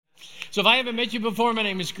So if I haven't met you before, my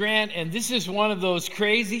name is Grant, and this is one of those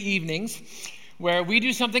crazy evenings where we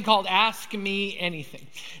do something called Ask Me Anything.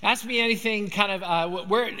 Ask Me Anything kind of,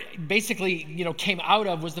 where it basically, came out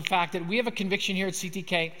of was the fact that we have a conviction here at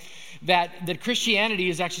CTK that Christianity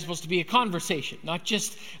is actually supposed to be a conversation, not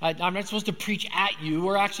just, I'm not supposed to preach at you,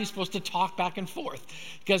 we're actually supposed to talk back and forth.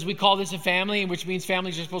 Because we call this a family, which means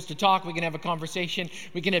families are supposed to talk, we can have a conversation,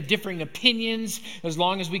 we can have differing opinions, as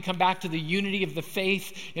long as we come back to the unity of the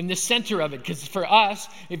faith in the center of it. Because for us,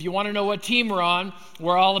 if you want to know what team we're on,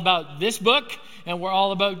 we're all about this book, and we're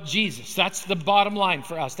all about Jesus. That's the bottom line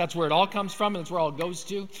for us. That's where it all comes from, and that's where it all goes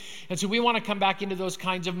to. And so we want to come back into those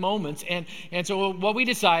kinds of moments. And so what we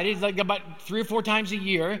decided, like about 3 or 4 times a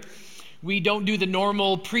year, we don't do the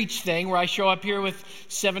normal preach thing where I show up here with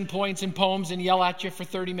 7 points and poems and yell at you for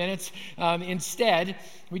 30 minutes. Instead,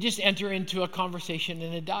 we just enter into a conversation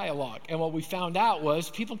and a dialogue. And what we found out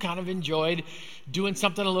was people kind of enjoyed doing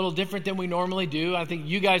something a little different than we normally do. I think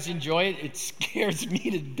you guys enjoy it. It scares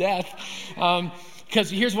me to death. Because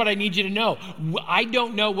here's what I need you to know. I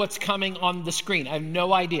don't know what's coming on the screen. I have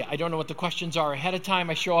no idea. I don't know what the questions are ahead of time.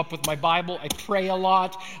 I show up with my Bible. I pray a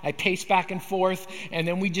lot. I pace back and forth. And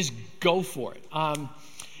then we just go for it.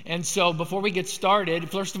 And so before we get started,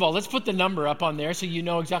 first of all, let's put the number up on there so you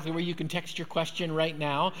know exactly where you can text your question right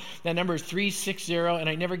now. That number is 360, and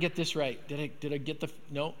I never get this right. Did I get the,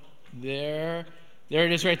 no, there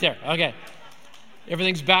it is right there. Okay.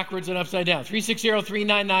 Everything's backwards and upside down.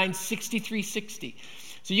 360-399-6360.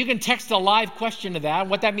 So you can text a live question to that.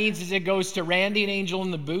 What that means is it goes to Randy and Angel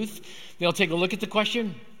in the booth. They'll take a look at the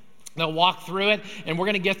question. They'll walk through it, and we're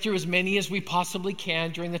going to get through as many as we possibly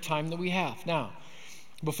can during the time that we have. Now,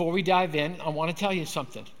 before we dive in, I want to tell you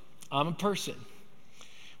something. I'm a person,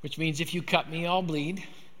 which means if you cut me, I'll bleed.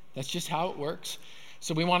 That's just how it works.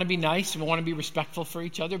 So we want to be nice and we want to be respectful for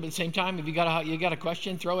each other. But at the same time, if you got a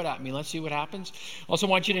question, throw it at me. Let's see what happens. Also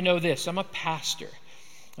want you to know this. I'm a pastor.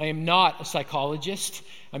 I am not a psychologist.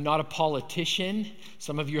 I'm not a politician.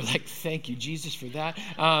 Some of you are like, thank you, Jesus, for that.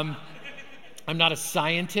 I'm not a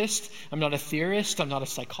scientist. I'm not a theorist. I'm not a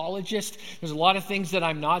psychologist. There's a lot of things that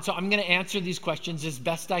I'm not. So I'm going to answer these questions as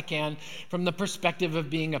best I can from the perspective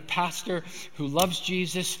of being a pastor who loves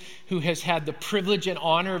Jesus, who has had the privilege and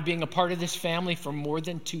honor of being a part of this family for more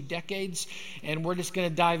than 2 decades. And we're just going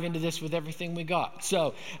to dive into this with everything we got.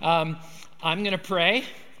 So I'm going to pray,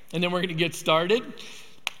 and then we're going to get started.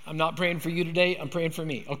 I'm not praying for you today. I'm praying for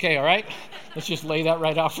me. Okay, all right? Let's just lay that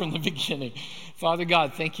right out from the beginning. Father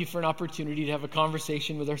God, thank you for an opportunity to have a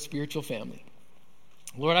conversation with our spiritual family.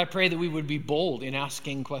 Lord, I pray that we would be bold in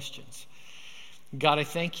asking questions. God, I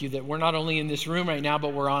thank you that we're not only in this room right now,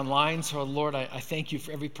 but we're online. So, Lord, I thank you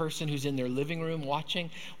for every person who's in their living room watching,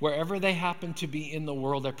 wherever they happen to be in the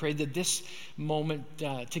world. I pray that this moment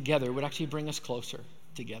together would actually bring us closer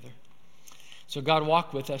together. So, God,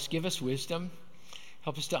 walk with us. Give us wisdom.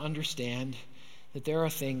 Help us to understand that there are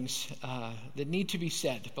things that need to be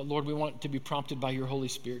said. But Lord, we want to be prompted by your Holy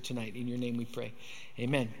Spirit tonight. In your name we pray.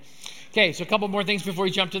 Amen. Okay, so a couple more things before we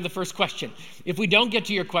jump to the first question. If we don't get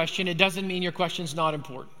to your question, it doesn't mean your question's not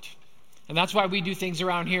important. And that's why we do things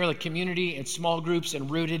around here like community and small groups and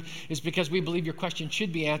rooted, is because we believe your question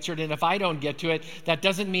should be answered. And if I don't get to it, that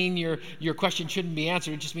doesn't mean your question shouldn't be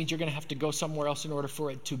answered. It just means you're going to have to go somewhere else in order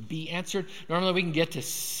for it to be answered. Normally we can get to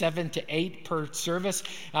 7 to 8 per service.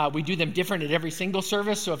 We do them different at every single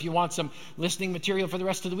service. So if you want some listening material for the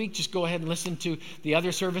rest of the week, just go ahead and listen to the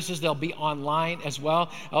other services. They'll be online as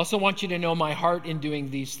well. I also want you to know my heart in doing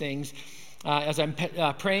these things. As I'm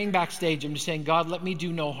praying backstage, I'm just saying, God, let me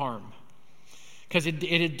do no harm. Because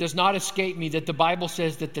it does not escape me that the Bible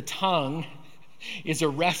says that the tongue is a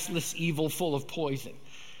restless evil full of poison.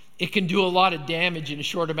 It can do a lot of damage in a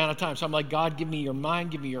short amount of time. So I'm like, God, give me your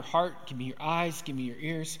mind, give me your heart, give me your eyes, give me your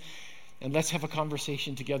ears, and let's have a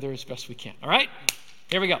conversation together as best we can. All right?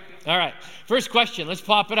 Here we go. All right. First question. Let's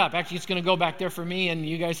pop it up. Actually, it's going to go back there for me, and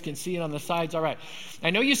you guys can see it on the sides. All right. I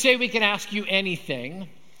know you say we can ask you anything,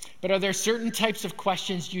 but are there certain types of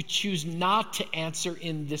questions you choose not to answer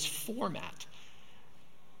in this format?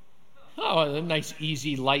 Oh, a nice,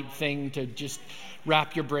 easy, light thing to just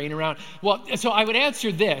wrap your brain around. Well, so I would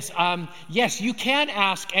answer this. Yes, you can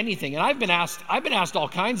ask anything. And I've been asked all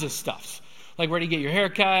kinds of stuff. Like, where do you get your hair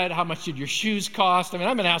cut? How much did your shoes cost? I mean,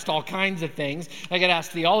 I've been asked all kinds of things. I get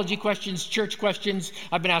asked theology questions, church questions.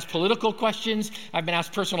 I've been asked political questions. I've been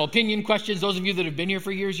asked personal opinion questions. Those of you that have been here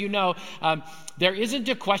for years, you know, there isn't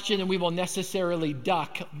a question that we will necessarily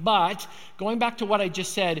duck. But going back to what I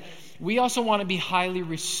just said, we also want to be highly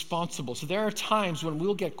responsible. So there are times when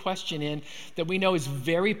we'll get question in that we know is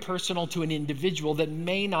very personal to an individual that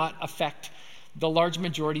may not affect the large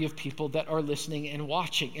majority of people that are listening and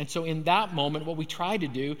watching. And so in that moment, what we try to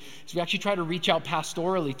do is we actually try to reach out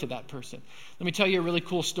pastorally to that person. Let me tell you a really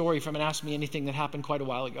cool story from an Ask Me Anything that happened quite a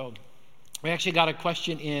while ago. We actually got a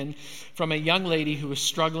question in from a young lady who was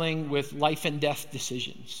struggling with life and death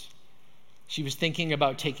decisions. She was thinking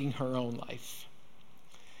about taking her own life.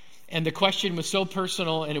 And the question was so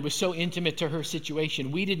personal and it was so intimate to her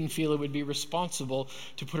situation, we didn't feel it would be responsible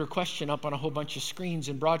to put her question up on a whole bunch of screens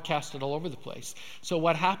and broadcast it all over the place. So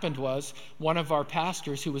what happened was one of our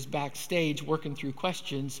pastors who was backstage working through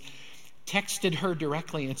questions texted her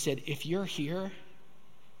directly and said, if you're here,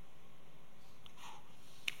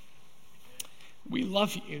 we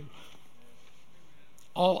love you.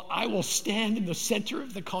 I will stand in the center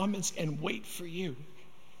of the comments and wait for you.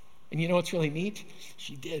 And you know what's really neat?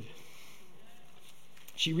 She did.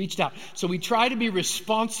 She reached out. So we try to be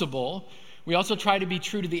responsible. We also try to be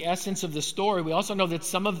true to the essence of the story. We also know that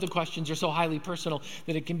some of the questions are so highly personal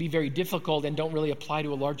that it can be very difficult and don't really apply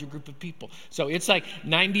to a larger group of people. So it's like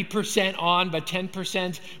 90% on, but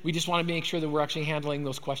 10%, we just want to make sure that we're actually handling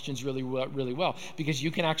those questions really well. Because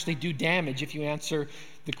you can actually do damage if you answer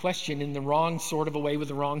the question in the wrong sort of a way with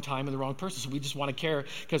the wrong time and the wrong person. So we just want to care,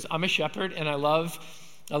 because I'm a shepherd and I love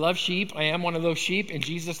sheep. I am one of those sheep, and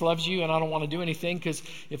Jesus loves you, and I don't want to do anything, because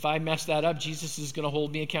if I mess that up, Jesus is going to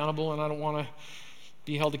hold me accountable, and I don't want to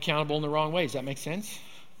be held accountable in the wrong way. Does that make sense?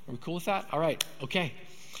 Are we cool with that? All right. Okay.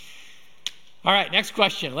 All right. Next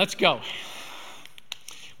question. Let's go.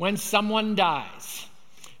 When someone dies,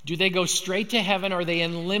 do they go straight to heaven, or are they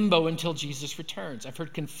in limbo until Jesus returns? I've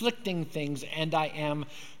heard conflicting things, and I am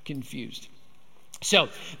confused. So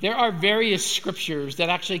there are various scriptures that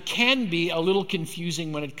actually can be a little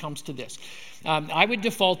confusing when it comes to this. I would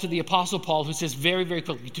default to the Apostle Paul, who says very, very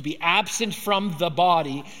quickly, to be absent from the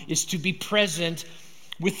body is to be present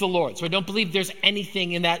with the Lord. So I don't believe there's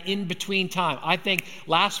anything in that in-between time. I think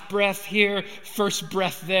last breath here, first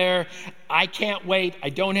breath there. I can't wait. I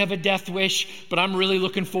don't have a death wish, but I'm really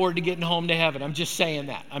looking forward to getting home to heaven. I'm just saying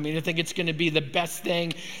that. I mean, I think it's going to be the best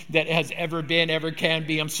thing that has ever been, ever can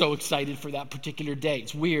be. I'm so excited for that particular day.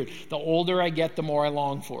 It's weird. The older I get, the more I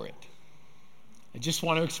long for it. I just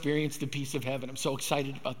want to experience the peace of heaven. I'm so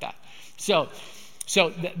excited about that. So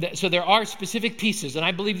there are specific pieces, and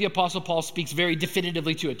I believe the Apostle Paul speaks very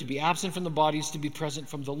definitively to it. To be absent from the body is to be present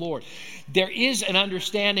from the Lord. There is an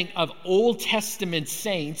understanding of Old Testament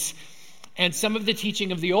saints and some of the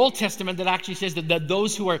teaching of the Old Testament that actually says that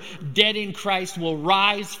those who are dead in Christ will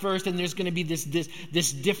rise first, and there's going to be this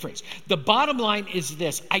difference. The bottom line is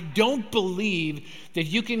this. I don't believe that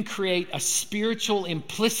you can create a spiritual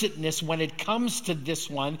implicitness when it comes to this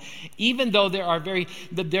one, even though there are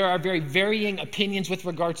very varying opinions with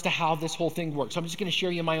regards to how this whole thing works. So I'm just going to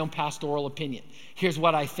share you my own pastoral opinion. Here's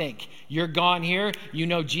what I think. You're gone here. You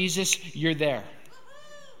know Jesus. You're there.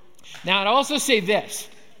 Now, I'd also say this.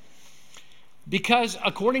 Because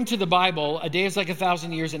according to the Bible, a day is like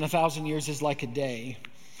 1,000 years and 1,000 years is like a day.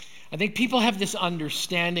 I think people have this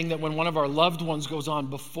understanding that when one of our loved ones goes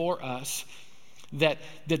on before us, that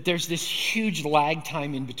there's this huge lag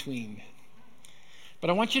time in between.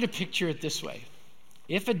 But I want you to picture it this way.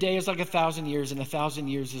 If a day is like 1,000 years and 1,000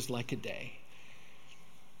 years is like a day,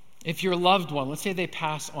 if your loved one, let's say they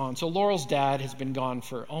pass on. So Laurel's dad has been gone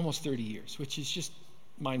for almost 30 years, which is just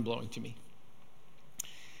mind-blowing to me.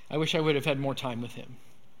 I wish I would have had more time with him.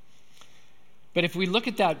 But if we look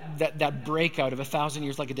at that breakout of 1,000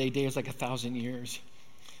 years like a day, day is like 1,000 years.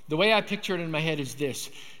 The way I picture it in my head is this.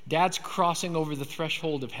 Dad's crossing over the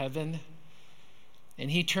threshold of heaven,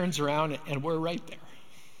 and he turns around, and we're right there.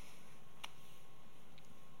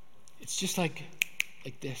 It's just like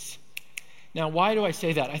this. Now, why do I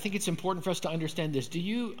say that? I think it's important for us to understand this. Do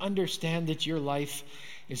you understand that your life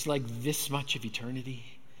is like this much of eternity?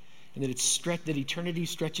 And that eternity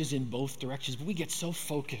stretches in both directions. But we get so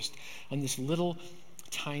focused on this little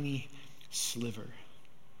tiny sliver.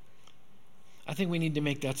 I think we need to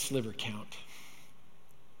make that sliver count.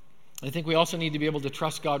 I think we also need to be able to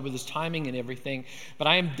trust God with his timing and everything. But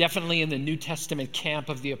I am definitely in the New Testament camp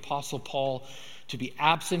of the Apostle Paul. To be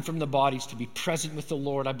absent from the bodies, to be present with the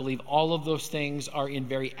Lord. I believe all of those things are in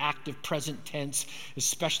very active present tense,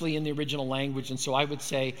 especially in the original language. And so I would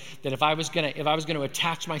say that if I was going to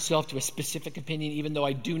attach myself to a specific opinion, even though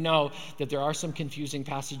I do know that there are some confusing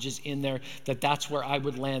passages in there, that's where I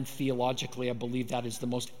would land theologically. I believe that is the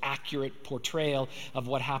most accurate portrayal of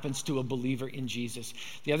what happens to a believer in Jesus.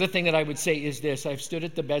 The other thing that I would say is this. I've stood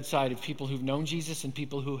at the bedside of people who've known Jesus and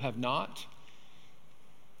people who have not.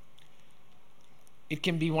 It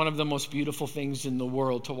can be one of the most beautiful things in the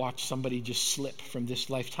world to watch somebody just slip from this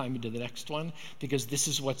lifetime into the next one, because this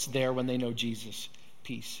is what's there when they know Jesus.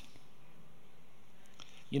 Peace.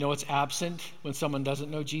 You know what's absent when someone doesn't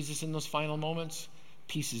know Jesus in those final moments?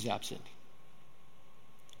 Peace is absent.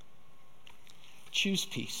 Choose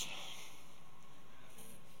peace.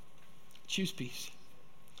 Choose peace.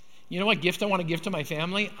 You know what gift I want to give to my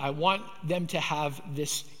family? I want them to have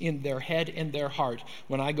this in their head and their heart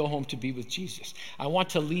when I go home to be with Jesus. I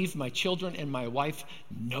want to leave my children and my wife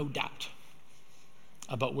no doubt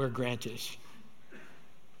about where Grant is.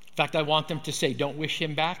 In fact, I want them to say, don't wish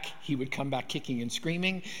him back. He would come back kicking and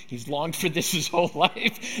screaming. He's longed for this his whole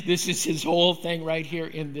life. This is his whole thing right here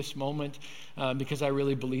in this moment, because I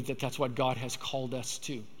really believe that that's what God has called us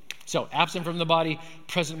to. So, absent from the body,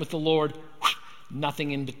 present with the Lord,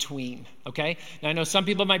 nothing in between, okay? Now, I know some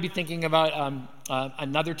people might be thinking about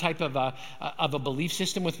another type of a belief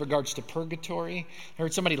system with regards to purgatory. I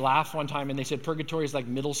heard somebody laugh one time, and they said purgatory is like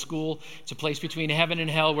middle school. It's a place between heaven and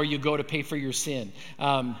hell where you go to pay for your sin.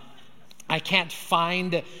 I can't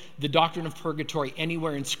find the doctrine of purgatory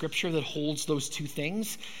anywhere in Scripture that holds those two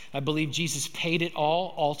things. I believe Jesus paid it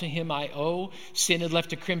all to him I owe. Sin had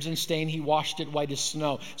left a crimson stain, he washed it white as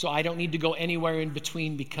snow. So I don't need to go anywhere in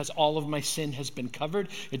between because all of my sin has been covered.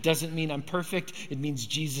 It doesn't mean I'm perfect, it means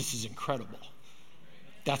Jesus is incredible.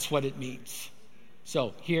 That's what it means.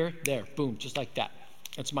 So here, there, boom, just like that.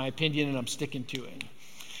 That's my opinion and I'm sticking to it.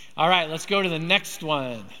 All right, let's go to the next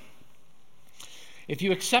one. If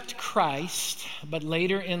you accept Christ, but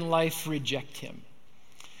later in life reject him,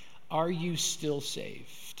 are you still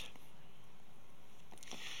saved?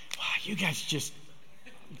 Wow, you guys just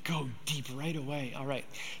go deep right away. All right.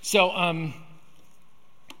 So I'm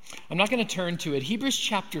not going to turn to it. Hebrews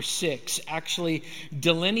chapter 6 actually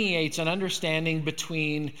delineates an understanding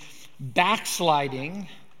between backsliding,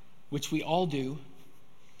 which we all do,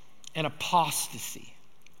 and apostasy.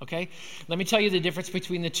 Okay? Let me tell you the difference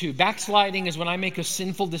between the two. Backsliding is when I make a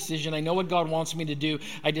sinful decision. I know what God wants me to do.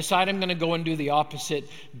 I decide I'm going to go and do the opposite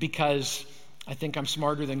because I think I'm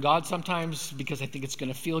smarter than God sometimes, because I think it's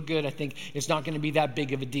going to feel good. I think it's not going to be that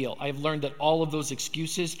big of a deal. I've learned that all of those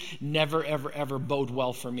excuses never, ever, ever bode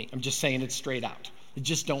well for me. I'm just saying it straight out. They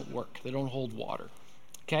just don't work. They don't hold water.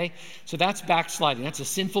 Okay? So that's backsliding. That's a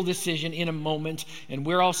sinful decision in a moment, and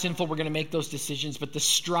we're all sinful. We're going to make those decisions, but the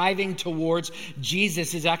striving towards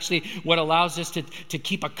Jesus is actually what allows us to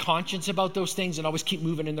keep a conscience about those things and always keep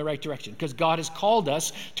moving in the right direction, because God has called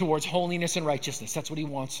us towards holiness and righteousness. That's what he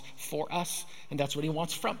wants for us, and that's what he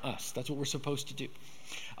wants from us. That's what we're supposed to do.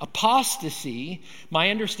 Apostasy, my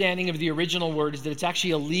understanding of the original word is that it's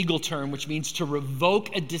actually a legal term, which means to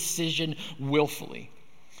revoke a decision willfully.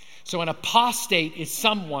 So an apostate is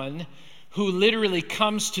someone who literally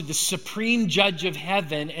comes to the supreme judge of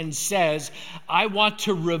heaven and says, I want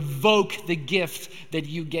to revoke the gift that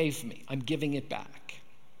you gave me. I'm giving it back.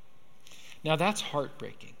 Now that's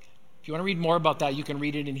heartbreaking. If you want to read more about that, you can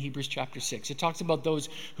read it in Hebrews chapter 6. It talks about those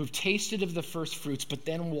who've tasted of the first fruits but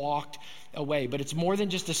then walked away. But it's more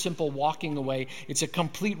than just a simple walking away. It's a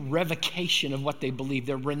complete revocation of what they believe.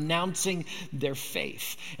 They're renouncing their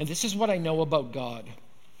faith. And this is what I know about God.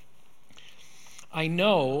 I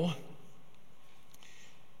know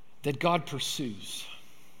that God pursues.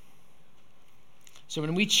 So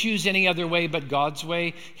when we choose any other way but God's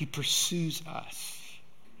way, he pursues us.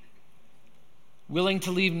 Willing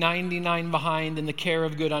to leave 99 behind in the care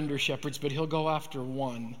of good under-shepherds, but he'll go after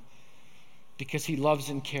one because he loves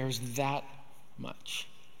and cares that much.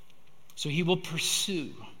 So he will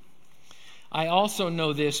pursue. I also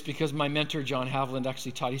know this because my mentor, John Haviland,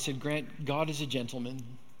 actually taught. He said, Grant, God is a gentleman,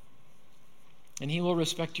 and he will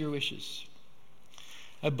respect your wishes.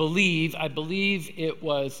 I believe it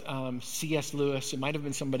was C.S. Lewis. It might have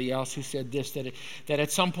been somebody else who said this, that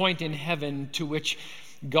at some point in heaven, to which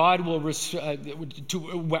God will,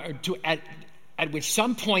 at which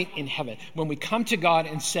some point in heaven, when we come to God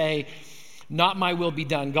and say, not my will be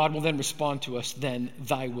done, God will then respond to us, then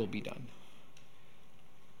thy will be done.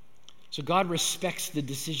 So God respects the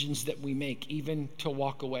decisions that we make, even to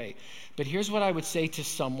walk away. But here's what I would say to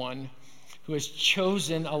someone who has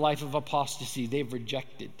chosen a life of apostasy. They've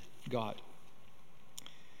rejected God.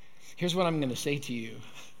 Here's what I'm going to say to you.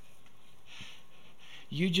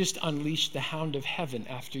 You just unleashed the hound of heaven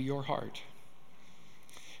after your heart.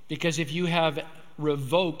 Because if you have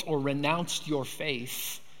revoked or renounced your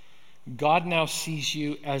faith, God now sees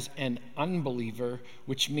you as an unbeliever,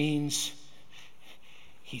 which means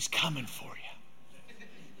he's coming for you.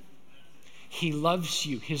 He loves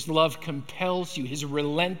you. His love compels you. His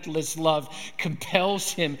relentless love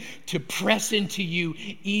compels him to press into you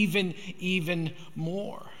even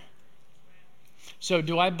more. So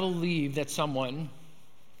do I believe that someone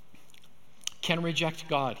can reject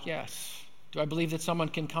God? Yes. Do I believe that someone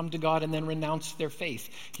can come to God and then renounce their faith?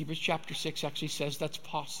 Hebrews chapter 6 actually says that's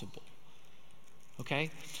possible.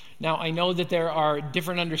 Okay? Now, I know that there are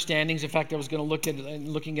different understandings. In fact, I was going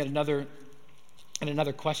to looking at another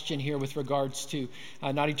question here with regards to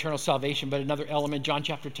not eternal salvation, but another element, John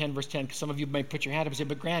chapter 10, verse 10, because some of you might put your hand up and say,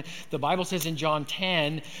 but Grant, the Bible says in John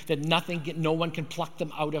 10 that no one can pluck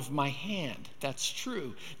them out of my hand. That's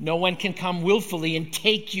true. No one can come willfully and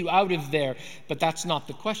take you out of there. But that's not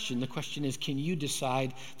the question. The question is, can you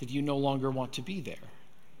decide that you no longer want to be there?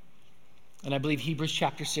 And I believe Hebrews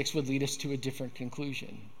chapter 6 would lead us to a different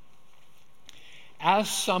conclusion. As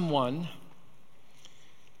someone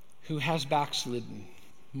who has backslidden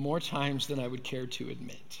more times than I would care to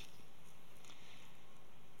admit,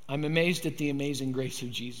 I'm amazed at the amazing grace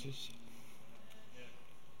of Jesus.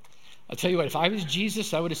 I'll tell you what, if I was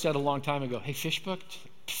Jesus, I would have said a long time ago, hey, fish booked,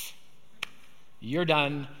 you're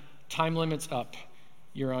done, time limit's up,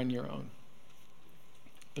 you're on your own.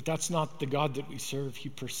 But that's not the God that we serve. He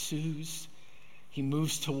pursues, he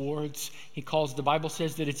moves towards, he calls. The Bible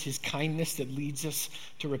says that it's his kindness that leads us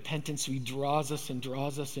to repentance. So he draws us and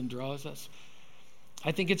draws us and draws us.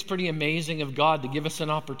 I think it's pretty amazing of God to give us an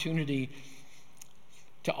opportunity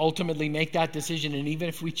to ultimately make that decision. And even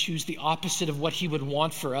if we choose the opposite of what he would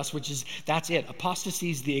want for us, which is, that's it.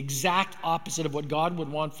 Apostasy is the exact opposite of what God would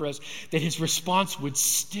want for us, that his response would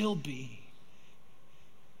still be,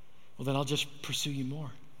 well, then I'll just pursue you more.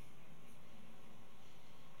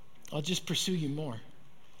 I'll just pursue you more.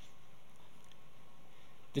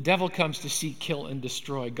 The devil comes to seek, kill, and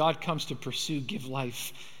destroy. God comes to pursue, give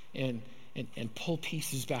life, and pull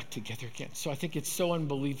pieces back together again. So I think it's so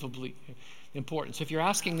unbelievably important. So if you're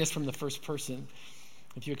asking this from the first person,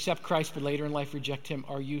 if you accept Christ but later in life reject him,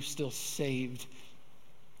 are you still saved?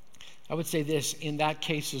 I would say this, in that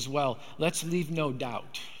case as well, let's leave no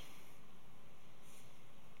doubt.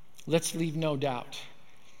 Let's leave no doubt.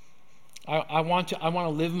 I want to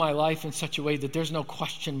live my life in such a way that there's no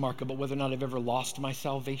question mark about whether or not I've ever lost my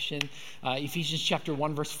salvation. Ephesians chapter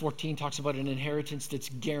 1 verse 14 talks about an inheritance that's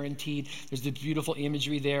guaranteed. There's the beautiful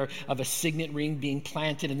imagery there of a signet ring being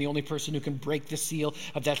planted, and the only person who can break the seal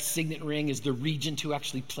of that signet ring is the regent who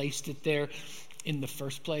actually placed it there in the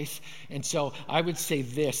first place. And so I would say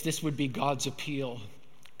this would be God's appeal.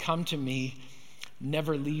 Come to me,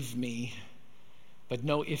 never leave me, but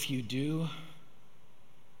know if you do,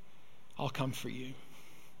 I'll come for you.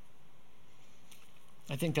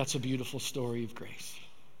 I think that's a beautiful story of grace.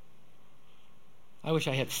 I wish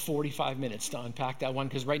I had 45 minutes to unpack that one,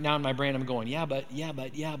 because right now in my brain I'm going, but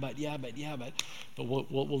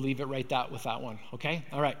we'll leave it right with that one, okay?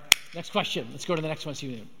 All right, next question. Let's go to the next one.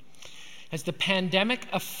 Has the pandemic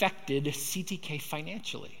affected CTK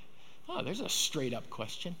financially? Oh, there's a straight up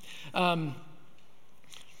question.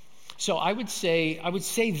 So I would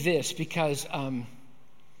say this, because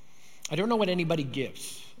I don't know what anybody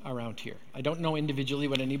gives around here. I don't know individually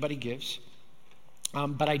what anybody gives.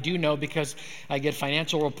 But I do know, because I get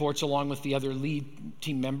financial reports along with the other lead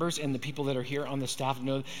team members and the people that are here on the staff,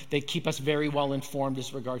 know they keep us very well informed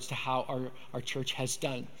as regards to how our church has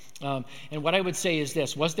done. And what I would say is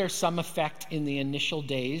this: was there some effect in the initial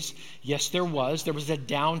days? Yes, there was. There was a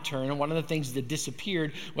downturn, and one of the things that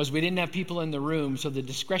disappeared was we didn't have people in the room, so the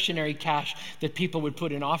discretionary cash that people would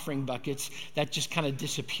put in offering buckets, that just kind of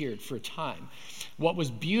disappeared for a time. What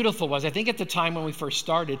was beautiful was, I think at the time when we first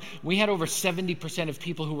started, we had over 70% of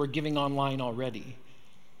people who were giving online already.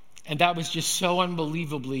 And that was just so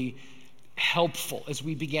unbelievably helpful as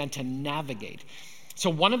we began to navigate. So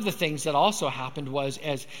one of the things that also happened was,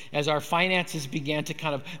 as our finances began to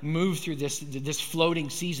kind of move through this floating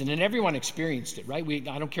season, and everyone experienced it, right?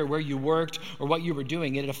 I don't care where you worked or what you were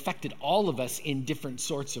doing, it affected all of us in different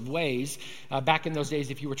sorts of ways. Back in those days,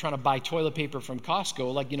 if you were trying to buy toilet paper from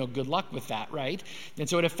Costco, good luck with that, right? And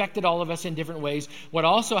so it affected all of us in different ways. What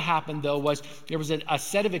also happened, though, was there was a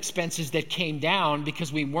set of expenses that came down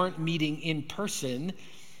because we weren't meeting in person.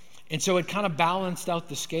 And so it kind of balanced out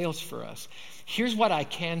the scales for us. Here's what I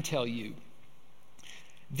can tell you.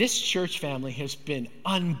 This church family has been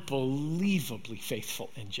unbelievably faithful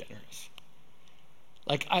and generous.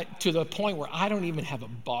 To the point where I don't even have a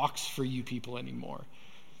box for you people anymore.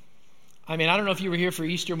 I mean, I don't know if you were here for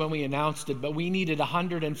Easter when we announced it, but we needed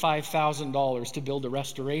 $105,000 to build a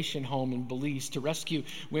restoration home in Belize to rescue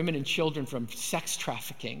women and children from sex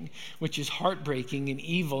trafficking, which is heartbreaking and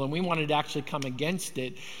evil, and we wanted to actually come against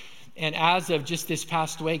it. And as of just this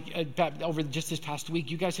past week, you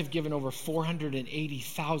guys have given over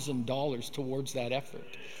 $480,000 towards that effort.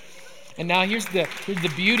 And now here's the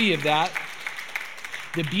beauty of that.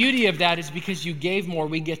 The beauty of that is because you gave more,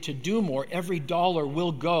 we get to do more. Every dollar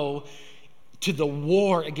will go to the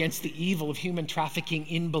war against the evil of human trafficking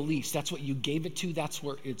in beliefs. That's what you gave it to. That's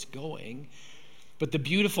where it's going. But the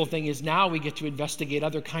beautiful thing is now we get to investigate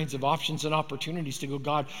other kinds of options and opportunities to go,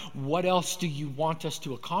 God, what else do you want us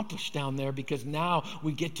to accomplish down there? Because now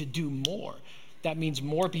we get to do more. That means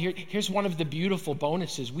more. Here's one of the beautiful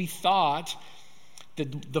bonuses. We thought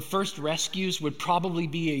that the first rescues would probably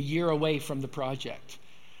be a year away from the project.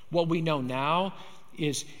 What we know now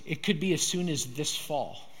is it could be as soon as this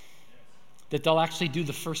fall that they'll actually do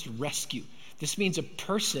the first rescue. This means a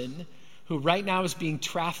person who right now is being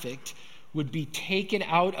trafficked would be taken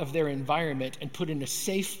out of their environment and put in a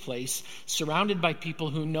safe place, surrounded by people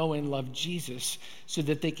who know and love Jesus, so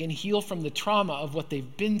that they can heal from the trauma of what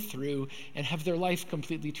they've been through and have their life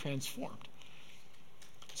completely transformed.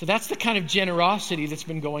 So that's the kind of generosity that's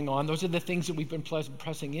been going on. Those are the things that we've been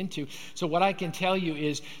pressing into. So what I can tell you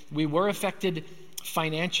is we were affected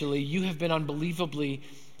financially. You have been unbelievably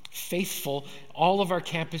faithful. All of our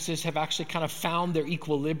campuses have actually kind of found their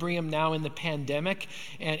equilibrium now in the pandemic,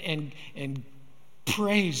 and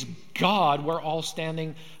praise God, we're all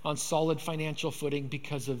standing on solid financial footing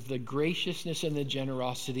because of the graciousness and the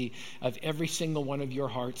generosity of every single one of your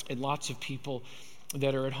hearts and lots of people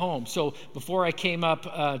that are at home. So before I came up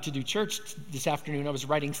to do church this afternoon, I was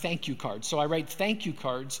writing thank you cards. So I write thank you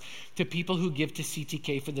cards to people who give to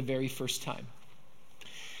CTK for the very first time.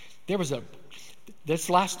 This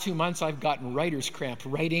last 2 months, I've gotten writer's cramp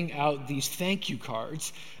writing out these thank you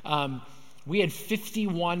cards. We had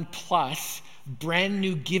 51 plus brand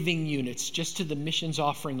new giving units just to the missions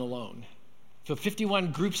offering alone. So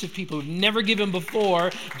 51 groups of people who've never given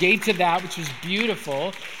before gave to that, which was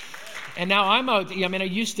beautiful. And now I'm out. I mean, I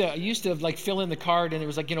used to like fill in the card, and it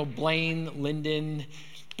was like, Blaine, Linden,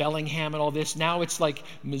 Bellingham, and all this. Now it's like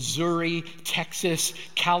Missouri, Texas,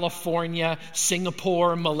 California,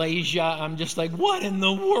 Singapore, Malaysia. I'm just like, what in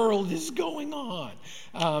the world is going on?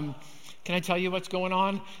 Can I tell you what's going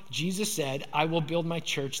on? Jesus said, I will build my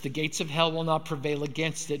church. The gates of hell will not prevail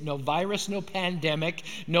against it. No virus, no pandemic,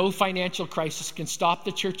 no financial crisis can stop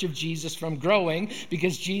the church of Jesus from growing,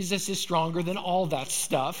 because Jesus is stronger than all that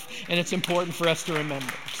stuff. And it's important for us to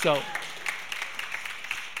remember.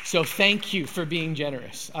 So thank you for being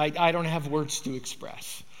generous. I don't have words to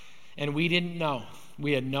express. And we didn't know.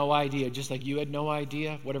 We had no idea, just like you had no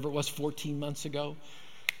idea, whatever it was 14 months ago.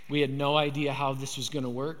 We had no idea how this was going to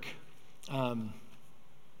work.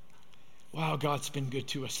 Wow, God's been good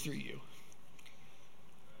to us through you.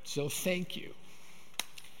 So thank you.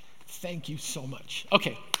 Thank you so much.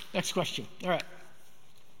 Okay, next question. All right.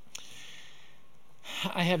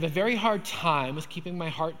 I have a very hard time with keeping my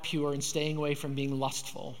heart pure and staying away from being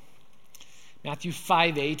lustful. Matthew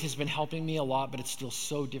 5:8 has been helping me a lot, but it's still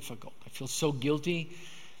so difficult. I feel so guilty,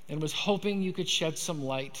 and was hoping you could shed some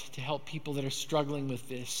light to help people that are struggling with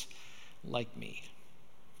this like me.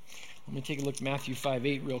 Let me take a look at Matthew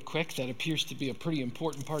 5:8 real quick. That appears to be a pretty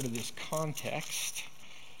important part of this context.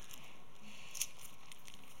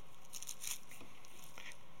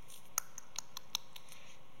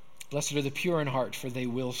 Blessed are the pure in heart, for they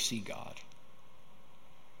will see God.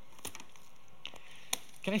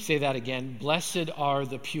 Can I say that again? Blessed are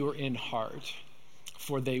the pure in heart,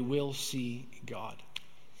 for they will see God.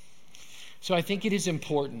 So I think it is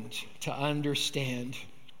important to understand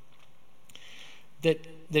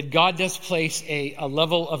that God does place a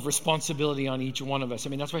level of responsibility on each one of us. I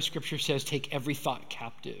mean, that's why Scripture says, take every thought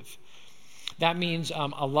captive. That means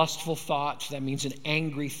a lustful thought. That means an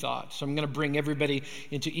angry thought. So I'm going to bring everybody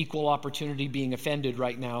into equal opportunity being offended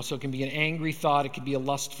right now. So it can be an angry thought. It could be a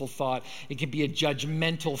lustful thought. It could be a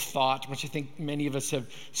judgmental thought, which I think many of us have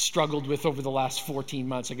struggled with over the last 14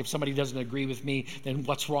 months. Like, if somebody doesn't agree with me, then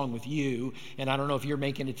what's wrong with you? And I don't know if you're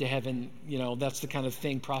making it to heaven. That's the kind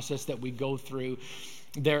of process that we go through.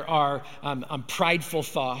 There are prideful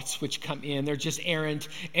thoughts which come in. They're just errant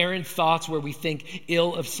thoughts where we think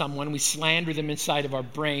ill of someone. We slander them inside of our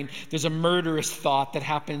brain. There's a murderous thought that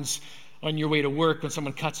happens on your way to work when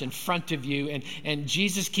someone cuts in front of you. And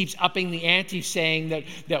Jesus keeps upping the ante, saying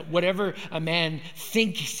that whatever a man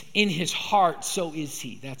thinks in his heart, so is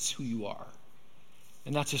he. That's who you are.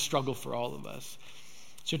 And that's a struggle for all of us.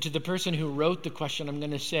 So to the person who wrote the question, I'm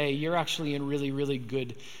going to say, you're actually in really, really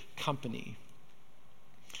good company.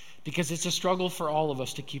 Because it's a struggle for all of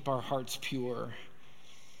us to keep our hearts pure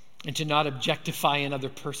and to not objectify another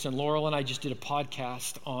person. Laurel and I just did a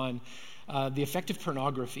podcast on the effect of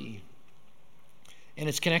pornography and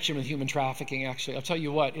its connection with human trafficking, actually. I'll tell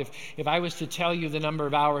you what, if I was to tell you the number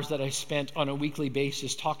of hours that I spent on a weekly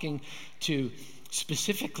basis talking to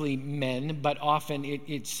specifically men, but often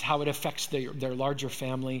it's how it affects their larger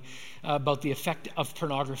family, about the effect of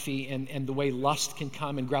pornography and the way lust can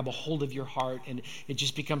come and grab a hold of your heart, and it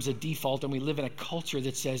just becomes a default. And we live in a culture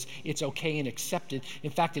that says it's okay and accepted.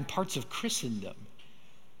 In fact, in parts of Christendom,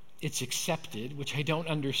 it's accepted, which I don't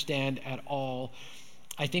understand at all.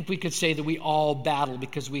 I think we could say that we all battle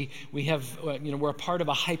because we have, we're a part of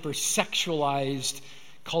a hypersexualized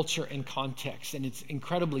culture and context, and it's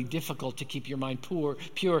incredibly difficult to keep your mind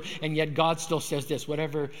pure, and yet God still says this: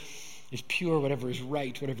 whatever is pure, whatever is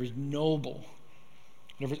right, whatever is noble,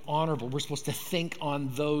 whatever is honorable, we're supposed to think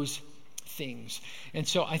on those things. And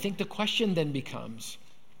so I think the question then becomes,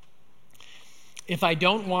 if I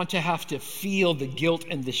don't want to have to feel the guilt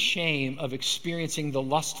and the shame of experiencing the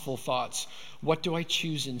lustful thoughts, what do I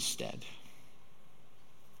choose instead?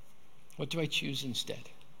 What do I choose instead?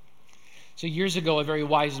 So years ago, a very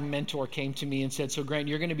wise mentor came to me and said, "So Grant,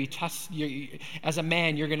 you're going to be as a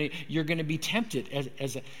man, you're going to be tempted,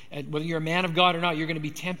 whether you're a man of God or not, you're going to be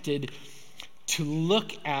tempted to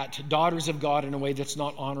look at daughters of God in a way that's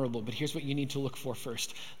not honorable. But here's what you need to look for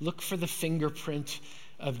first: look for the fingerprint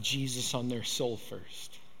of Jesus on their soul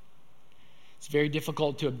first." It's very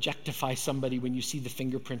difficult to objectify somebody when you see the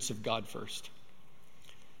fingerprints of God first.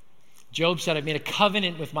 Job said, "I've made a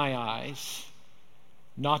covenant with my eyes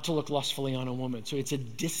not to look lustfully on a woman." So it's a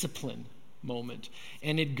discipline moment.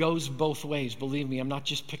 And it goes both ways. Believe me, I'm not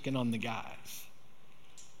just picking on the guys.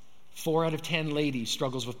 4 out of 10 ladies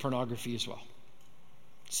struggles with pornography as well.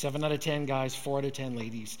 7 out of 10 guys, 4 out of 10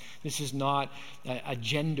 ladies. This is not a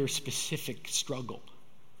gender-specific struggle.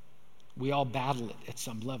 We all battle it at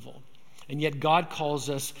some level. And yet God calls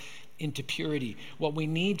us into purity. What we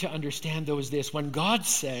need to understand, though, is this: when God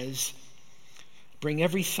says, "Bring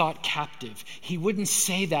every thought captive," he wouldn't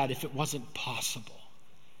say that if it wasn't possible.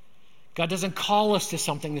 God doesn't call us to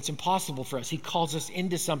something that's impossible for us. He calls us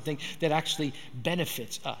into something that actually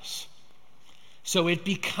benefits us. So it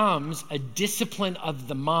becomes a discipline of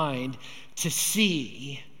the mind to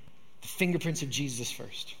see the fingerprints of Jesus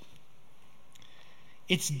first.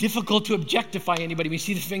 It's difficult to objectify anybody when you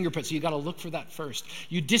see the fingerprints, so you got to look for that first.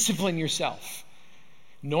 You discipline yourself.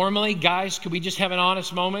 Normally, guys, could we just have an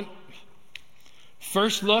honest moment?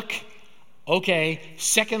 First look, okay.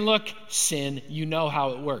 Second look, sin. You know how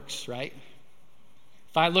it works, right?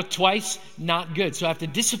 If I look twice, not good. So I have to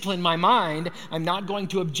discipline my mind. I'm not going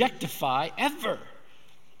to objectify ever.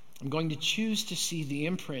 I'm going to choose to see the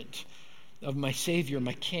imprint of my Savior,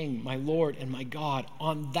 my King, my Lord, and my God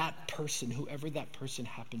on that person, whoever that person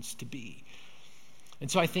happens to be. And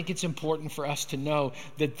so I think it's important for us to know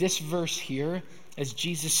that this verse here, as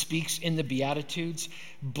Jesus speaks in the Beatitudes,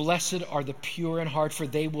 "Blessed are the pure in heart, for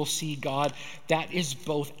they will see God," that is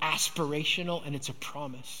both aspirational and it's a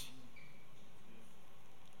promise.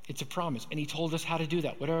 It's a promise. And he told us how to do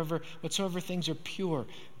that. Whatsoever things are pure,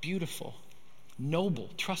 beautiful, noble,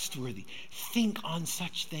 trustworthy, think on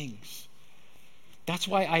such things. That's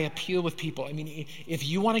why I appeal with people. I mean, if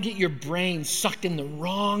you want to get your brain sucked in the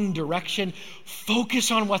wrong direction,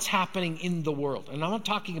 focus on what's happening in the world. And I'm not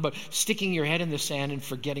talking about sticking your head in the sand and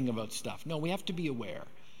forgetting about stuff. No, we have to be aware.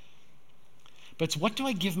 But it's, what do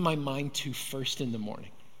I give my mind to first in the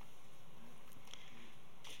morning?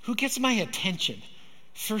 Who gets my attention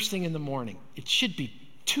first thing in the morning? It should be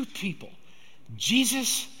 2 people.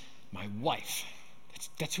 Jesus, my wife.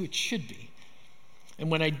 That's who it should be. And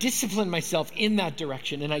when I discipline myself in that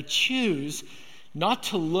direction and I choose not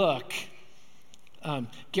to look,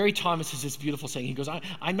 Gary Thomas has this beautiful saying. He goes,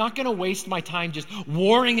 I'm not going to waste my time just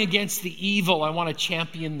warring against the evil. I want to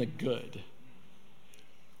champion the good.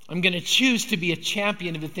 I'm going to choose to be a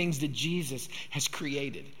champion of the things that Jesus has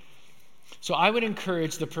created. So I would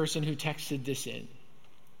encourage the person who texted this in.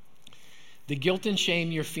 The guilt and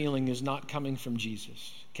shame you're feeling is not coming from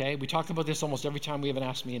Jesus. Okay? We talk about this almost every time we haven't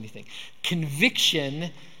asked me anything. Conviction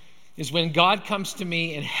is when God comes to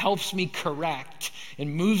me and helps me correct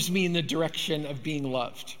and moves me in the direction of being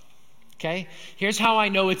loved. Okay? Here's how I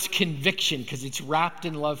know it's conviction, because it's wrapped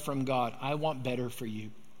in love from God. I want better for you.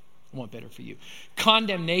 I want better for you.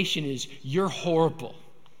 Condemnation is, you're horrible.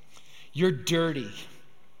 You're dirty.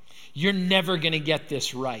 You're never going to get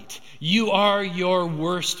this right. You are your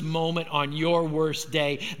worst moment on your worst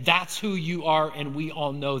day. That's who you are, and we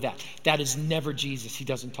all know that. That is never Jesus. He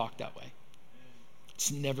doesn't talk that way.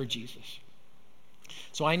 It's never Jesus.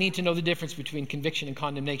 So I need to know the difference between conviction and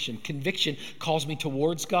condemnation. Conviction calls me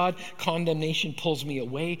towards God. Condemnation pulls me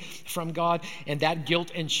away from God. And that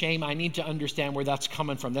guilt and shame, I need to understand where that's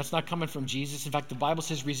coming from. That's not coming from Jesus. In fact, the Bible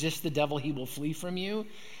says, resist the devil, he will flee from you.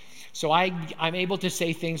 So I'm able to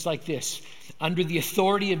say things like this: under the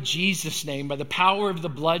authority of Jesus' name, by the power of the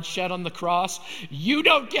blood shed on the cross, you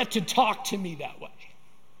don't get to talk to me that way.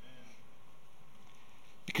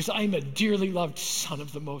 Because I'm a dearly loved son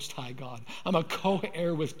of the Most High God. I'm a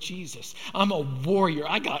co-heir with Jesus. I'm a warrior.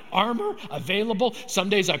 I got armor available. Some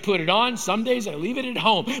days I put it on. Some days I leave it at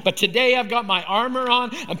home. But today I've got my armor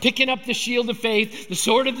on. I'm picking up the shield of faith, the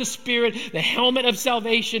sword of the Spirit, the helmet of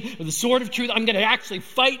salvation, or the sword of truth. I'm going to actually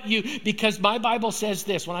fight you because my Bible says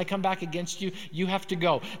this: when I come back against you, you have to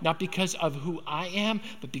go. Not because of who I am,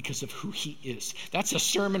 but because of who he is. That's a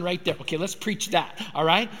sermon right there. Okay, let's preach that, all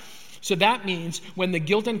right? So that means when the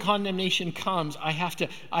guilt and condemnation comes, I have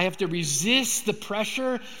to resist the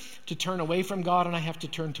pressure to turn away from God, and I have to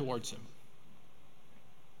turn towards him.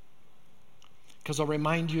 Because I'll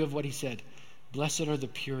remind you of what he said: blessed are the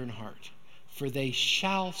pure in heart, for they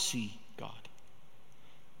shall see God.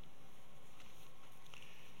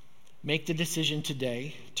 Make the decision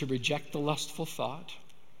today to reject the lustful thought,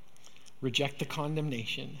 reject the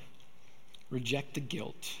condemnation, reject the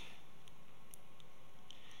guilt.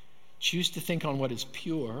 Choose to think on what is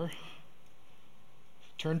pure.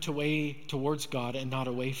 Turn towards God and not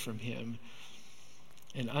away from him.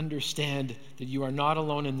 And understand that you are not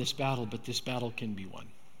alone in this battle, but this battle can be won.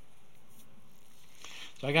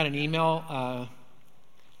 So I got an email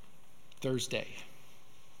Thursday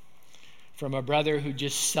from a brother who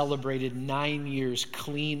just celebrated 9 years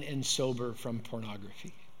clean and sober from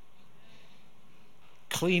pornography.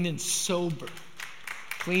 Clean and sober.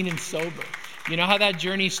 Clean and sober. You know how that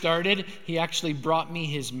journey started? He actually brought me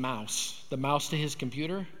his mouse, the mouse to his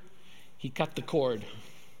computer. He cut the cord.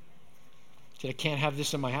 Said, I can't have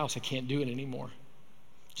this in my house. I can't do it anymore.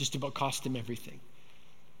 Just about cost him everything.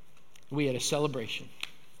 We had a celebration.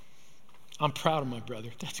 I'm proud of my brother.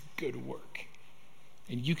 That's good work.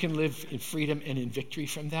 And you can live in freedom and in victory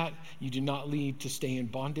from that. You do not need to stay in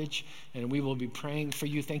bondage. And we will be praying for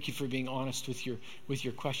you. Thank you for being honest with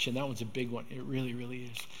your question. That one's a big one. It really, really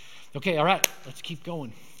is. Okay, all right. Let's keep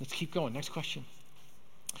going. Next question.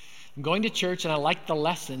 I'm going to church and I like the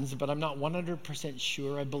lessons, but I'm not 100%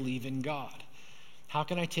 sure I believe in God. How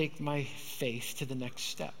can I take my faith to the next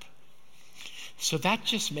step? So that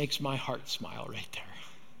just makes my heart smile right there.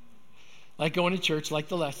 Like going to church, like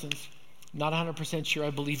the lessons. Not 100% sure I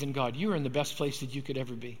believe in God. You are in the best place that you could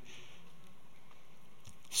ever be.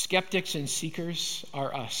 Skeptics and seekers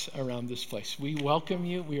are us around this place. We welcome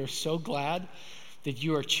you. We are so glad that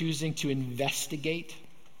you are choosing to investigate.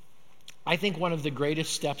 I think one of the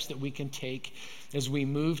greatest steps that we can take as we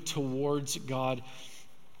move towards God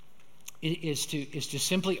is to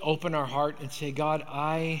simply open our heart and say, God,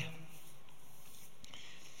 I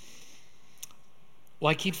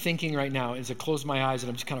keep thinking right now as I close my eyes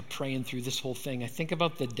and I'm just kind of praying through this whole thing. I think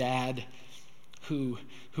about the dad who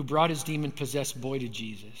brought his demon-possessed boy to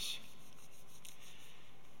Jesus.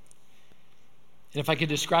 And if I could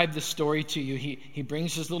describe this story to you, he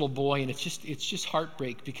brings his little boy, and it's just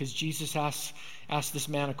heartbreak because Jesus asks this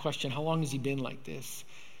man a question: how long has he been like this?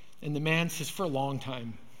 And the man says, for a long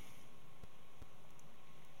time.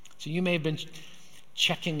 So you may have been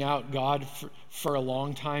checking out God for a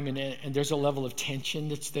long time, and there's a level of tension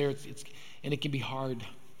that's there, and it can be hard.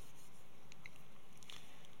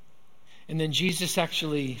 And then Jesus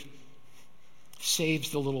actually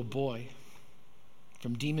saves the little boy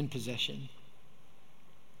from demon possession.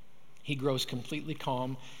 He grows completely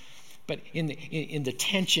calm. But in the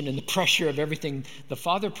tension and the pressure of everything, the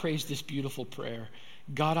father prays this beautiful prayer: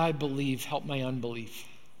 God, I believe, help my unbelief.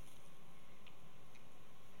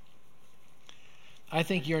 I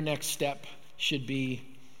think your next step should be,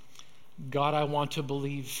 God, I want to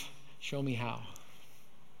believe, show me how.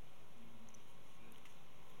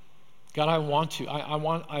 God, I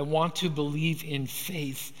want to believe in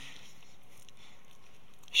faith.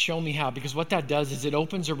 Show me how. Because what that does is it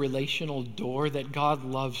opens a relational door that God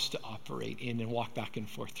loves to operate in and walk back and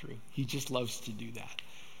forth through. He just loves to do that.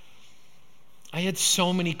 I had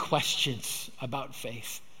so many questions about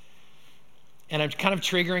faith. And I'm kind of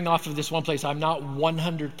triggering off of this one place. I'm not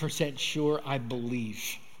 100% sure I believe.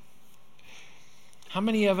 How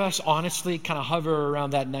many of us honestly kind of hover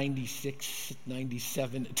around that 96,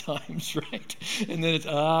 97 at times, right? And then it's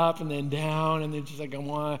up and then down, and then just like I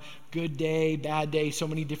want a good day, bad day, so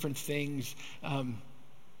many different things. I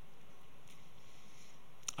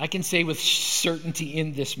can say with certainty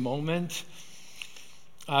in this moment,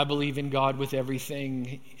 I believe in God with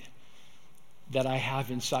everything that I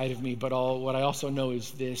have inside of me. But what I also know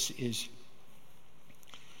is this, is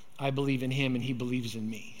I believe in him and he believes in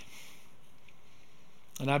me.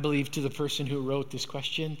 And I believe to the person who wrote this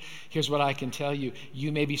question, here's what I can tell you.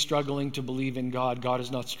 You may be struggling to believe in God. God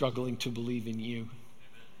is not struggling to believe in you.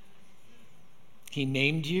 He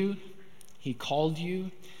named you. He called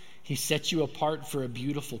you. He set you apart for a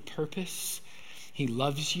beautiful purpose. He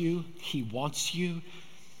loves you. He wants you.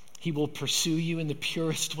 He will pursue you in the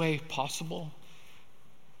purest way possible.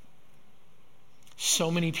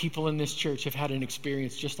 So many people in this church have had an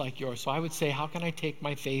experience just like yours. So I would say, how can I take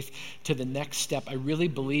my faith to the next step? I really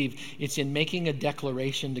believe it's in making a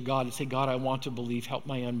declaration to God and say, God, I want to believe. Help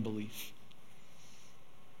my unbelief.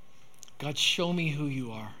 God, show me who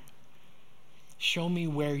you are. Show me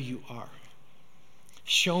where you are.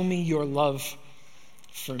 Show me your love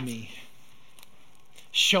for me.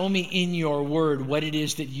 Show me in your word what it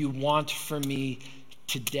is that you want for me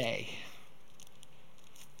today,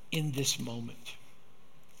 in this moment.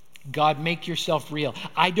 God, make yourself real.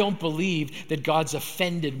 I don't believe that God's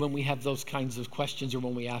offended when we have those kinds of questions or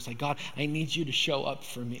when we ask, like, God, I need you to show up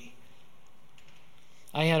for me.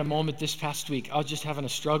 I had a moment this past week. I was just having a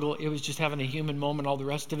struggle. It was just having a human moment, all the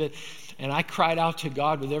rest of it. And I cried out to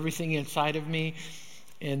God with everything inside of me.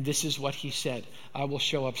 And this is what he said. I will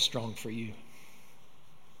show up strong for you.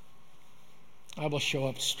 I will show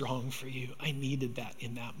up strong for you. I needed that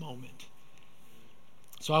in that moment.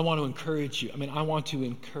 So I want to encourage you. I want to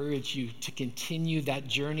encourage you to continue that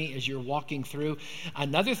journey as you're walking through.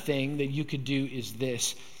 Another thing that you could do is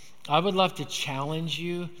this. I would love to challenge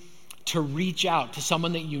you to reach out to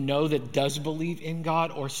someone that you know that does believe in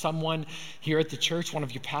God, or someone here at the church, one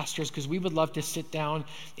of your pastors, because we would love to sit down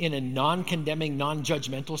in a non-condemning,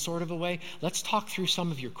 non-judgmental sort of a way. Let's talk through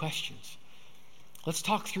some of your questions. Let's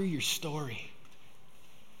talk through your story.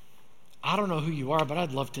 I don't know who you are, but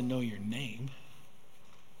I'd love to know your name.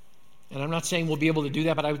 And I'm not saying we'll be able to do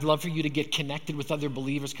that, but I would love for you to get connected with other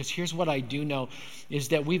believers, because here's what I do know, is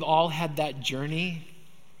that we've all had that journey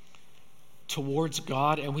towards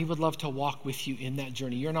God, and we would love to walk with you in that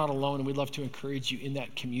journey. You're not alone, and we'd love to encourage you in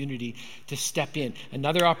that community to step in.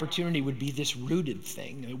 Another opportunity would be this Rooted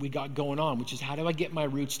thing that we got going on, which is, how do I get my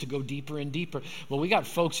roots to go deeper and deeper? Well, we got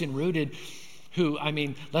folks in Rooted who,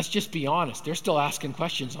 let's just be honest, they're still asking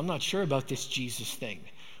questions. I'm not sure about this Jesus thing.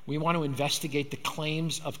 We want to investigate the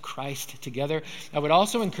claims of Christ together. I would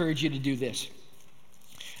also encourage you to do this.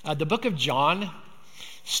 The book of John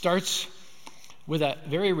starts with a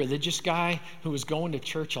very religious guy who was going to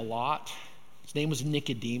church a lot. His name was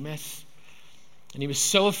Nicodemus. And he was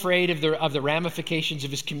so afraid of the ramifications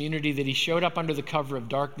of his community that he showed up under the cover of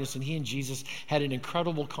darkness, and he and Jesus had an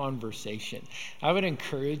incredible conversation. I would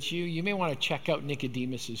encourage you may want to check out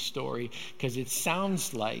Nicodemus' story, because it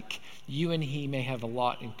sounds like you and he may have a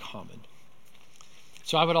lot in common.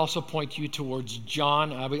 So I would also point you towards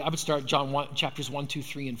John. I would start John 1, chapters 1, 2,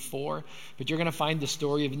 3, and 4. But you're going to find the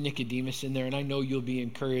story of Nicodemus in there, and I know you'll be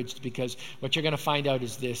encouraged, because what you're going to find out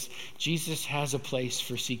is this: Jesus has a place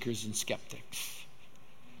for seekers and skeptics.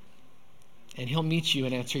 And he'll meet you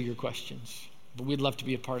and answer your questions. But we'd love to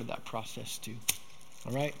be a part of that process too.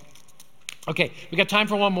 All right? Okay, we got time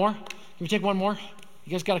for one more. Can we take one more?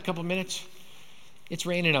 You guys got a couple minutes? It's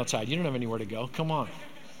raining outside. You don't have anywhere to go. Come on.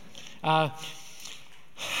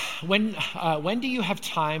 When do you have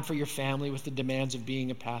time for your family with the demands of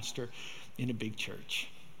being a pastor in a big church?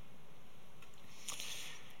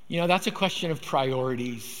 That's a question of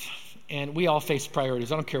priorities. And we all face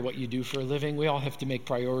priorities. I don't care what you do for a living. We all have to make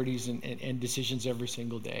priorities and decisions every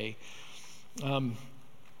single day.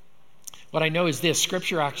 What I know is this: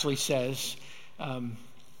 Scripture actually says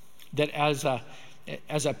that as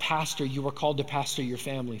a pastor, you are called to pastor your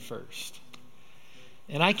family first.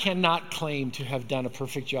 And I cannot claim to have done a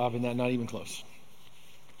perfect job in that, not even close.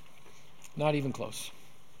 Not even close.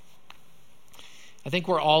 I think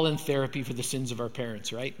we're all in therapy for the sins of our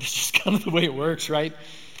parents, right? It's just kind of the way it works, right?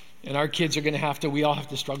 And our kids are going to we all have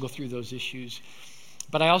to struggle through those issues.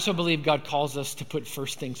 But I also believe God calls us to put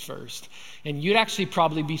first things first. And you'd actually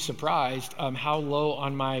probably be surprised how low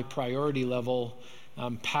on my priority level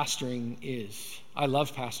pastoring is. I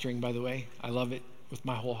love pastoring, by the way. I love it with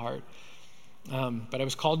my whole heart. But I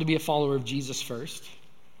was called to be a follower of Jesus first.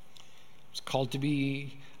 I was called to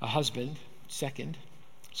be a husband second.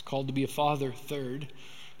 I was called to be a father third.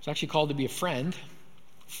 I was actually called to be a friend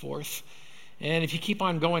fourth. And if you keep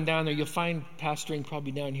on going down there, you'll find pastoring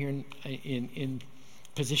probably down here in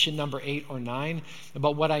position number 8 or 9.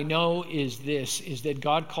 But what I know is this, is that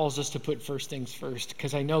God calls us to put first things first.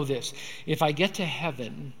 Because I know this: if I get to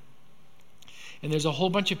heaven and there's a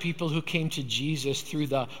whole bunch of people who came to Jesus through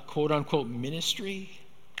the quote-unquote ministry,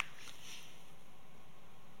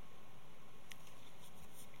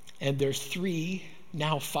 and there's 3,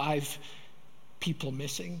 now 5 people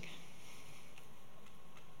missing,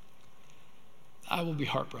 I will be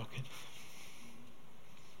heartbroken.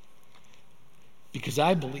 Because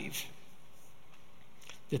I believe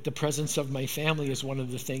that the presence of my family is one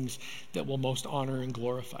of the things that will most honor and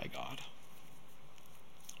glorify God.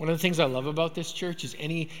 One of the things I love about this church is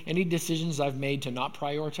any decisions I've made to not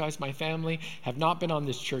prioritize my family have not been on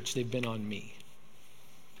this church, they've been on me.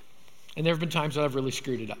 And there have been times that I've really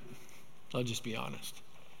screwed it up. I'll just be honest.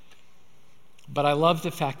 But I love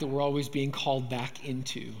the fact that we're always being called back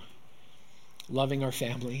into loving our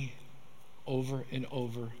family over and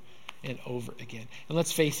over and over again. And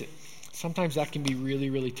let's face it, sometimes that can be really,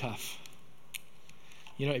 really tough.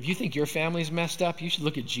 You know, if you think your family's messed up, you should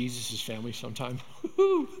look at Jesus' family sometime.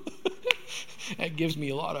 That gives me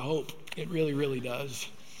a lot of hope. It really, really does.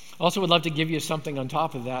 I also would love to give you something on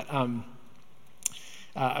top of that.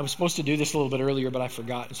 I was supposed to do this a little bit earlier, but I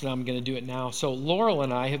forgot, so now I'm going to do it now. So Laurel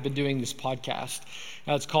and I have been doing this podcast.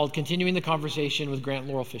 It's called Continuing the Conversation with Grant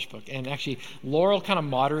Laurel Fishbook. And actually, Laurel kind of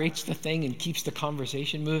moderates the thing and keeps the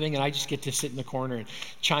conversation moving, and I just get to sit in the corner and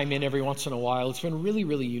chime in every once in a while. It's been really,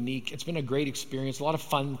 really unique. It's been a great experience, a lot of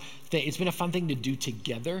fun. It's been a fun thing to do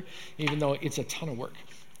together, even though it's a ton of work.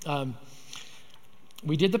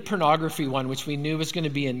 We did the pornography one, which we knew was going to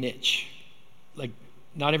be a niche. Like,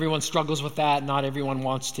 not everyone struggles with that. Not everyone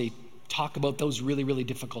wants to talk about those really, really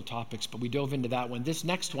difficult topics, but we dove into that one. This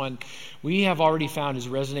next one we have already found has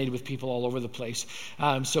resonated with people all over the place.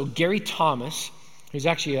 So Gary Thomas, who's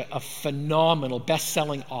actually a phenomenal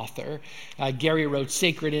best-selling author. Gary wrote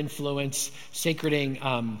Sacred Influence, Sacred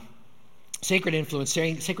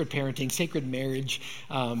Parenting, Sacred Marriage.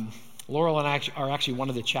 Laurel and I are actually one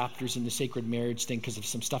of the chapters in the sacred marriage thing because of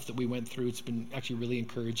some stuff that we went through. It's been actually really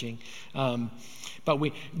encouraging.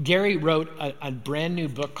 Gary wrote a brand new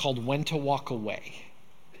book called When to Walk Away.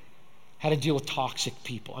 How to deal with toxic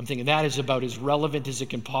people. I'm thinking that is about as relevant as it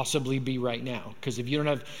can possibly be right now. Because if you don't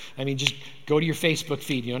have, just go to your Facebook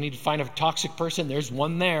feed. You don't need to find a toxic person. There's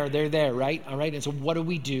one there. They're there, right? All right. And so what do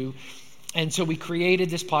we do? And so we created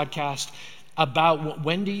this podcast about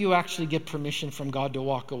when do you actually get permission from God to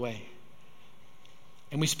walk away?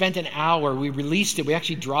 And we spent an hour, we released it, we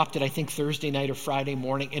actually dropped it, I think Thursday night or Friday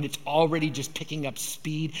morning, and it's already just picking up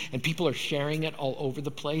speed, and people are sharing it all over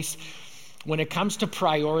the place. When it comes to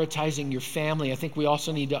prioritizing your family, I think we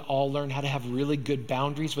also need to all learn how to have really good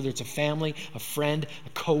boundaries, whether it's a family, a friend, a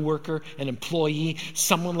coworker, an employee,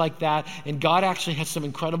 someone like that. And God actually has some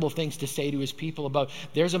incredible things to say to his people about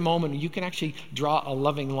there's a moment where you can actually draw a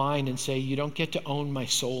loving line and say, you don't get to own my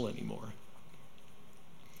soul anymore.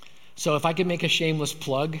 So if I could make a shameless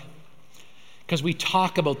plug, because we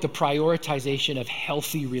talk about the prioritization of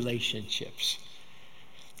healthy relationships,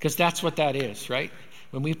 because that's what that is, right?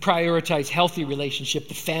 When we prioritize healthy relationship,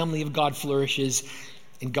 the family of God flourishes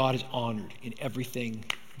and God is honored in everything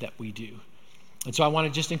that we do. And so I want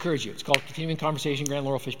to just encourage you. It's called Continuing Conversation, Grant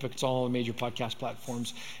Laurel Fishbook. It's all on the major podcast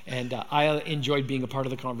platforms. And I enjoyed being a part of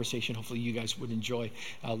the conversation. Hopefully you guys would enjoy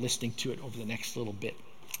listening to it over the next little bit.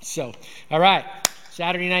 So, all right.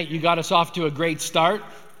 Saturday night, you got us off to a great start.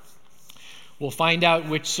 We'll find out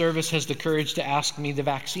which service has the courage to ask me the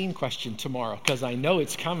vaccine question tomorrow, because I know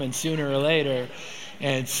it's coming sooner or later,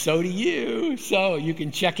 and so do you. So you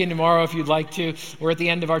can check in tomorrow if you'd like to. We're at the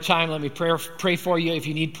end of our time. Let me pray for you. If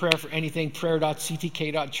you need prayer for anything,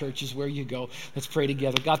 prayer.ctk.church is where you go. Let's pray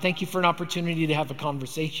together. God, thank you for an opportunity to have a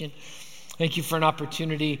conversation. Thank you for an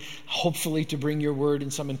opportunity, hopefully, to bring your word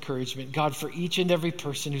and some encouragement. God, for each and every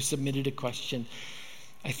person who submitted a question,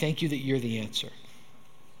 I thank you that you're the answer.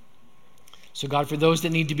 So God, for those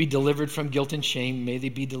that need to be delivered from guilt and shame, may they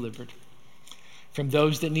be delivered. From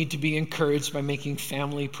those that need to be encouraged by making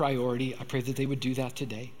family priority, I pray that they would do that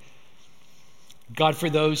today. God,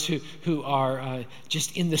 for those who are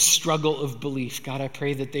just in the struggle of belief, God, I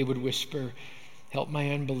pray that they would whisper, help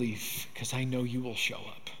my unbelief, because I know you will show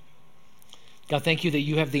up. God, thank you that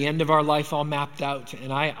you have the end of our life all mapped out,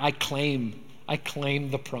 and I claim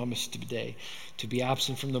the promise today to be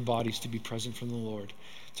absent from the bodies, to be present from the Lord.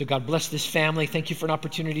 So God, bless this family. Thank you for an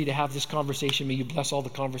opportunity to have this conversation. May you bless all the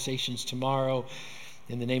conversations tomorrow.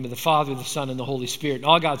 In the name of the Father, the Son, and the Holy Spirit. And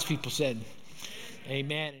all God's people said,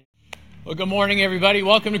 amen. Well, good morning, everybody.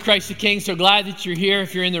 Welcome to Christ the King. So glad that you're here.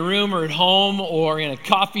 If you're in the room or at home or in a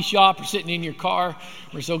coffee shop or sitting in your car,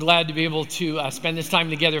 we're so glad to be able to spend this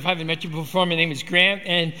time together. If I haven't met you before, my name is Grant,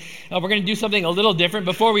 and we're going to do something a little different.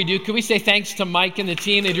 Before we do, could we say thanks to Mike and the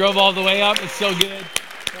team? They drove all the way up. It's so good.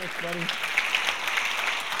 Thanks, buddy.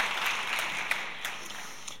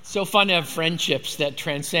 So fun to have friendships that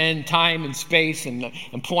transcend time and space and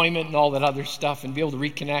employment and all that other stuff, and be able to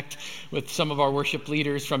reconnect with some of our worship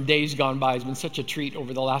leaders from days gone by has been such a treat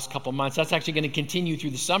over the last couple months. That's actually going to continue through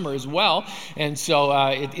the summer as well. And so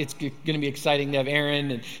it's going to be exciting to have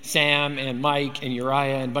Aaron and Sam and Mike and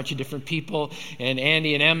Uriah and a bunch of different people, and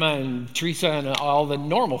Andy and Emma and Teresa and all the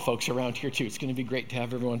normal folks around here too. It's going to be great to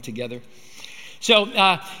have everyone together. So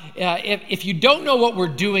if you don't know what we're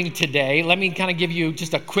doing today, let me kind of give you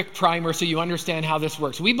just a quick primer so you understand how this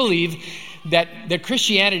works. We believe that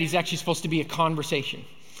Christianity is actually supposed to be a conversation,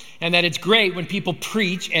 and that it's great when people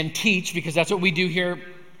preach and teach, because that's what we do here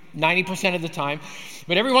 90% of the time.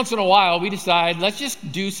 But every once in a while, we decide, let's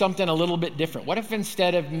just do something a little bit different. What if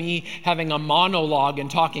instead of me having a monologue and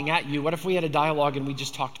talking at you, what if we had a dialogue and we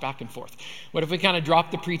just talked back and forth? What if we kind of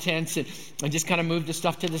dropped the pretense and just kind of moved the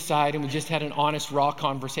stuff to the side and we just had an honest, raw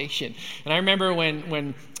conversation? And I remember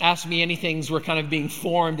when Ask Me Anythings were kind of being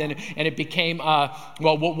formed, and it became,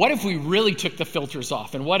 what if we really took the filters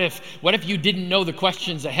off? And what if you didn't know the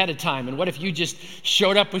questions ahead of time? And what if you just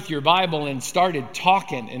showed up with your Bible and started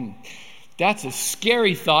talking? And that's a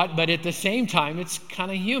scary thought, but at the same time, it's kind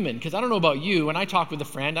of human. Because I don't know about you, when I talk with a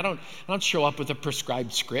friend, I don't show up with a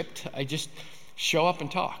prescribed script. I just show up and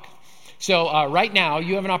talk. So right now,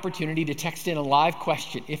 you have an opportunity to text in a live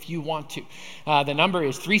question if you want to. The number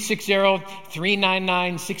is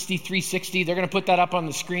 360-399-6360. They're going to put that up on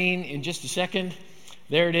the screen in just a second.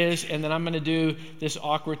 There it is. And then I'm going to do this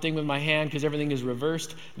awkward thing with my hand because everything is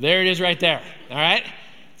reversed. There it is right there. All right?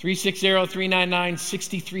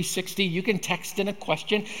 360-399-6360. You can text in a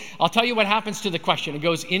question. I'll tell you what happens to the question. It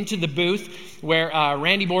goes into the booth where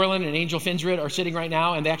Randy Borland and Angel Finsred are sitting right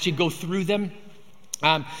now, and they actually go through them.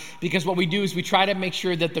 Because what we do is we try to make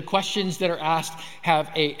sure that the questions that are asked have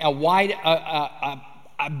a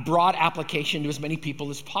broad application to as many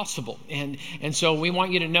people as possible. And so we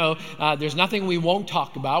want you to know there's nothing we won't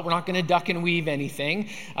talk about. We're not going to duck and weave anything.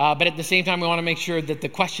 But at the same time, we want to make sure that the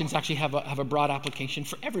questions actually have a broad application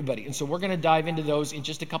for everybody. And so we're going to dive into those in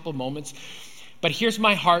just a couple of moments. But here's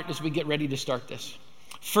my heart as we get ready to start this.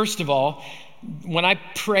 First of all, when I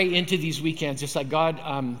pray into these weekends, it's like, God,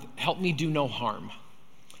 help me do no harm.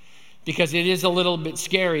 Because it is a little bit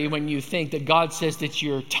scary when you think that God says that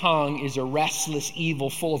your tongue is a restless evil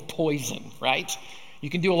full of poison, right? You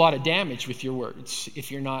can do a lot of damage with your words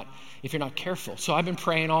if you're not careful. So I've been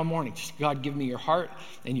praying all morning. Just, God, give me your heart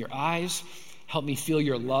and your eyes. Help me feel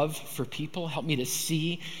your love for people. Help me to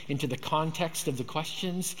see into the context of the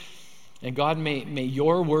questions. And God, may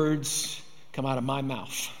your words come out of my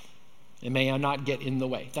mouth. And may I not get in the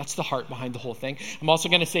way. That's the heart behind the whole thing. I'm also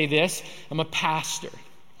going to say this. I'm a pastor.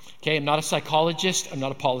 Okay, I'm not a psychologist, I'm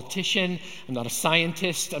not a politician, I'm not a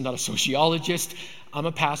scientist, I'm not a sociologist. I'm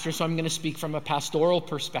a pastor, so I'm going to speak from a pastoral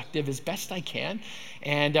perspective as best I can.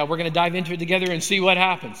 And we're going to dive into it together and see what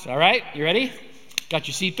happens. All right, you ready? Got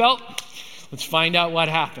your seatbelt? Let's find out what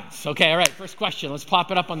happens. Okay, all right, first question. Let's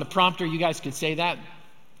pop it up on the prompter. You guys could say that.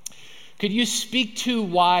 Could you speak to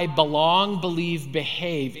why belong, believe,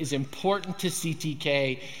 behave is important to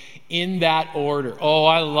CTK in that order? Oh,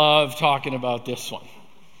 I love talking about this one.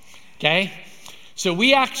 Okay, so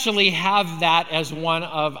we actually have that as one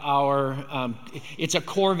of our, it's a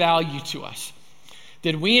core value to us,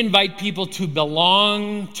 that we invite people to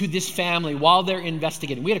belong to this family while they're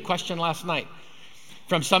investigating. We had a question last night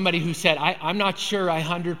from somebody who said, I'm not sure I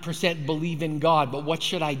 100% believe in God, but what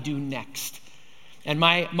should I do next? And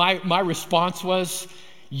my response was,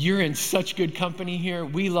 you're in such good company here.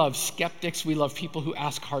 We love skeptics. We love people who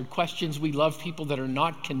ask hard questions. We love people that are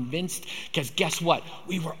not convinced, because guess what?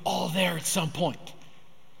 We were all there at some point,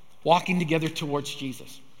 walking together towards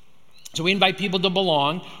Jesus. So we invite people to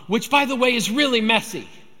belong, which, by the way, is really messy.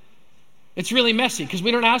 It's really messy because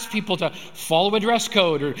we don't ask people to follow a dress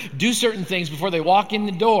code or do certain things before they walk in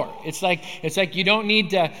the door. It's like you don't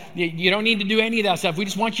need to do any of that stuff. We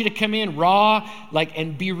just want you to come in raw,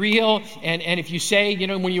 and be real. And if you say,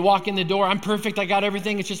 when you walk in the door, I'm perfect, I got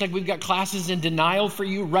everything. It's just like we've got classes in denial for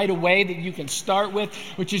you right away that you can start with,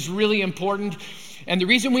 which is really important. And the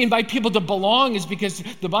reason we invite people to belong is because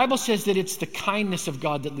the Bible says that it's the kindness of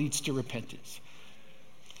God that leads to repentance.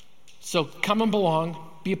 So come and belong.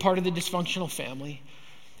 Be a part of the dysfunctional family,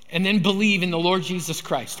 and then believe in the Lord Jesus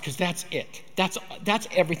Christ, because that's it. That's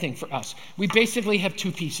everything for us. We basically have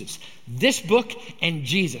two pieces, this book and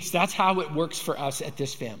Jesus. That's how it works for us at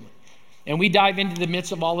this family. And we dive into the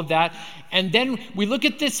midst of all of that. And then we look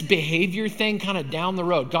at this behavior thing kind of down the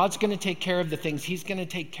road. God's going to take care of the things he's going to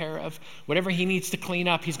take care of. Whatever he needs to clean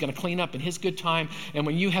up, he's going to clean up in his good time. And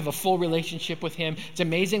when you have a full relationship with him, it's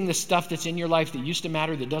amazing the stuff that's in your life that used to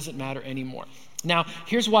matter that doesn't matter anymore. Now,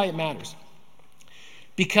 here's why it matters.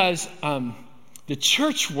 because the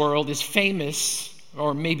church world is famous,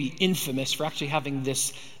 or maybe infamous, for actually having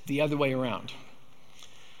this the other way around,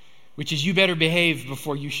 which is you better behave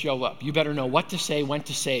before you show up. You better know what to say, when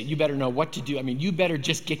to say it. You better know what to do. I mean, you better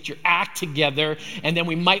just get your act together, and then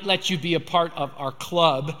we might let you be a part of our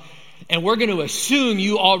club. And we're going to assume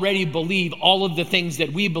you already believe all of the things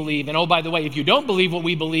that we believe. And oh, by the way, if you don't believe what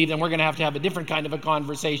we believe, then we're going to have a different kind of a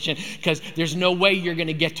conversation, because there's no way you're going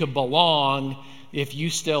to get to belong if you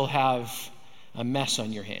still have a mess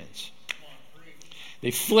on your hands.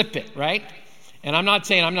 They flip it, right? And I'm not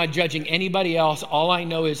judging anybody else. All I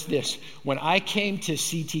know is this. When I came to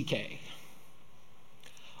CTK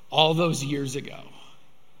all those years ago,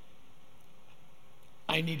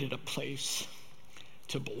 I needed a place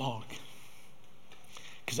to belong,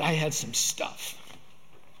 because I had some stuff,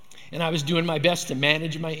 and I was doing my best to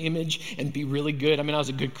manage my image and be really good. I mean, I was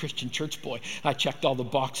a good Christian church boy. I checked all the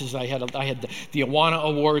boxes. I had the Awana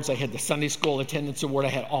Awards. I had the Sunday School Attendance Award. I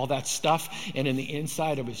had all that stuff, and in the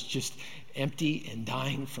inside, I was just empty and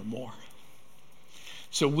dying for more.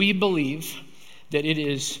 So we believe that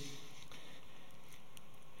it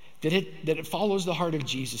follows the heart of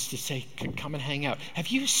Jesus to say, come and hang out. Have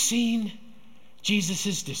you seen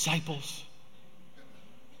Jesus' disciples?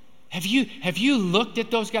 Have you looked at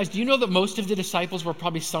those guys? Do you know that most of the disciples were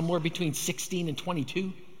probably somewhere between 16 and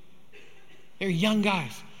 22? They're young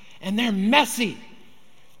guys, and they're messy.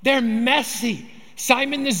 They're messy.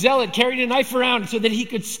 Simon the Zealot carried a knife around so that he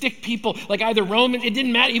could stick people, like either Roman, it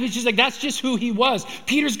didn't matter. He was just like, that's just who he was.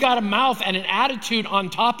 Peter's got a mouth and an attitude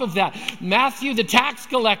on top of that. Matthew, the tax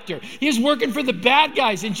collector, he's working for the bad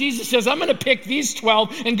guys. And Jesus says, I'm going to pick these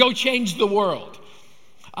 12 and go change the world.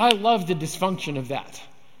 I love the dysfunction of that.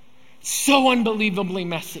 So unbelievably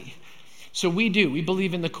messy. So we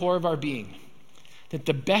believe in the core of our being that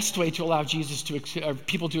the best way to allow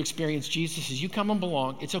people to experience Jesus is you come and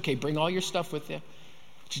belong. It's okay. Bring all your stuff with you.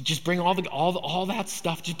 Just bring all that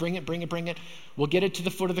stuff. Just bring it. We'll get it to the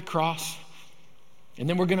foot of the cross. And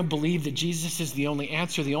then we're going to believe that Jesus is the only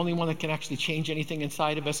answer, the only one that can actually change anything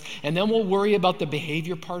inside of us. And then we'll worry about the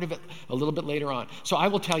behavior part of it a little bit later on. So I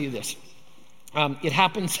will tell you this. It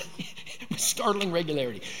happens with startling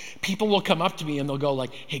regularity. People will come up to me and they'll go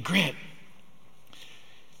like, hey, Grant,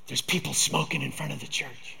 there's people smoking in front of the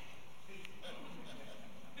church.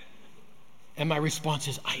 And my response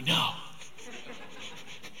is, I know.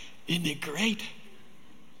 Isn't it great?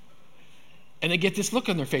 And they get this look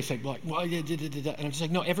on their face like, well, and I'm just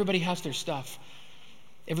like, no, everybody has their stuff.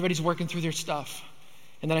 Everybody's working through their stuff.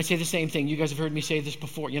 And then I say the same thing. You guys have heard me say this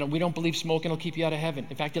before. We don't believe smoking will keep you out of heaven.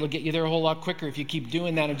 In fact, it'll get you there a whole lot quicker if you keep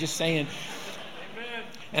doing that. I'm just saying.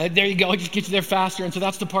 There you go. It just gets you there faster. And so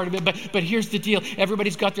that's the part of it. But here's the deal.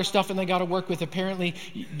 Everybody's got their stuff and they got to work with. Apparently,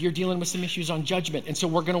 you're dealing with some issues on judgment. And so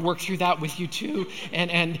we're going to work through that with you too.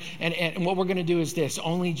 And what we're going to do is this.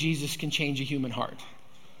 Only Jesus can change a human heart.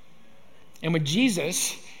 And when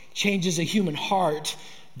Jesus changes a human heart,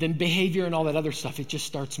 then behavior and all that other stuff, it just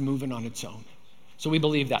starts moving on its own. So we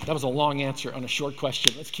believe that. That was a long answer on a short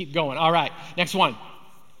question. Let's keep going. All right, next one.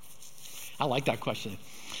 I like that question.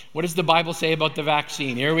 What does the Bible say about the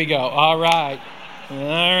vaccine? Here we go. All right.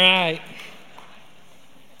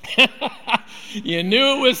 You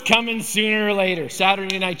knew it was coming sooner or later.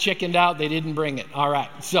 Saturday night chickened out. They didn't bring it. All right.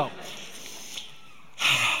 So,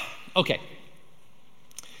 okay.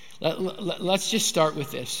 Let's just start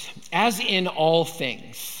with this. As in all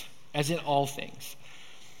things,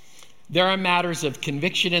 there are matters of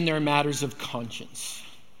conviction and there are matters of conscience.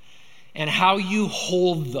 And how you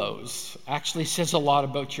hold those actually says a lot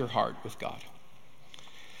about your heart with God.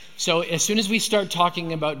 So as soon as we start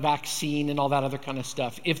talking about vaccine and all that other kind of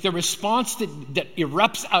stuff, if the response that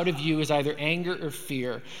erupts out of you is either anger or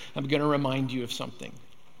fear, I'm going to remind you of something.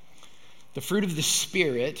 The fruit of the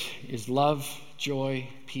Spirit is love, joy,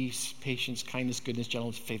 peace, patience, kindness, goodness,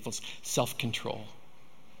 gentleness, faithfulness, self-control.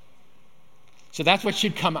 So that's what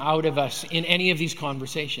should come out of us in any of these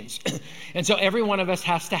conversations. And so every one of us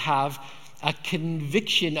has to have a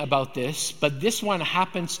conviction about this, but this one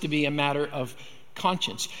happens to be a matter of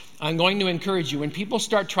conscience. I'm going to encourage you, when people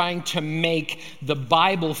start trying to make the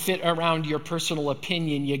Bible fit around your personal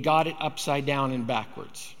opinion, you got it upside down and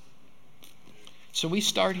backwards. So we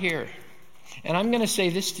start here. And I'm going to say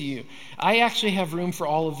this to you. I actually have room for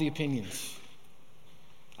all of the opinions.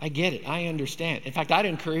 I get it. I understand. In fact, I'd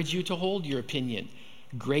encourage you to hold your opinion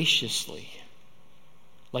graciously,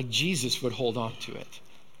 like Jesus would hold on to it.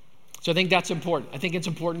 So I think that's important. I think it's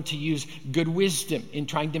important to use good wisdom in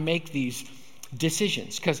trying to make these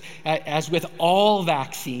decisions, because as with all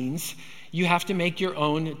vaccines, You have to make your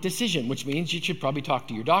own decision, which means you should probably talk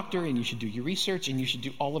to your doctor and you should do your research and you should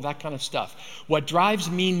do all of that kind of stuff. What drives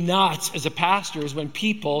me nuts as a pastor is when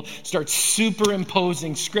people start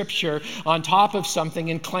superimposing scripture on top of something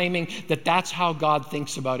and claiming that that's how God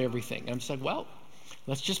thinks about everything. I'm just like, well,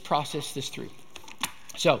 let's just process this through.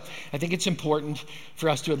 So I think it's important for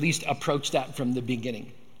us to at least approach that from the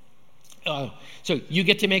beginning. So you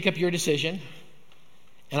get to make up your decision,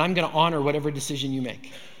 and I'm going to honor whatever decision you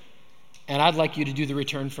make. And I'd like you to do the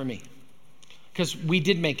return for me. Because we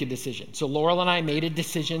did make a decision. So Laurel and I made a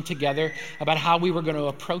decision together about how we were going to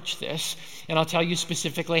approach this. And I'll tell you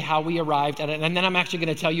specifically how we arrived at it. And then I'm actually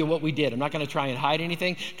going to tell you what we did. I'm not going to try and hide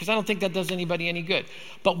anything because I don't think that does anybody any good.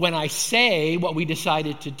 But when I say what we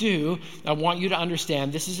decided to do, I want you to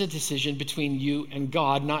understand this is a decision between you and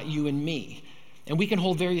God, not you and me. And we can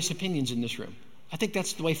hold various opinions in this room. I think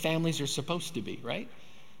that's the way families are supposed to be, right?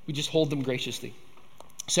 We just hold them graciously.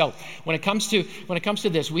 So when it comes to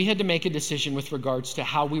this, we had to make a decision with regards to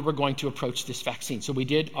how we were going to approach this vaccine. So we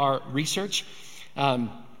did our research, and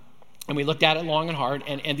we looked at it long and hard,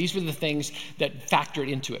 and these were the things that factored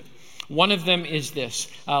into it. One of them is this.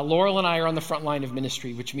 Laurel and I are on the front line of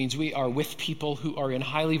ministry, which means we are with people who are in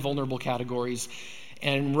highly vulnerable categories.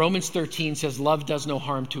 And Romans 13 says, love does no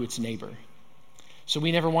harm to its neighbor. So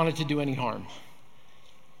we never wanted to do any harm.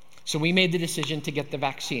 So we made the decision to get the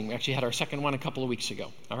vaccine. We actually had our second one a couple of weeks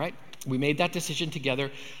ago, all right? We made that decision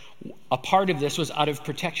together. A part of this was out of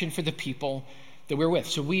protection for the people that we're with.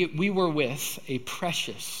 So we were with a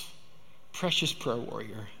precious prayer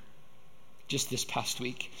warrior just this past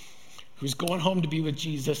week who's going home to be with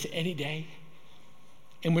Jesus any day.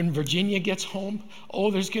 And when Virginia gets home,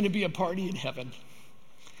 there's going to be a party in heaven.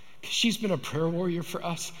 Because she's been a prayer warrior for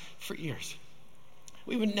us for years.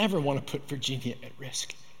 We would never want to put Virginia at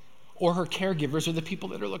risk, or her caregivers, or the people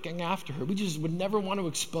that are looking after her. We just would never want to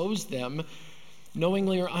expose them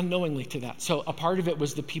knowingly or unknowingly to that. So a part of it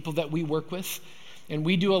was the people that we work with. And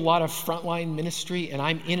we do a lot of frontline ministry, and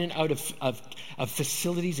I'm in and out of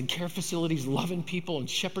facilities and care facilities, loving people and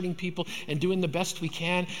shepherding people and doing the best we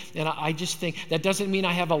can. And I just think that doesn't mean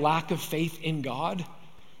I have a lack of faith in God.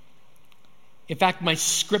 In fact, my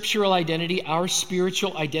scriptural identity, our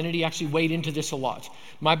spiritual identity actually weighed into this a lot.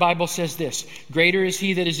 My Bible says this: greater is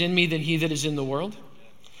he that is in me than he that is in the world.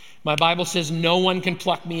 My Bible says no one can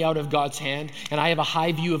pluck me out of God's hand, and I have a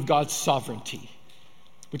high view of God's sovereignty,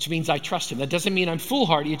 which means I trust him. That doesn't mean I'm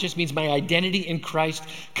foolhardy. It just means my identity in Christ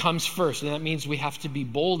comes first. And that means we have to be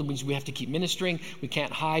bold. It means we have to keep ministering. We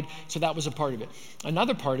can't hide. So that was a part of it.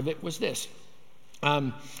 Another part of it was this.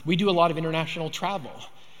 We do a lot of international travel.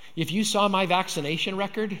 If you saw my vaccination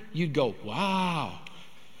record, you'd go, wow.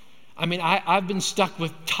 I mean, I've been stuck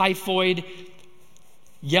with typhoid,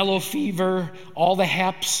 yellow fever, all the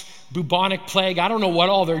heps, bubonic plague. I don't know what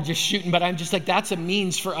all they're just shooting, but I'm just like, that's a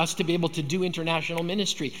means for us to be able to do international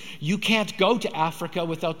ministry. You can't go to Africa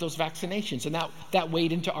without those vaccinations. And that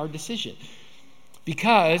weighed into our decision.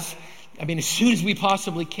 Because, I mean, as soon as we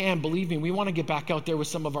possibly can, believe me, we want to get back out there with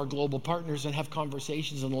some of our global partners and have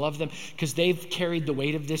conversations and love them, because they've carried the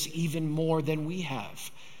weight of this even more than we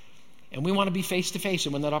have. And we want to be face to face,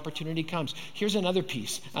 and when that opportunity comes. Here's another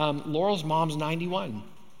piece. Laurel's mom's 91.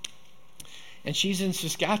 And she's in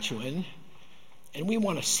Saskatchewan, and we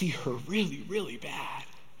want to see her really, really bad.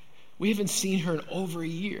 We haven't seen her in over a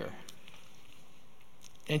year.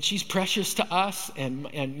 And she's precious to us, and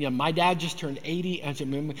you know, my dad just turned 80. I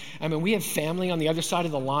mean, we have family on the other side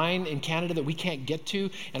of the line in Canada that we can't get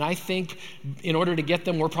to, and I think in order to get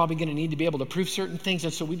them, we're probably going to need to be able to prove certain things,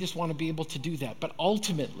 and so we just want to be able to do that. But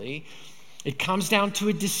ultimately, it comes down to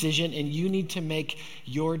a decision, and you need to make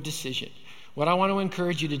your decision. What I want to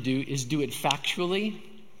encourage you to do is do it factually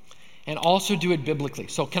and also do it biblically.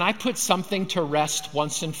 So can I put something to rest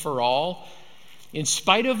once and for all? In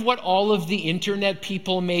spite of what all of the internet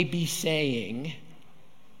people may be saying,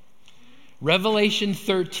 Revelation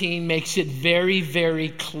 13 makes it very, very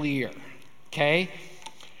clear, okay?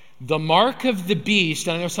 The mark of the beast,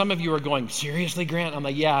 and I know some of you are going, seriously, Grant? I'm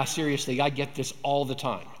like, yeah, seriously, I get this all the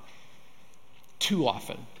time. Too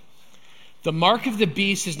often. The mark of the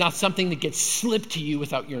beast is not something that gets slipped to you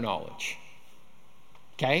without your knowledge,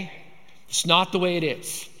 okay? It's not the way it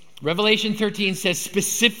is. Revelation 13 says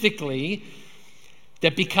specifically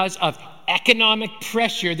that because of economic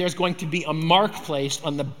pressure, there's going to be a mark placed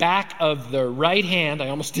on the back of the right hand. I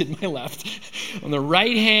almost did my left. On the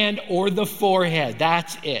right hand or the forehead.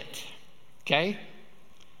 That's it. Okay?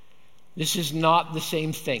 This is not the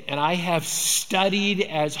same thing. And I have studied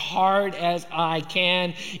as hard as I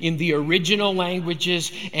can in the original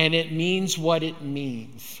languages, and it means what it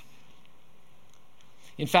means.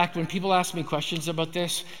 In fact, when people ask me questions about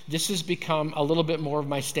this has become a little bit more of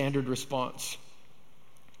my standard response.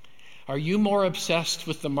 Are you more obsessed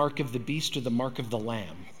with the mark of the beast or the mark of the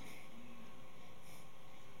Lamb?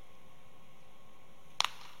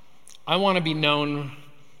 I want to be known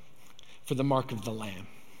for the mark of the Lamb.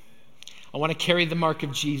 I want to carry the mark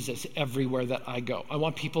of Jesus everywhere that I go. I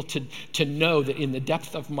want people to know that in the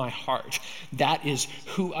depth of my heart, that is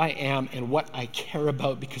who I am and what I care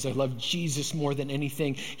about, because I love Jesus more than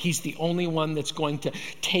anything. He's the only one that's going to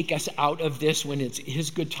take us out of this when it's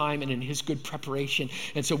his good time and in his good preparation.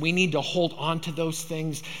 And so we need to hold on to those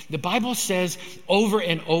things. The Bible says over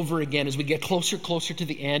and over again, as we get closer to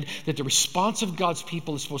the end, that the response of God's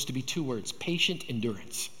people is supposed to be 2 words: patient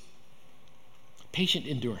endurance. Patient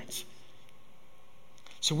endurance.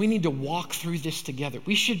 So we need to walk through this together.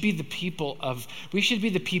 We should be the people of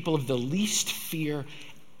the least fear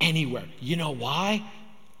anywhere. You know why?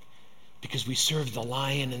 Because we serve the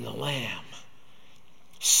Lion and the Lamb.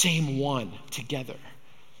 Same one together.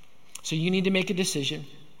 So you need to make a decision.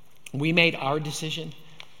 We made our decision.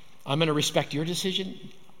 I'm going to respect your decision.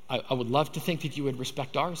 I would love to think that you would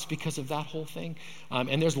respect ours because of that whole thing.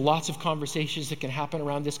 And there's lots of conversations that can happen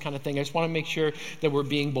around this kind of thing. I just want to make sure that we're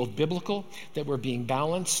being both biblical, that we're being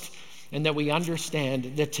balanced, and that we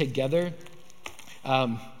understand that together,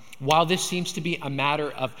 while this seems to be a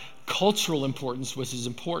matter of cultural importance, which is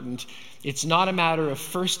important, it's not a matter of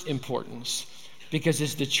first importance. Because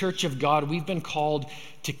as the church of God, we've been called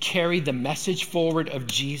to carry the message forward of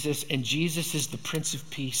Jesus, and Jesus is the Prince of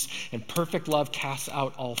Peace, and perfect love casts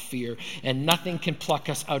out all fear, and nothing can pluck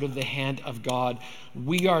us out of the hand of God.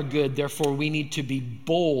 We are good, therefore we need to be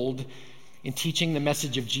bold in teaching the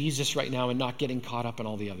message of Jesus right now and not getting caught up in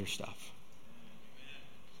all the other stuff.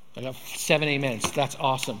 I got 7 amens. That's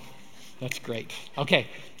awesome. That's great. Okay,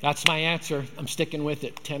 that's my answer. I'm sticking with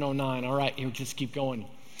it. 10:09. All right, here, just keep going.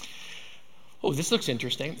 Oh, this looks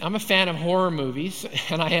interesting. I'm a fan of horror movies,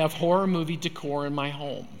 and I have horror movie decor in my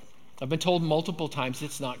home. I've been told multiple times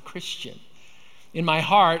it's not Christian. In my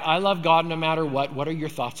heart, I love God no matter what. What are your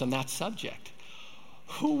thoughts on that subject?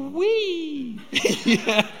 Hoo-wee!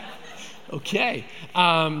 Yeah. Okay.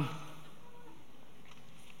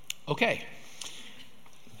 Okay.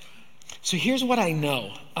 So here's what I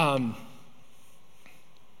know.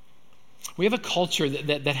 We have a culture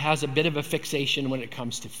that has a bit of a fixation when it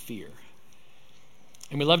comes to fear.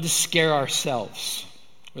 And we love to scare ourselves.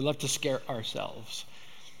 We love to scare ourselves.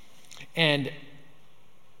 And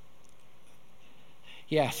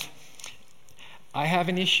yes, I have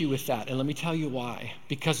an issue with that. And let me tell you why.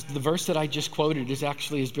 Because the verse that I just quoted is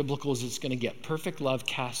actually as biblical as it's going to get. Perfect love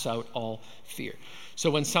casts out all fear.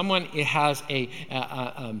 So when someone has a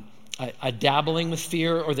dabbling with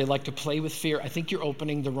fear, or they like to play with fear, I think you're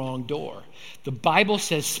opening the wrong door. The Bible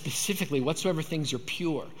says specifically, whatsoever things are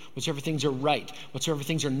pure, whatsoever things are right, whatsoever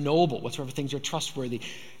things are noble, whatsoever things are trustworthy,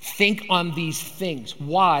 think on these things.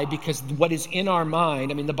 Why? Because what is in our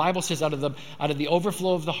mind, the Bible says out of the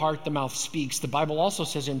overflow of the heart, the mouth speaks. The Bible also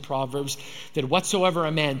says in Proverbs that whatsoever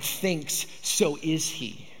a man thinks, so is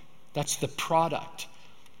he. That's the product.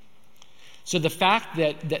 So the fact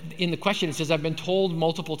that in the question it says, I've been told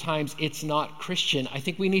multiple times it's not Christian, I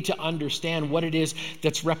think we need to understand what it is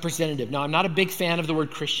that's representative. Now, I'm not a big fan of the word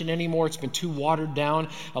Christian anymore. It's been too watered down.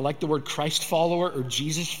 I like the word Christ follower or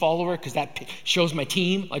Jesus follower, because that shows my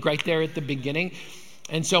team, like right there at the beginning.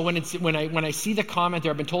 And so when I see the comment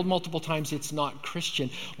there, I've been told multiple times it's not Christian,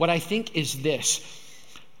 what I think is this.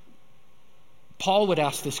 Paul would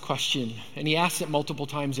ask this question, and he asks it multiple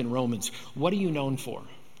times in Romans. What are you known for?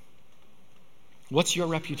 What's your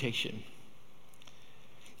reputation?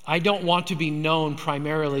 I don't want to be known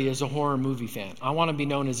primarily as a horror movie fan. I want to be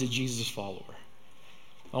known as a Jesus follower.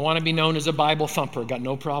 I want to be known as a Bible thumper. Got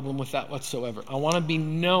no problem with that whatsoever. I want to be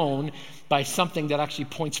known by something that actually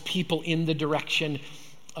points people in the direction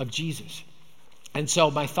of Jesus. And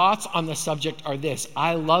so my thoughts on the subject are this.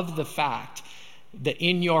 I love the fact that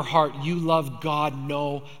in your heart you love God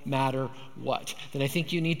no matter what. Then I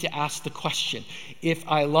think you need to ask the question, if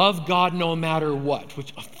I love God no matter what,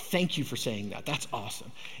 which thank you for saying that, that's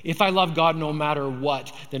awesome. If I love God no matter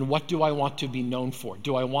what, then what do I want to be known for?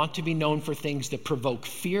 Do I want to be known for things that provoke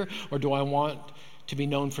fear, or do I want to be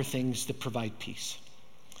known for things that provide peace?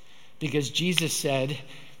 Because Jesus said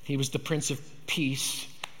he was the Prince of Peace,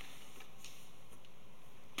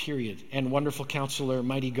 period. And wonderful counselor,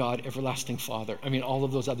 mighty God, everlasting Father. All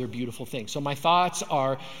of those other beautiful things. So my thoughts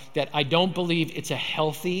are that I don't believe that it's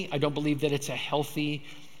a healthy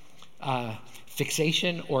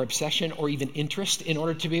fixation or obsession or even interest in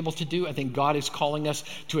order to be able to do. I think God is calling us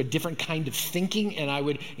to a different kind of thinking, and I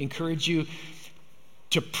would encourage you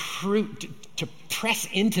to press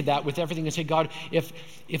into that with everything and say, God, if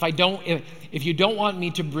you don't want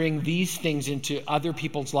me to bring these things into other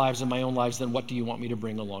people's lives and my own lives, then what do you want me to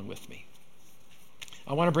bring along with me?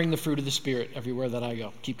 I want to bring the fruit of the Spirit everywhere that I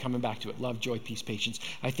go. Keep coming back to it. Love, joy, peace, patience.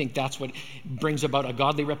 I think that's what brings about a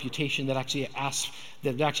godly reputation that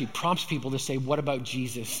actually prompts people to say, what about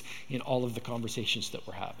Jesus in all of the conversations that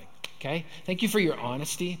we're having? Okay? Thank you for your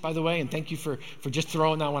honesty, by the way, and thank you for just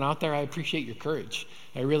throwing that one out there. I appreciate your courage.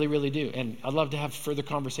 I really, really do. And I'd love to have further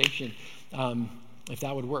conversation if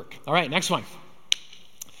that would work. All right, next one.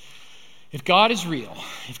 If God is real,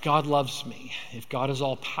 if God loves me, if God is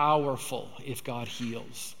all powerful, if God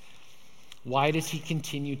heals, why does he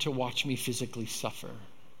continue to watch me physically suffer?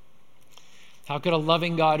 How could a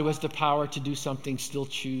loving God who has the power to do something still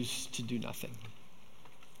choose to do nothing?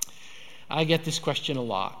 I get this question a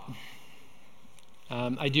lot.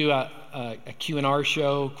 I do a Q&R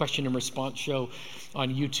show, question and response show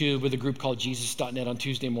on YouTube with a group called Jesus.net on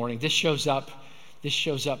Tuesday morning. This shows up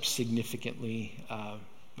significantly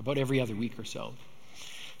about every other week or so.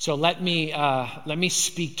 So let me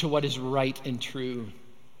speak to what is right and true.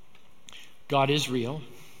 God is real.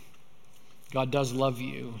 God does love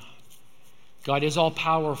you. God is all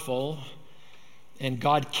powerful, and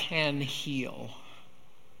God can heal.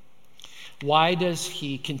 Why does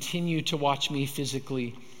he continue to watch me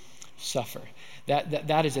physically suffer?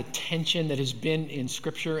 That is a tension that has been in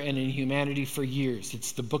Scripture and in humanity for years.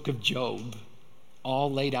 It's the book of Job,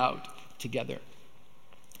 all laid out together.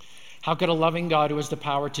 How could a loving God who has the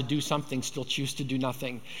power to do something still choose to do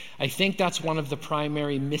nothing? I think that's one of the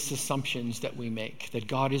primary misassumptions that we make, that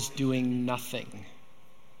God is doing nothing.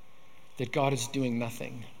 That God is doing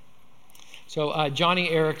nothing. So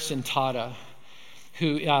Joni Eareckson Tada,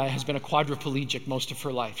 who has been a quadriplegic most of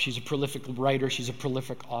her life. She's a prolific writer. She's a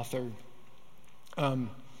prolific author.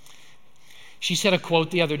 She said a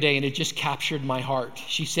quote the other day, and it just captured my heart.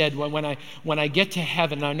 She said, when I get to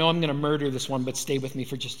heaven, I know I'm going to murder this one, but stay with me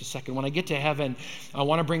for just a second. When I get to heaven, I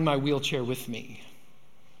want to bring my wheelchair with me.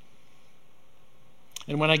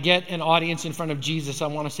 And when I get an audience in front of Jesus, I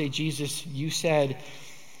want to say, Jesus, you said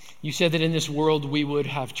that in this world we would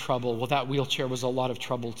have trouble. Well, that wheelchair was a lot of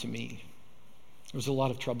trouble to me. It was a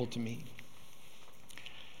lot of trouble to me.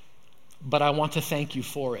 But I want to thank you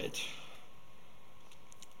for it.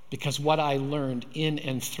 Because what I learned in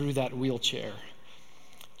and through that wheelchair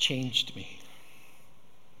changed me,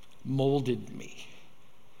 molded me,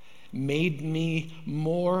 made me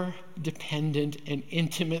more dependent and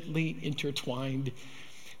intimately intertwined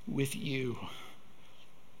with you.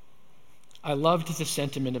 I loved the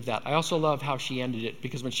sentiment of that. I also love how she ended it,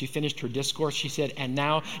 because when she finished her discourse, she said, and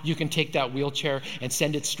now you can take that wheelchair and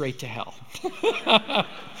send it straight to hell,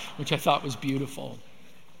 which I thought was beautiful.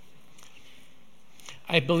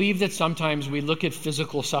 I believe that sometimes we look at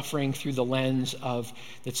physical suffering through the lens of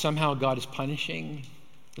that somehow God is punishing,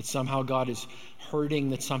 that somehow God is hurting,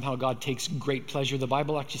 that somehow God takes great pleasure. The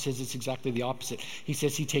Bible actually says it's exactly the opposite. He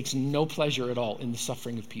says he takes no pleasure at all in the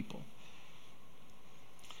suffering of people.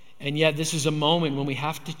 And yet this is a moment when we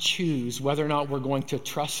have to choose whether or not we're going to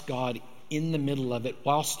trust God in the middle of it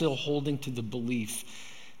while still holding to the belief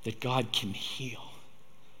that God can heal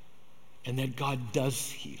and that God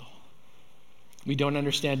does heal. We don't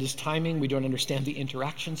understand his timing. We don't understand the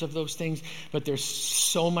interactions of those things. But there's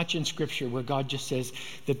so much in Scripture where God just says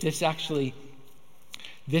that this actually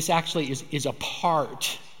is a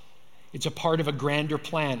part. It's a part of a grander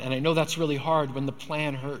plan. And I know that's really hard when the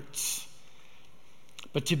plan hurts.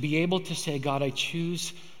 But to be able to say, God, I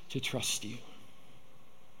choose to trust you.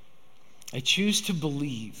 I choose to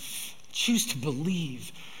believe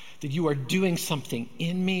that you are doing something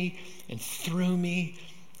in me and through me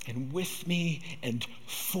and with me and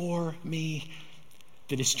for me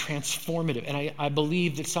that is transformative. And I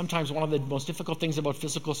believe that sometimes one of the most difficult things about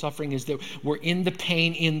physical suffering is that we're in the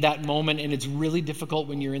pain in that moment, and it's really difficult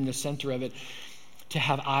when you're in the center of it to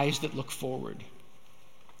have eyes that look forward.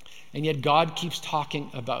 And yet God keeps talking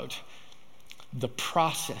about the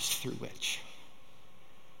process through which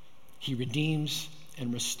he redeems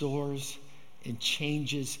and restores and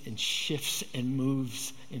changes and shifts and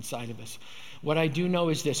moves inside of us. What I do know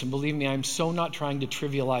is this, and believe me, I'm so not trying to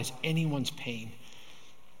trivialize anyone's pain.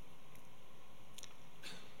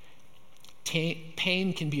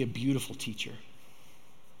 Pain can be a beautiful teacher.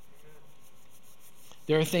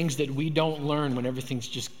 There are things that we don't learn when everything's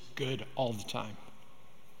just good all the time.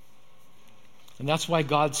 And that's why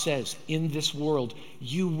God says, in this world,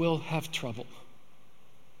 you will have trouble.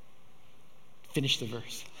 Finish the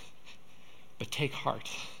verse. But take heart.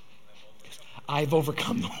 I've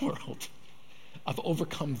overcome the world. I've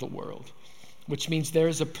overcome the world. which means there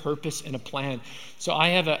is a purpose and a plan. So I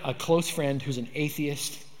have a close friend who's an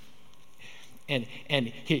atheist, and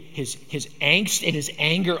his angst and his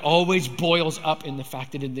anger always boils up in the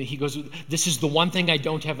fact that he goes, this is the one thing I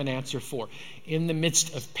don't have an answer for. In the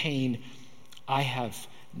midst of pain, I have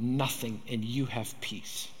nothing and you have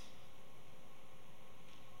peace.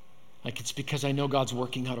 Like, it's because I know God's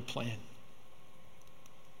working out a plan.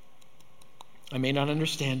 I may not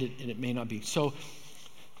understand it, and it may not be. So,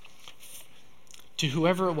 to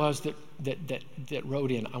whoever it was that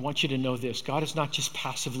wrote in, I want you to know this. God is not just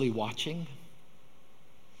passively watching.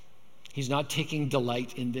 He's not taking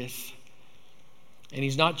delight in this. And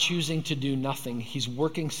he's not choosing to do nothing. He's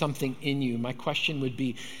working something in you. My question would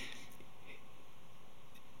be,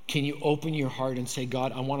 can you open your heart and say,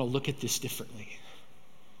 God, I want to look at this differently.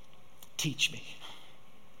 Teach me.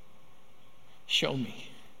 Show me.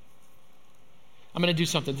 I'm going to do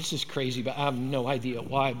something. This is crazy, but I have no idea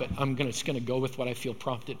why, but I'm just going to go with what I feel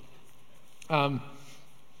prompted.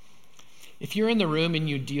 If you're in the room and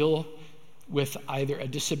you deal with either a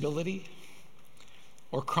disability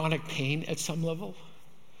or chronic pain at some level,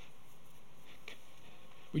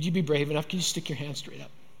 would you be brave enough? Can you stick your hand straight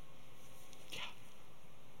up? Yeah.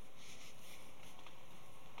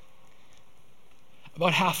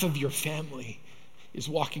 About half of your family is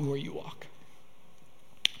walking where you walk.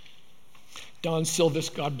 Don Silvis,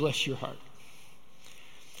 God bless your heart.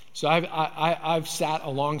 So I've sat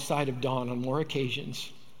alongside of Don on more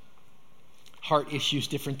occasions, heart issues,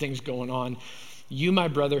 different things going on. You, my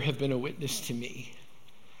brother, have been a witness to me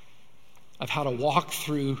of how to walk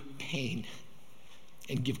through pain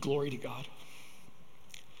and give glory to God.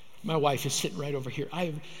 My wife is sitting right over here.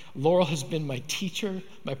 Laurel has been my teacher,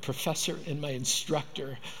 my professor, and my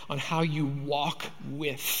instructor on how you walk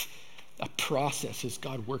with a process as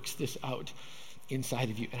God works this out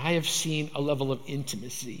inside of you. And I have seen a level of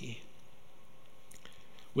intimacy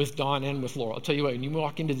with Dawn and with Laurel. I'll tell you what, when you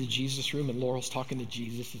walk into the Jesus room and Laurel's talking to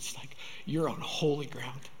Jesus, it's like you're on holy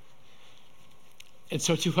ground. And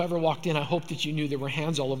so to whoever walked in, I hope that you knew there were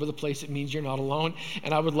hands all over the place. It means you're not alone.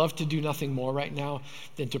 And I would love to do nothing more right now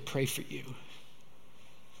than to pray for you.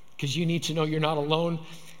 Because you need to know you're not alone,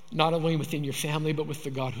 not only within your family, but with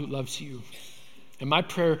the God who loves you. And my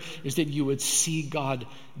prayer is that you would see God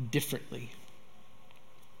differently.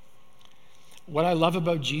 What I love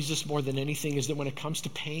about Jesus more than anything is that when it comes to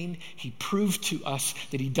pain, he proved to us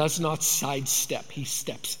that he does not sidestep, he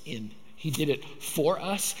steps in. He did it for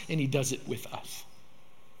us and he does it with us.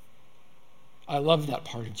 I love that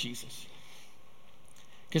part of Jesus.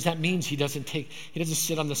 Because that means he doesn't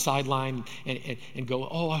sit on the sideline and go,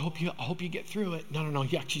 oh, I hope you get through it. No.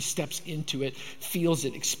 He actually steps into it, feels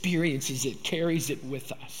it, experiences it, carries it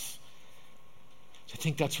with us. So I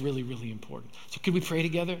think that's really, really important. So could we pray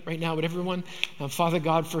together right now? Would everyone, Father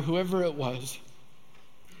God, for whoever it was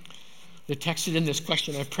that texted in this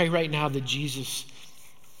question, I pray right now that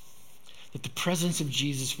the presence of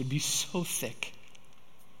Jesus would be so thick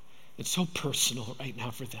and so personal right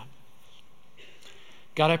now for them.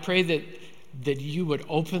 God, I pray that you would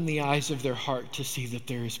open the eyes of their heart to see that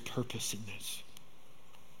there is purpose in this.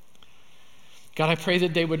 God, I pray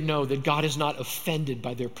that they would know that God is not offended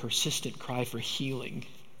by their persistent cry for healing.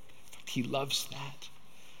 He loves that.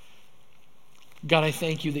 God, I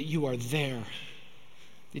thank you that you are there,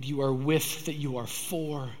 that you are with, that you are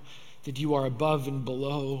for, that you are above and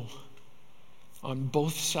below on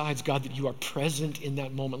both sides, God, that you are present in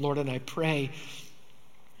that moment. Lord, and I pray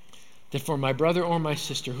that for my brother or my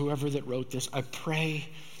sister, whoever that wrote this, I pray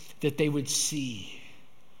that they would see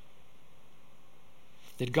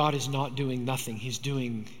that God is not doing nothing. He's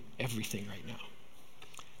doing everything right now.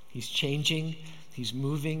 He's changing, he's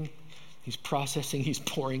moving, he's processing, he's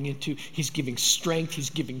pouring into, he's giving strength, he's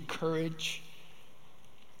giving courage.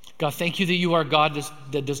 God, thank you that you are God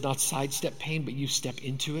that does not sidestep pain, but you step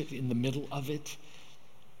into it in the middle of it.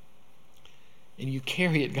 And you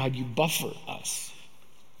carry it, God. You buffer us.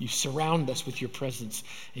 You surround us with your presence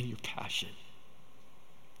and your passion.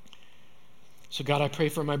 So God, I pray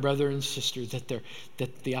for my brother and sister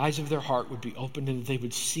that the eyes of their heart would be opened and that they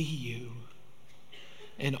would see you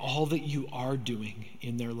and all that you are doing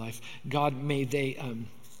in their life. God, may they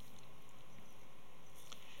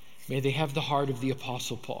have the heart of the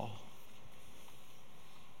Apostle Paul,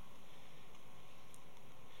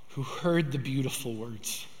 who heard the beautiful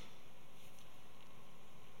words,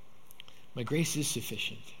 my grace is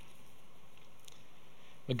sufficient.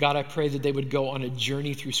 But God, I pray that they would go on a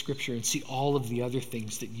journey through Scripture and see all of the other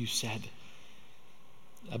things that you said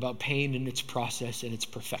about pain and its process and its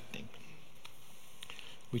perfecting.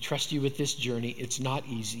 We trust you with this journey. It's not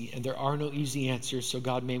easy, and there are no easy answers. So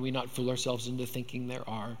God, may we not fool ourselves into thinking there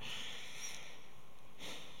are.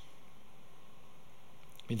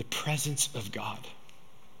 May the presence of God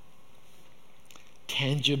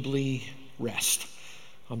tangibly rest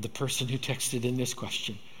on the person who texted in this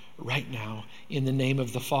question right now, in the name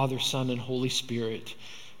of the Father, Son, and Holy Spirit,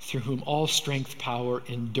 through whom all strength, power,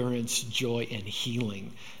 endurance, joy, and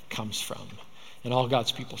healing comes from. And all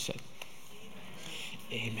God's people said,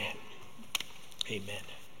 amen. Amen.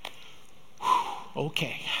 Whew.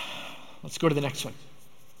 Okay, let's go to the next one.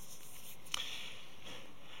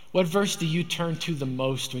 What verse do you turn to the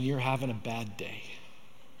most when you're having a bad day?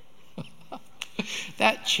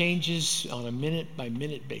 That changes on a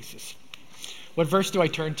minute-by-minute basis. What verse do I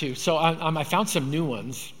turn to? So I found some new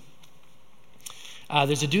ones.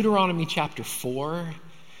 There's a Deuteronomy chapter 4.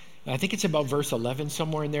 I think it's about verse 11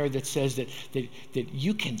 somewhere in there that says that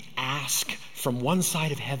you can ask from one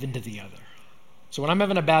side of heaven to the other. So when I'm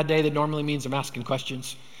having a bad day, that normally means I'm asking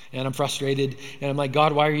questions and I'm frustrated and I'm like,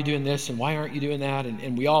 God, why are you doing this? And why aren't you doing that?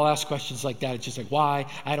 And we all ask questions like that. It's just like, why?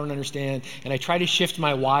 I don't understand. And I try to shift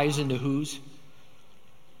my whys into whos.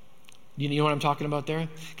 You know what I'm talking about there?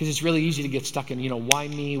 Because it's really easy to get stuck in, why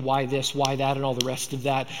me, why this, why that, and all the rest of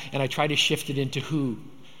that. And I try to shift it into who.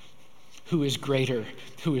 Who is greater,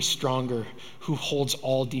 who is stronger, who holds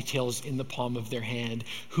all details in the palm of their hand,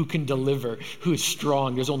 who can deliver, who is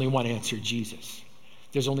strong. There's only one answer, Jesus.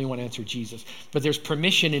 There's only one answer, Jesus. But there's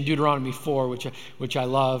permission in Deuteronomy 4, which I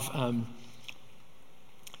love,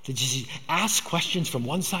 to just ask questions from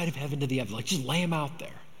one side of heaven to the other. Like, just lay them out there.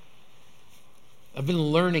 I've been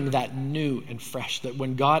learning that new and fresh, that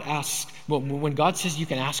when God says you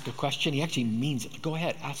can ask a question, he actually means it. Go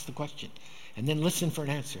ahead, ask the question, and then listen for an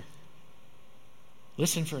answer.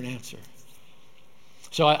 Listen for an answer.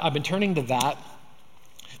 So I've been turning to that.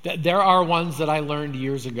 There are ones that I learned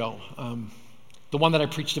years ago. The one that I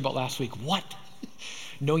preached about last week. What?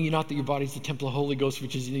 Know ye not that your body is the temple of the Holy Ghost,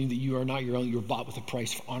 which is in you, that you are not your own, you are bought with a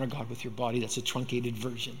price. Honor God with your body. That's a truncated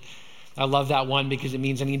version. I love that one because it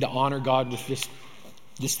means I need to honor God with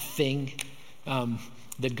this thing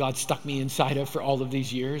that God stuck me inside of for all of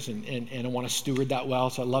these years, and I want to steward that well,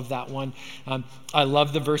 so I love that one. I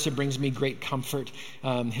love the verse, it brings me great comfort.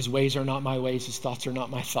 His ways are not my ways, his thoughts are not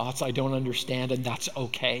my thoughts. I don't understand, and that's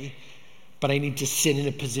okay, but I need to sit in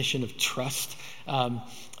a position of trust.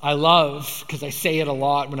 I love, because I say it a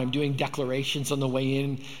lot when I'm doing declarations on the way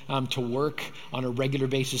in to work on a regular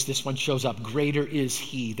basis, this one shows up. Greater is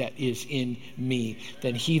he that is in me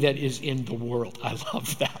than he that is in the world. I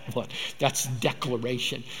love that one. That's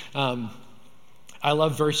declaration. I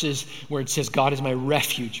love verses where it says, God is my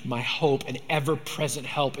refuge, my hope, and ever-present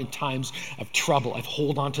help in times of trouble. I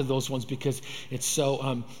hold on to those ones because it's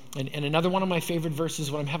so, and another one of my favorite verses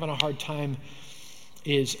when I'm having a hard time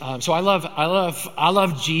is, so I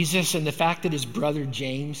love Jesus and the fact that his brother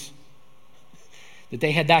James, that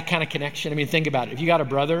they had that kind of connection. I mean, think about it. If you got a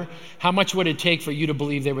brother, how much would it take for you to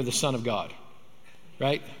believe they were the Son of God?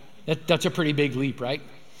 Right? That's a pretty big leap, right?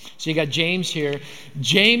 So you got James here.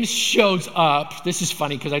 James shows up. This is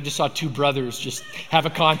funny because I just saw two brothers just have a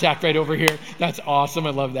contact right over here. That's awesome. I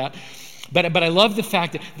love that. But I love the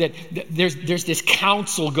fact that there's this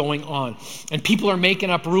council going on, and people are making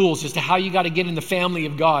up rules as to how you got to get in the family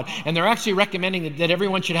of God. And they're actually recommending that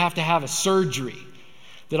everyone should have to have a surgery,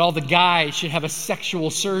 that all the guys should have a sexual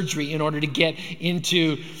surgery in order to get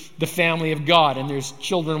into the family of God. And there's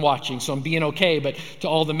children watching, so I'm being okay. But to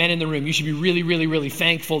all the men in the room, you should be really, really, really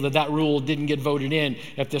thankful that rule didn't get voted in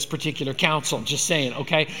at this particular council. Just saying,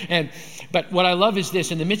 okay? But what I love is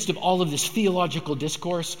this. In the midst of all of this theological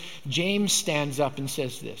discourse, James stands up and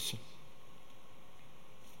says this.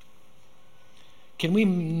 Can we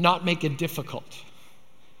not make it difficult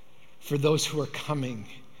for those who are coming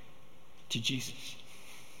to Jesus?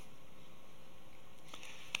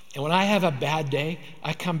 And when I have a bad day,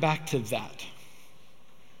 I come back to that.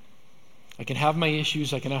 I can have my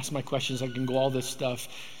issues, I can ask my questions, I can go all this stuff.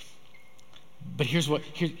 But here's what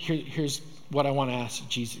I want to ask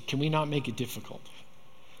Jesus. Can we not make it difficult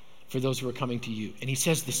for those who are coming to you? And he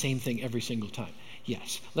says the same thing every single time.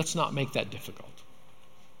 Yes, let's not make that difficult.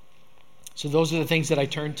 So those are the things that I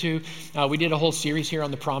turn to. We did a whole series here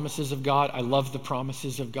on the promises of God. I love the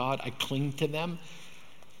promises of God. I cling to them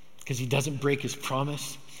because he doesn't break his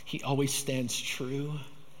promise. He always stands true.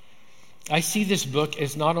 I see this book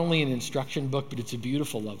as not only an instruction book, but it's a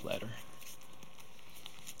beautiful love letter.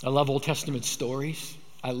 I love Old Testament stories.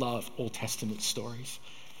 I love Old Testament stories.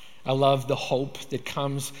 I love the hope that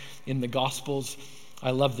comes in the Gospels.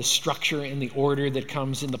 I love the structure and the order that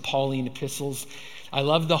comes in the Pauline epistles. I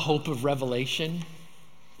love the hope of Revelation.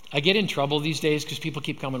 I get in trouble these days because people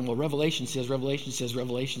keep coming, well, Revelation says, Revelation says,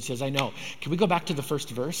 Revelation says. I know. Can we go back to the first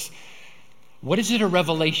verse? What is it a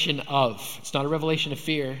revelation of? It's not a revelation of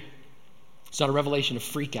fear. It's not a revelation of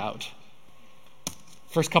freak out.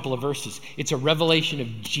 First couple of verses, it's a revelation of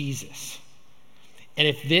Jesus. And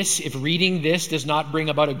if reading this does not bring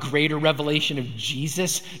about a greater revelation of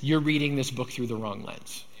Jesus, you're reading this book through the wrong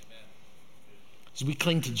lens. So we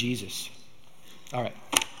cling to Jesus. All right.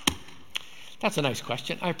 That's a nice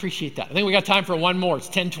question. I appreciate that. I think we got time for one more. It's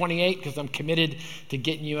 10:28 because I'm committed to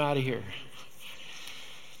getting you out of here.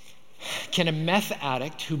 Can a meth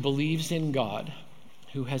addict who believes in God,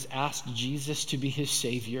 who has asked Jesus to be his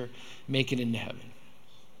Savior, make it into heaven?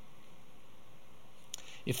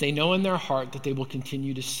 If they know in their heart that they will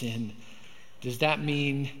continue to sin, does that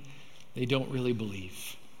mean they don't really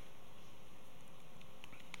believe?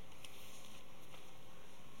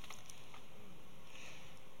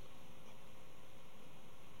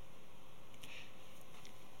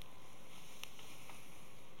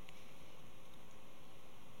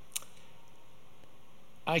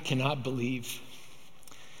 I cannot believe.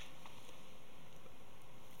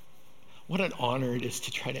 What an honor it is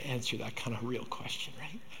to try to answer that kind of real question,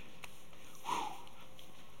 right? Whew.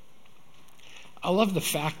 I love the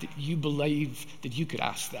fact that you believe that you could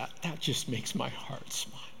ask that. That just makes my heart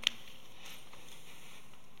smile.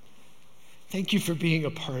 Thank you for being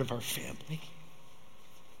a part of our family.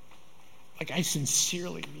 Like, I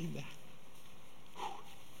sincerely mean that. Whew.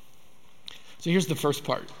 So here's the first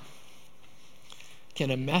part. Can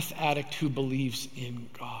a meth addict who believes in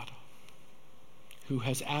God, who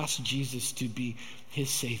has asked Jesus to be his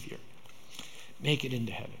Savior, make it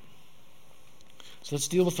into heaven? So let's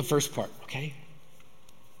deal with the first part, okay?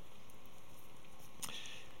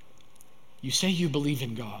 You say you believe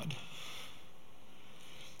in God.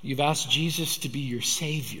 You've asked Jesus to be your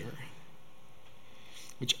Savior,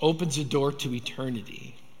 which opens a door to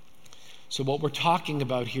eternity. So what we're talking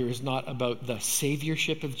about here is not about the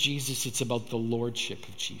saviorship of Jesus, it's about the lordship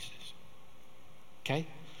of Jesus. Okay?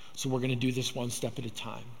 So we're going to do this one step at a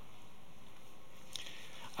time.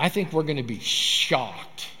 I think we're going to be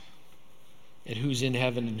shocked at who's in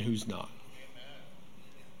heaven and who's not.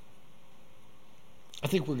 I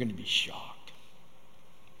think we're going to be shocked.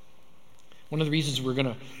 One of the reasons we're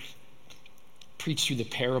going to preach through the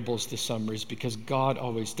parables this summer is because God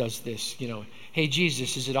always does this, hey,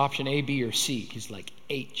 Jesus, is it option A, B, or C? He's like,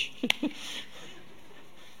 H.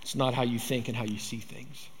 It's not how you think and how you see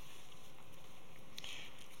things.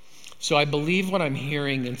 So I believe what I'm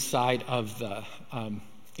hearing inside of the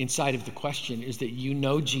question is that you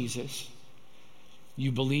know Jesus,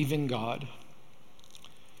 you believe in God,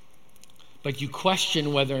 but you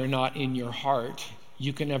question whether or not in your heart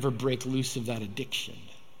you can ever break loose of that addiction.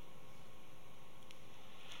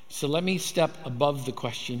 So let me step above the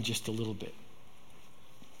question just a little bit.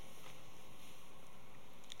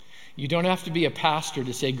 You don't have to be a pastor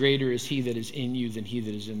to say greater is he that is in you than he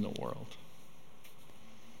that is in the world.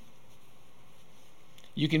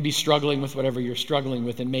 You can be struggling with whatever you're struggling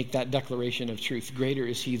with and make that declaration of truth. Greater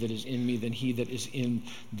is he that is in me than he that is in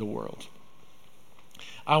the world.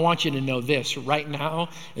 I want you to know this. Right now,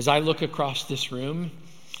 as I look across this room,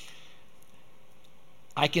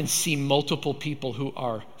 I can see multiple people who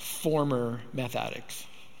are former meth addicts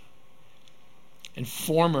and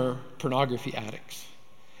former pornography addicts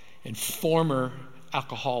and former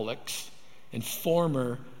alcoholics and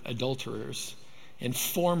former adulterers and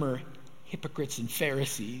former hypocrites and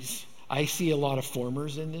Pharisees. I see a lot of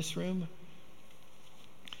formers in this room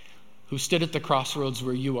who stood at the crossroads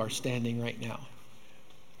where you are standing right now.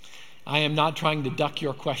 I am not trying to duck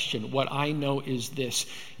your question. What I know is this.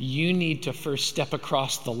 You need to first step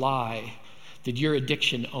across the lie that your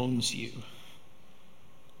addiction owns you.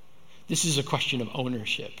 This is a question of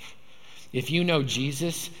ownership. If you know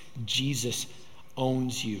Jesus, Jesus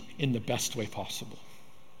owns you in the best way possible.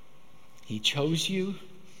 He chose you.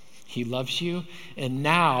 He loves you. And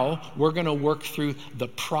now we're going to work through the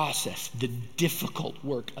process, the difficult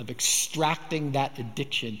work of extracting that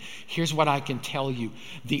addiction. Here's what I can tell you.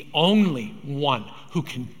 The only one who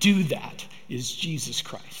can do that is Jesus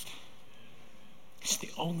Christ. He's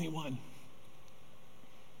the only one.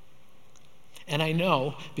 And I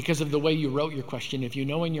know, because of the way you wrote your question, if you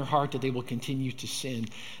know in your heart that they will continue to sin,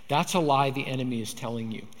 that's a lie the enemy is telling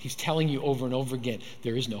you. He's telling you over and over again,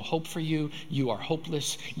 there is no hope for you. You are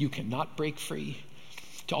hopeless. You cannot break free.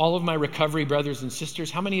 To all of my recovery brothers and sisters,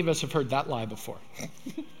 how many of us have heard that lie before?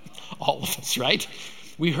 All of us, right?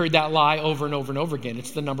 We heard that lie over and over and over again.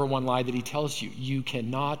 It's the number one lie that he tells you. You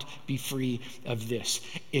cannot be free of this.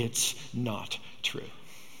 It's not true.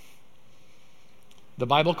 The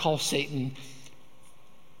Bible calls Satan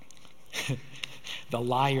the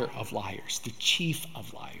liar of liars, the chief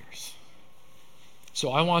of liars. So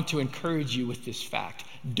I want to encourage you with this fact.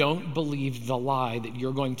 Don't believe the lie that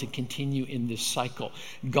you're going to continue in this cycle.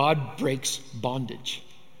 God breaks bondage.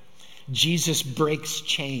 Jesus breaks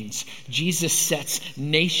chains. Jesus sets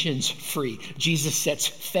nations free. Jesus sets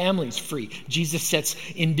families free. Jesus sets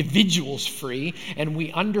individuals free. And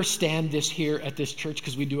we understand this here at this church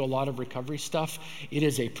because we do a lot of recovery stuff. It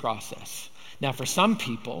is a process. Now, for some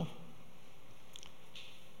people,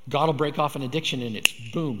 God will break off an addiction and it's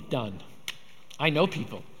boom, done. I know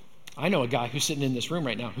people. I know a guy who's sitting in this room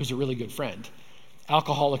right now who's a really good friend.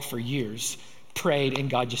 Alcoholic for years, prayed, and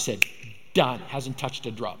God just said, done. Hasn't touched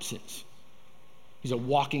a drop since. He's a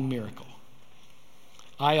walking miracle.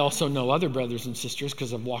 I also know other brothers and sisters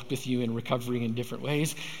because I've walked with you in recovery in different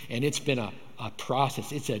ways, and it's been a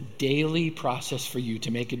process. It's a daily process for you to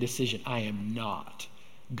make a decision. I am not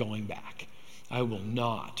going back. I will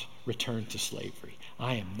not return to slavery.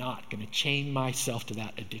 I am not going to chain myself to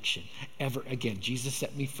that addiction ever again. Jesus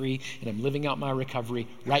set me free, and I'm living out my recovery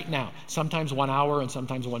right now, sometimes 1 hour and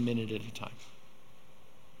sometimes 1 minute at a time.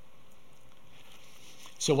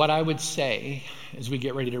 So what I would say as we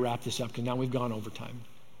get ready to wrap this up, because now we've gone over time,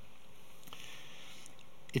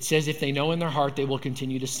 it says if they know in their heart they will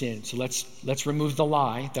continue to sin. So let's remove the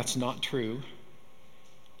lie. That's not true.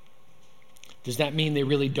 Does that mean they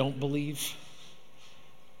really don't believe?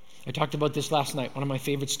 I talked about this last night. One of my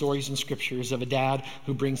favorite stories in Scripture is of a dad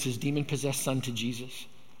who brings his demon-possessed son to Jesus.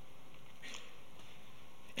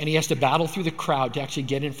 And he has to battle through the crowd to actually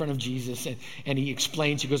get in front of Jesus. And he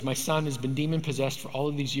explains, he goes, my son has been demon-possessed for all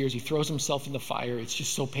of these years. He throws himself in the fire. It's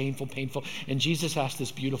just so painful. And Jesus asked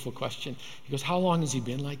this beautiful question. He goes, how long has he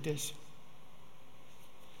been like this?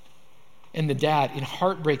 And the dad, in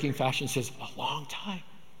heartbreaking fashion, says, a long time.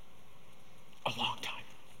 A long time.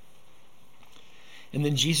 And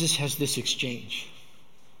then Jesus has this exchange.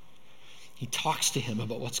 He talks to him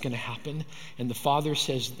about what's going to happen. And the father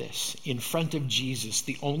says this in front of Jesus,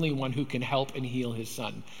 the only one who can help and heal his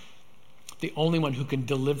son, the only one who can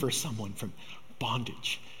deliver someone from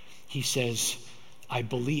bondage. He says, I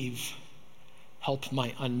believe, help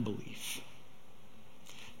my unbelief.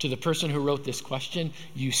 To the person who wrote this question,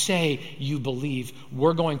 you say you believe.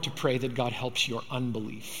 We're going to pray that God helps your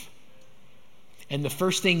unbelief. And the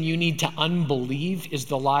first thing you need to unbelieve is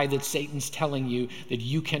the lie that Satan's telling you that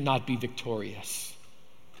you cannot be victorious.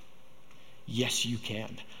 Yes, you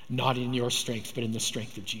can. Not in your strength, but in the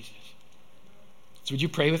strength of Jesus. So would you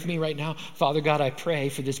pray with me right now? Father God, I pray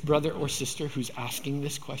for this brother or sister who's asking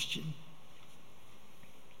this question.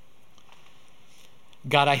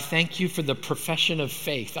 God, I thank you for the profession of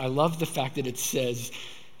faith. I love the fact that it says,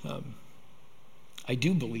 I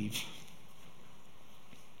do believe.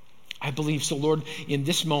 I believe. So Lord, in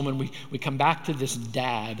this moment, we come back to this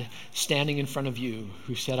dad standing in front of you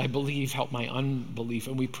who said, I believe, help my unbelief.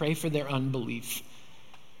 And we pray for their unbelief.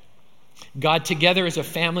 God, together as a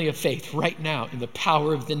family of faith right now in the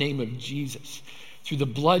power of the name of Jesus, through the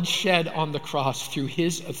blood shed on the cross, through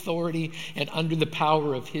his authority and under the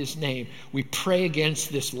power of his name, we pray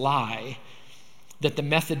against this lie that the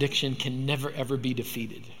meth addiction can never, ever be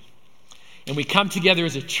defeated. And we come together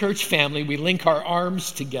as a church family, we link our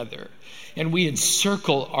arms together, and we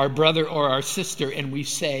encircle our brother or our sister, and we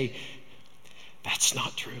say, that's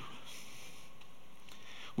not true.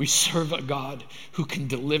 We serve a God who can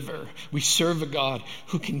deliver. We serve a God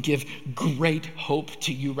who can give great hope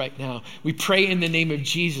to you right now. We pray in the name of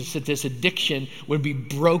Jesus that this addiction would be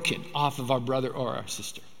broken off of our brother or our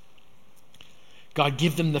sister. God,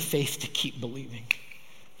 give them the faith to keep believing.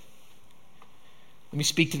 Let me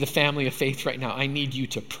speak to the family of faith right now. I need you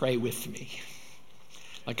to pray with me.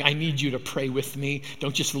 I need you to pray with me.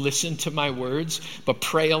 Don't just listen to my words, but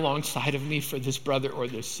pray alongside of me for this brother or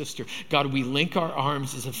this sister. God, we link our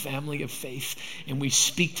arms as a family of faith, and we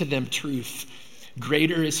speak to them truth.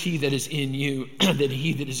 Greater is he that is in you than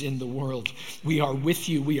he that is in the world. We are with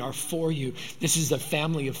you. We are for you. This is a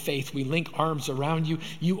family of faith. We link arms around you.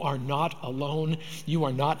 You are not alone. You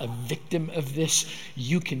are not a victim of this.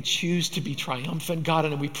 You can choose to be triumphant, God.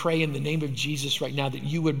 And we pray in the name of Jesus right now that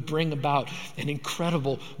you would bring about an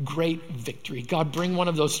incredible, great victory. God, bring one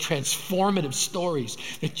of those transformative stories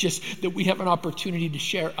that we have an opportunity to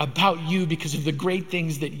share about you because of the great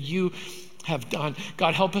things that you have done.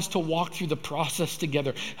 God, help us to walk through the process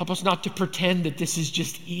together. Help us not to pretend that this is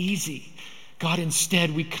just easy. God, instead,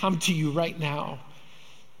 we come to you right now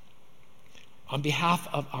on behalf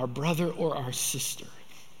of our brother or our sister.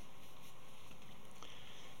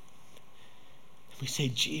 We say,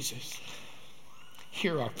 Jesus,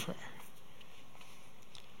 hear our prayer.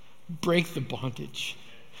 Break the bondage.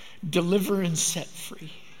 Deliver and set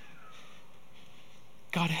free.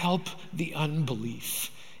 God, help the unbelief.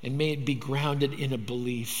 And may it be grounded in a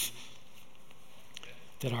belief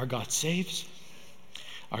that our God saves,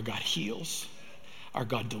 our God heals, our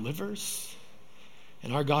God delivers,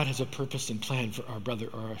 and our God has a purpose and plan for our brother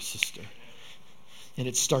or our sister. And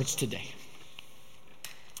it starts today.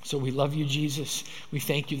 So we love you, Jesus. We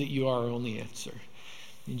thank you that you are our only answer.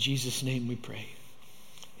 In Jesus' name we pray.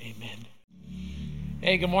 Amen.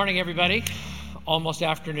 Hey, good morning, everybody. Almost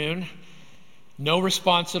afternoon. No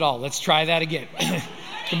response at all. Let's try that again.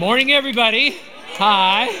 Good morning, everybody.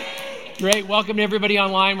 Hi. Great. Welcome to everybody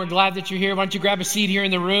online. We're glad that you're here. Why don't you grab a seat here in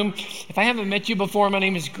the room? If I haven't met you before, my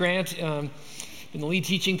name is Grant. Been the lead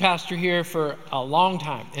teaching pastor here for a long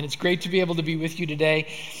time, and it's great to be able to be with you today.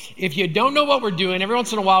 If you don't know what we're doing, every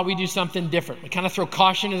once in a while we do something different. We kind of throw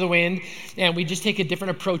caution to the wind, and we just take a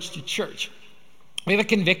different approach to church. We have a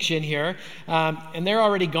conviction here, and they're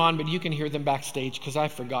already gone, but you can hear them backstage because I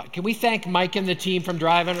forgot. Can we thank Mike and the team for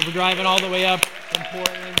driving all the way up from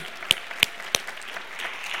Portland?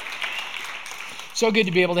 So good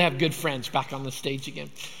to be able to have good friends back on the stage again.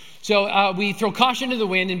 So we throw caution to the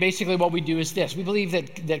wind, and basically what we do is this. We believe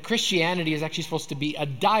that Christianity is actually supposed to be a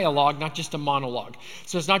dialogue, not just a monologue.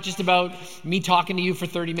 So it's not just about me talking to you for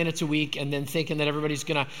 30 minutes a week and then thinking that everybody's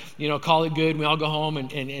going to, call it good and we all go home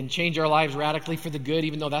and change our lives radically for the good,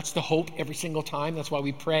 even though that's the hope every single time. That's why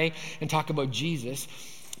we pray and talk about Jesus.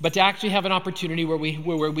 But to actually have an opportunity where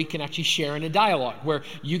we can actually share in a dialogue, where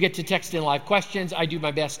you get to text in live questions. I do my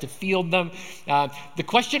best to field them. The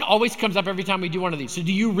question always comes up every time we do one of these. So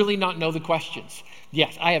do you really not know the questions?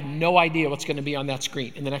 Yes, I have no idea what's going to be on that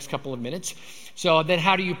screen in the next couple of minutes. So then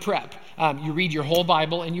how do you prep? You read your whole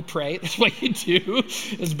Bible and you pray. That's what you do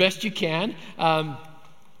as best you can.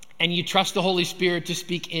 And you trust the Holy Spirit to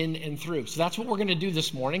speak in and through. So that's what we're going to do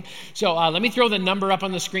this morning. So let me throw the number up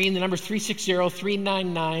on the screen. The number is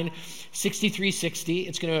 360-399-6360.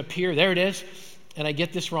 It's going to appear. There it is. And I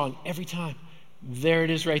get this wrong every time. There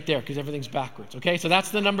it is right there because everything's backwards. Okay, so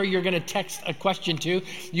that's the number you're going to text a question to.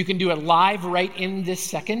 You can do it live right in this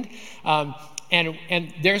second. And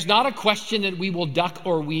there's not a question that we will duck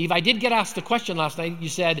or weave. I did get asked the question last night. You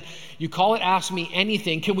said, you call it Ask Me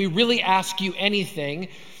Anything. Can we really ask you anything?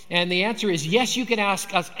 And the answer is yes, you can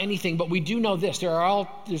ask us anything, but we do know this.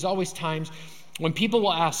 There's always times when people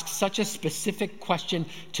will ask such a specific question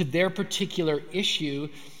to their particular issue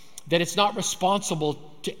that it's not responsible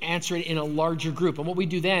to answer it in a larger group. And what we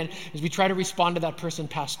do then is we try to respond to that person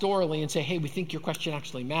pastorally and say, hey, we think your question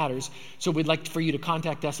actually matters, so we'd like for you to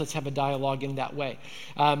contact us. Let's have a dialogue in that way.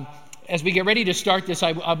 As we get ready to start this,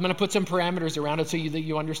 I'm going to put some parameters around it so that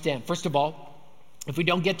you understand. First of all, if we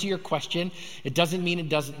don't get to your question, it doesn't mean it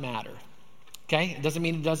doesn't matter. Okay? It doesn't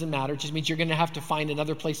mean it doesn't matter. It just means you're going to have to find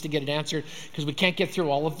another place to get it answered because we can't get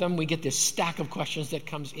through all of them. We get this stack of questions that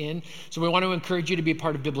comes in. So we want to encourage you to be a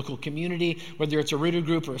part of biblical community, whether it's a rooted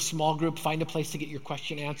group or a small group. Find a place to get your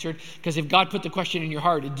question answered because if God put the question in your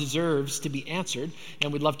heart, it deserves to be answered,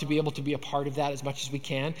 and we'd love to be able to be a part of that as much as we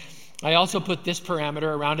can. I also put this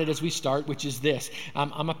parameter around it as we start, which is this.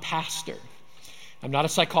 I'm a pastor. I'm not a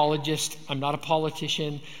psychologist. I'm not a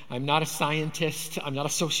politician. I'm not a scientist. I'm not a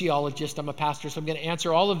sociologist. I'm a pastor. So I'm going to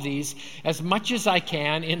answer all of these as much as I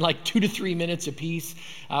can in like 2 to 3 minutes apiece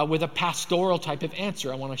with a pastoral type of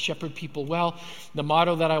answer. I want to shepherd people well. The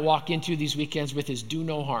motto that I walk into these weekends with is do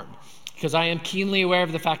no harm. Because I am keenly aware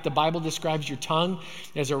of the fact the Bible describes your tongue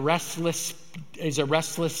as a restless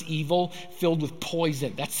evil filled with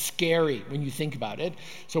poison. That's scary when you think about it.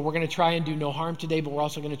 So we're going to try and do no harm today, but we're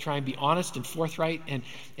also going to try and be honest and forthright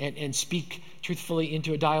and speak truthfully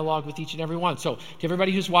into a dialogue with each and every one. So to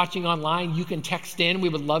everybody who's watching online, you can text in. We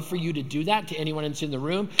would love for you to do that. To anyone that's in the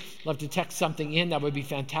room, love to text something in. That would be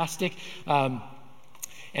fantastic. And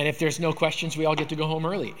if there's no questions, we all get to go home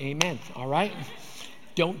early. Amen. All right?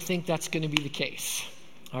 Don't think that's going to be the case.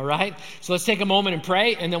 All right? So let's take a moment and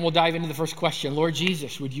pray, and then we'll dive into the first question. Lord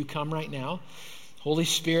Jesus, would you come right now? Holy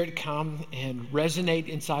Spirit, come and resonate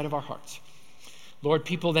inside of our hearts. Lord,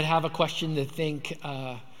 people that have a question that think,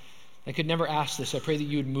 I could never ask this, I pray that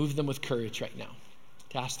you would move them with courage right now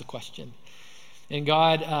to ask the question. And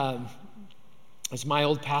God, as my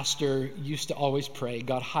old pastor used to always pray,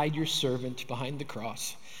 God, hide your servant behind the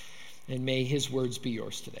cross, and may his words be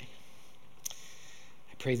yours today.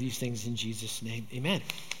 Pray these things in Jesus' name. Amen.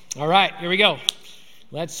 All right, here we go.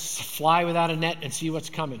 Let's fly without a net and see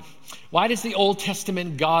what's coming. Why does the Old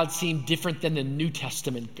Testament God seem different than the New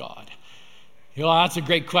Testament God? Well, that's a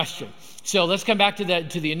great question. So let's come back to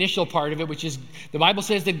the initial part of it, which is the Bible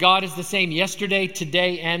says that God is the same yesterday,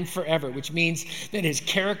 today, and forever, which means that his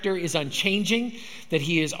character is unchanging, that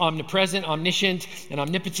he is omnipresent, omniscient, and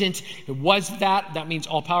omnipotent. It was that. That means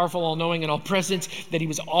all-powerful, all-knowing, and all-present, that he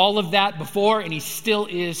was all of that before, and he still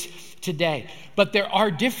is today. But there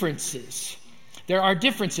are differences. There are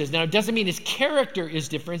differences. Now, it doesn't mean his character is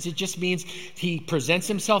different. It just means he presents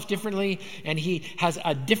himself differently, and he has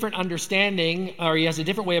a different understanding, or he has a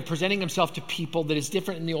different way of presenting himself to people that is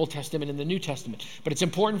different in the Old Testament and the New Testament. But it's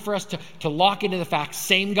important for us to lock into the fact,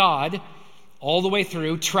 same God, all the way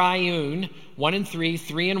through, triune, 1 and 3,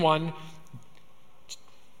 3 and 1.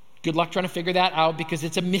 Good luck trying to figure that out because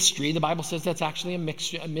it's a mystery. The Bible says that's actually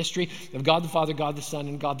a mystery of God the Father, God the Son,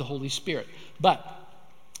 and God the Holy Spirit. But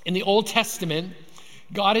in the Old Testament,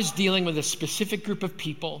 God is dealing with a specific group of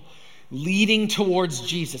people leading towards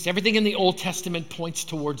Jesus. Everything in the Old Testament points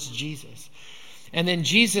towards Jesus. And then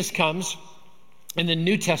Jesus comes in the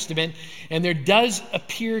New Testament, and there does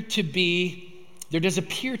appear to be,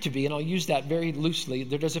 and I'll use that very loosely,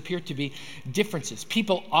 there does appear to be differences.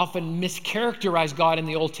 People often mischaracterize God in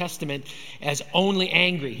the Old Testament as only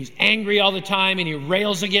angry. He's angry all the time, and he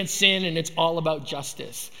rails against sin, and it's all about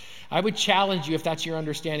justice. I would challenge you, if that's your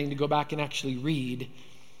understanding, to go back and actually read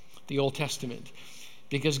the Old Testament.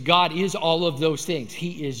 Because God is all of those things.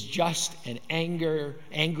 He is just and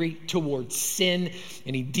angry towards sin,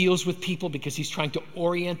 and he deals with people because he's trying to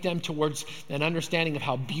orient them towards an understanding of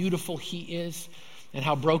how beautiful he is and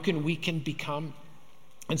how broken we can become.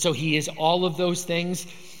 And so he is all of those things.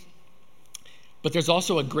 But there's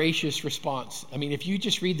also a gracious response. I mean, if you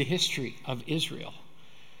just read the history of Israel,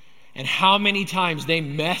 and how many times they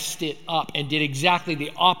messed it up and did exactly the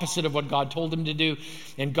opposite of what God told them to do.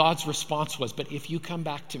 And God's response was, but if you come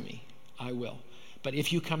back to me, I will. But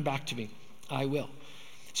if you come back to me, I will.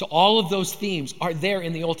 So all of those themes are there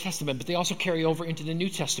in the Old Testament, but they also carry over into the New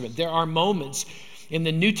Testament. There are moments in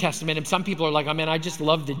the New Testament, and some people are like, oh man, I just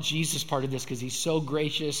love the Jesus part of this because he's so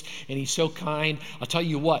gracious and he's so kind. I'll tell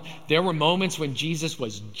you what, there were moments when Jesus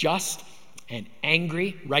was just and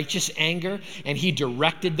angry, righteous anger, and he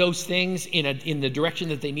directed those things in the direction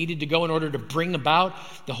that they needed to go in order to bring about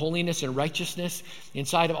the holiness and righteousness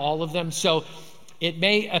inside of all of them. So it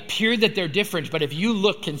may appear that they're different, but if you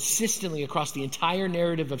look consistently across the entire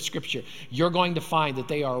narrative of Scripture, you're going to find that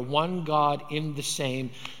they are one God in the same,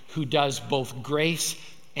 who does both grace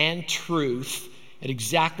and truth at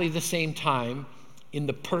exactly the same time, in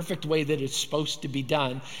the perfect way that it's supposed to be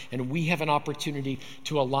done. And we have an opportunity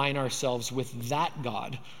to align ourselves with that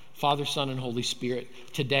God, Father, Son, and Holy Spirit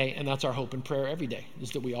today. And that's our hope and prayer every day,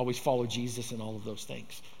 is that we always follow Jesus in all of those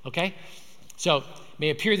things. Okay? So it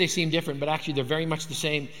may appear they seem different, but actually they're very much the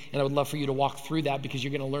same. And I would love for you to walk through that because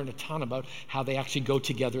you're going to learn a ton about how they actually go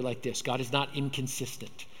together like this. God is not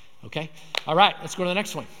inconsistent. Okay? All right, let's go to the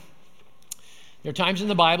next one. There are times in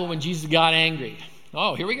the Bible when Jesus got angry.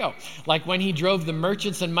 Oh, here we go. Like when he drove the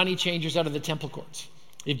merchants and money changers out of the temple courts.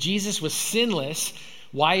 If Jesus was sinless,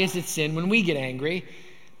 why is it sin when we get angry,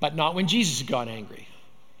 but not when Jesus got angry?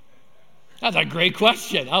 That's a great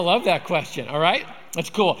question. I love that question. All right, that's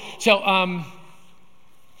cool. So, and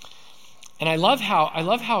I love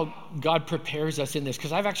how God prepares us in this,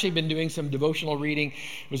 because I've actually been doing some devotional reading.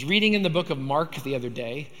 I was reading in the book of Mark the other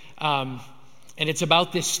day. And it's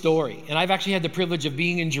about this story. And I've actually had the privilege of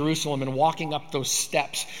being in Jerusalem and walking up those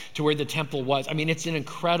steps to where the temple was. I mean, it's an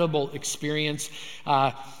incredible experience.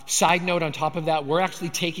 Side note on top of that, we're actually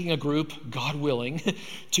taking a group, God willing,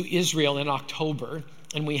 to Israel in October.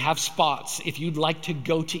 And we have spots. If you'd like to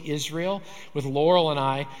go to Israel with Laurel and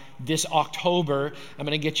I this October, I'm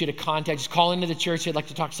going to get you to contact. Just call into the church. I'd like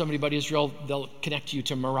to talk to somebody about Israel. They'll connect you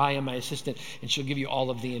to Mariah, my assistant, and she'll give you all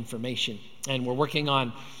of the information. And we're working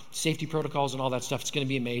on safety protocols and all that stuff. It's going to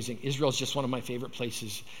be amazing. Israel is just one of my favorite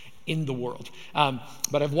places in the world.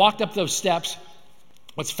 But I've walked up those steps.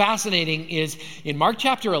 What's fascinating is in Mark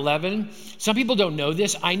chapter 11, some people don't know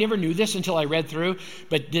this. I never knew this until I read through.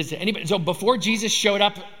 But does anybody? So before Jesus showed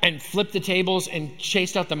up and flipped the tables and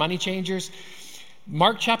chased out the money changers,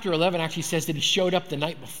 Mark chapter 11 actually says that he showed up the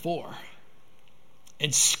night before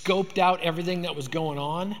and scoped out everything that was going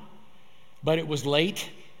on, but it was late,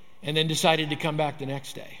 and then decided to come back the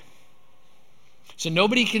next day. So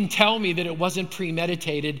nobody can tell me that it wasn't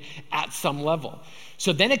premeditated at some level.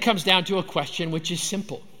 So then it comes down to a question which is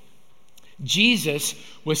simple. Jesus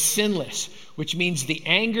was sinless, which means the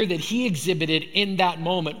anger that he exhibited in that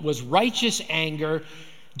moment was righteous anger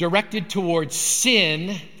directed towards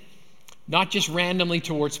sin, not just randomly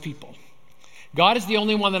towards people. God is the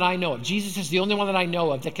only one that I know of. Jesus is the only one that I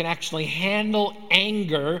know of that can actually handle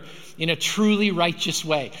anger in a truly righteous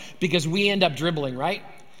way, because we end up dribbling, right?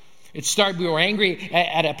 We were angry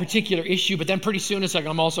at a particular issue, but then pretty soon it's like,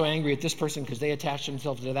 I'm also angry at this person because they attach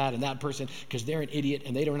themselves to that, and that person because they're an idiot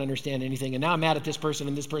and they don't understand anything. And now I'm mad at this person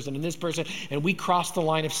and this person and this person, and we cross the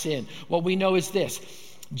line of sin. What we know is this.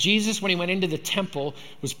 Jesus, when he went into the temple,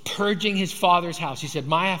 was purging his Father's house. He said,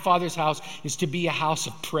 my Father's house is to be a house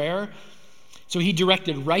of prayer. So he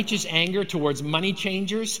directed righteous anger towards money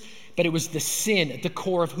changers, but it was the sin at the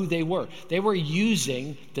core of who they were. They were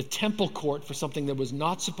using the temple court for something that was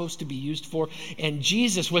not supposed to be used for, and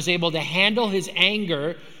Jesus was able to handle his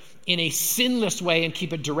anger in a sinless way and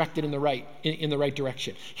keep it directed in the right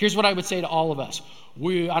direction. Here's what I would say to all of us.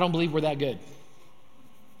 I don't believe we're that good.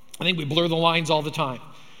 I think we blur the lines all the time.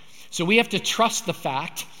 So we have to trust the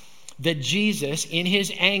fact that Jesus, in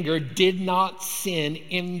his anger, did not sin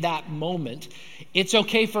in that moment. It's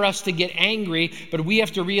okay for us to get angry, but we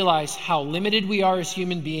have to realize how limited we are as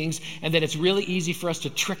human beings, and that it's really easy for us to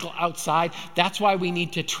trickle outside. That's why we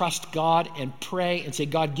need to trust God and pray and say,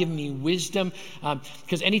 God, give me wisdom.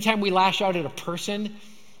 Because anytime we lash out at a person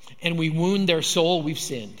and we wound their soul, we've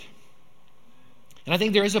sinned. And I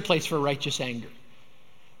think there is a place for righteous anger.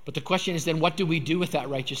 But the question is then, what do we do with that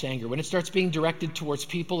righteous anger? When it starts being directed towards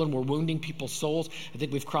people and we're wounding people's souls, I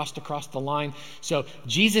think we've crossed across the line. So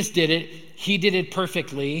Jesus did it. He did it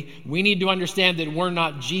perfectly. We need to understand that we're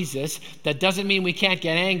not Jesus. That doesn't mean we can't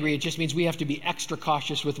get angry. It just means we have to be extra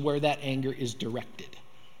cautious with where that anger is directed.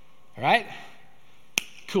 All right?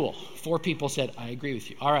 Cool. 4 people said, I agree with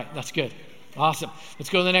you. All right, that's good. Awesome. Let's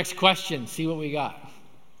go to the next question, see what we got.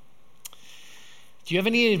 Do you have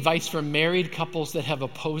any advice for married couples that have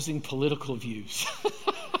opposing political views?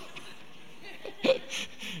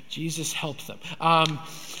 Jesus help them.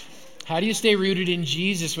 How do you stay rooted in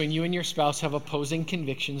Jesus when you and your spouse have opposing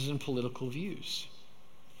convictions and political views?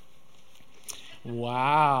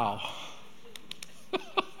 Wow.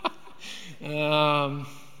 Anybody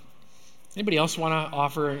else want to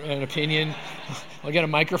offer an opinion? I'll get a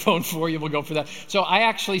microphone for you. We'll go for that. So I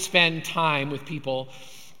actually spend time with people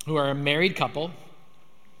who are a married couple.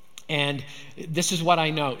 And this is what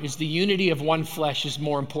I know, is the unity of one flesh is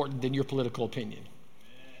more important than your political opinion.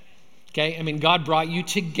 Okay? I mean, God brought you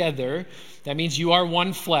together. That means you are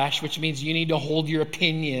one flesh, which means you need to hold your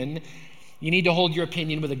opinion. You need to hold your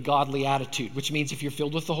opinion with a godly attitude, which means if you're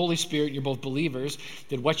filled with the Holy Spirit, you're both believers,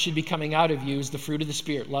 that what should be coming out of you is the fruit of the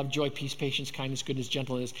Spirit: love, joy, peace, patience, kindness, goodness,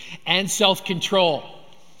 gentleness, and self-control.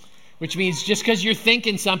 Which means just because you're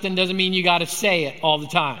thinking something doesn't mean you got to say it all the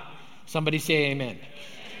time. Somebody say amen.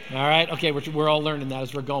 All right? Okay, we're all learning that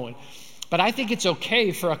as we're going. But I think it's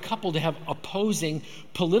okay for a couple to have opposing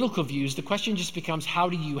political views. The question just becomes, how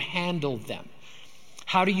do you handle them?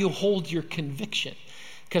 How do you hold your conviction?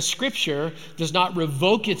 Because Scripture does not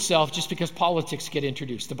revoke itself just because politics get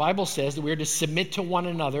introduced. The Bible says that we are to submit to one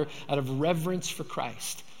another out of reverence for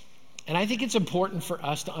Christ. And I think it's important for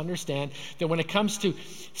us to understand that when it comes to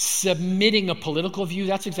submitting a political view,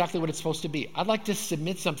 that's exactly what it's supposed to be. I'd like to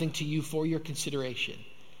submit something to you for your consideration.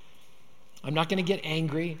 I'm not going to get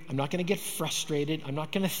angry. I'm not going to get frustrated. I'm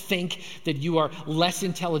not going to think that you are less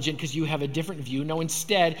intelligent because you have a different view. No,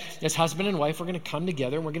 instead, as husband and wife, we're going to come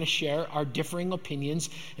together and we're going to share our differing opinions,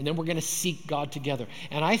 and then we're going to seek God together.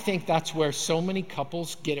 And I think that's where so many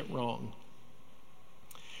couples get it wrong.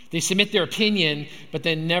 They submit their opinion, but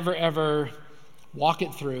then never ever walk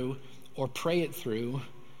it through or pray it through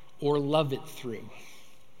or love it through.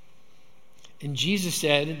 And Jesus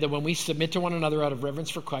said that when we submit to one another out of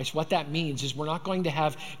reverence for Christ, what that means is we're not going to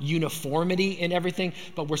have uniformity in everything,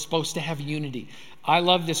 but we're supposed to have unity. I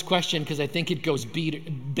love this question because I think it goes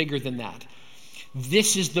bigger than that.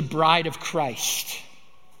 This is the bride of Christ.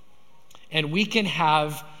 And we can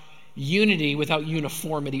have unity without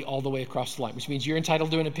uniformity all the way across the line, which means you're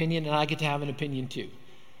entitled to an opinion and I get to have an opinion too.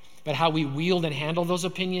 But how we wield and handle those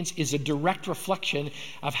opinions is a direct reflection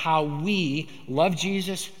of how we love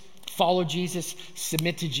Jesus, follow Jesus,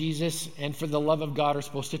 submit to Jesus, and for the love of God are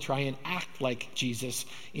supposed to try and act like Jesus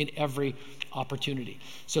in every opportunity.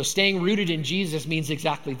 So staying rooted in Jesus means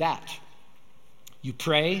exactly that. You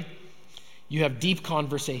pray, you have deep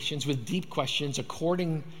conversations with deep questions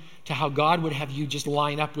according to how God would have you just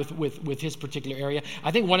line up with his particular area.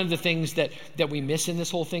 I think one of the things that we miss in this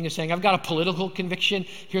whole thing is saying, I've got a political conviction.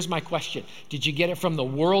 Here's my question. Did you get it from the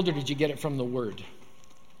world or did you get it from the Word?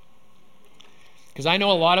 Because I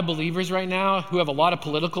know a lot of believers right now who have a lot of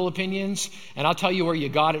political opinions, and I'll tell you where you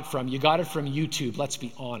got it from. You got it from YouTube, let's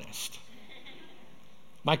be honest.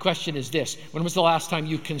 My question is this: when was the last time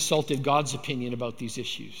you consulted God's opinion about these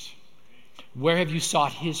issues? Where have you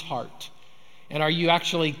sought his heart? And are you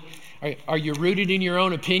actually, are you rooted in your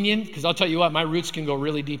own opinion? Because I'll tell you what, my roots can go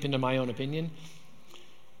really deep into my own opinion.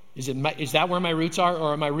 Is that where my roots are?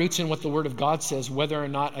 Or are my roots in what the Word of God says, whether or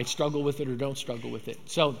not I struggle with it or don't struggle with it?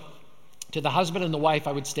 So to the husband and the wife,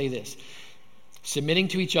 I would say this. Submitting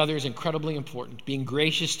to each other is incredibly important. Being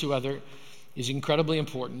gracious to other is incredibly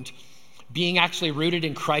important. Being actually rooted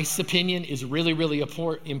in Christ's opinion is really, really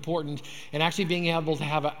important. And actually being able to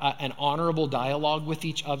have an honorable dialogue with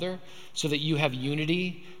each other so that you have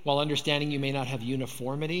unity while understanding you may not have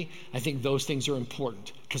uniformity. I think those things are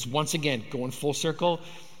important. Because once again, going full circle,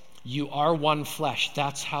 you are one flesh.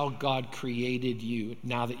 That's how God created you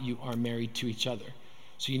now that you are married to each other.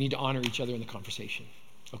 So you need to honor each other in the conversation.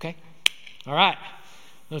 Okay? All right.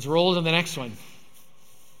 Let's roll to the next one.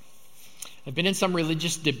 I've been in some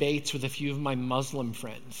religious debates with a few of my Muslim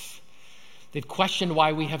friends. They've questioned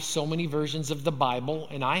why we have so many versions of the Bible,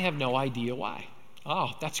 and I have no idea why. Oh,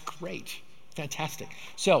 that's great. Fantastic.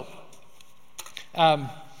 So, I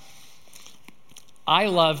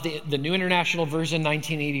love the New International Version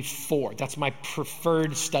 1984. That's my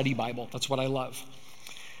preferred study Bible. That's what I love.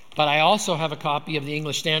 But I also have a copy of the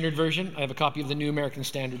English Standard Version. I have a copy of the New American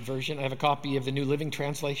Standard Version. I have a copy of the New Living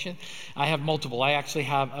Translation. I have multiple. I actually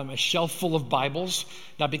have a shelf full of Bibles,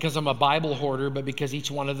 not because I'm a Bible hoarder, but because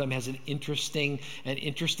each one of them has an interesting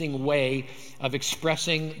way of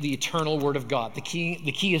expressing the eternal Word of God. The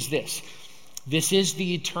key is this. This is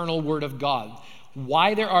the eternal Word of God.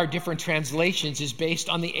 Why there are different translations is based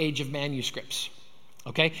on the age of manuscripts.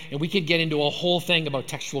 Okay? And we could get into a whole thing about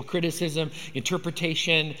textual criticism,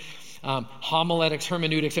 interpretation, homiletics,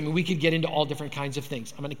 hermeneutics. I mean, we could get into all different kinds of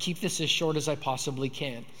things. I'm going to keep this as short as I possibly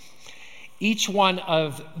can. Each one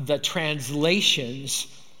of the translations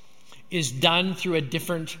is done through a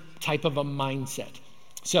different type of a mindset.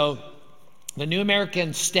 So the New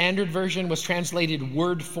American Standard Version was translated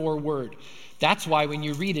word for word. That's why when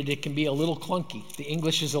you read it, it can be a little clunky. The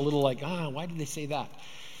English is a little like, why did they say that?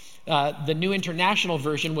 The New International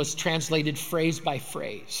Version was translated phrase by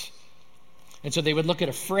phrase. And so they would look at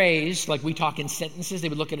a phrase, like we talk in sentences, they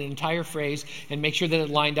would look at an entire phrase and make sure that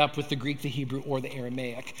it lined up with the Greek, the Hebrew, or the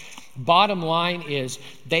Aramaic. Bottom line is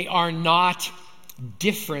they are not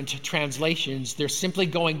different translations. They're simply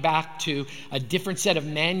going back to a different set of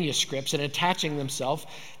manuscripts and attaching themselves.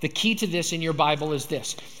 The key to this in your Bible is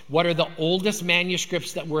this. What are the oldest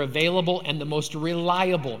manuscripts that were available and the most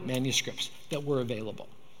reliable manuscripts that were available?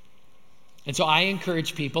 And so I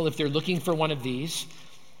encourage people, if they're looking for one of these,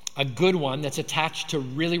 a good one that's attached to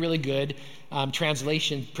really, really good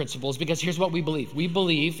translation principles, because here's what we believe. We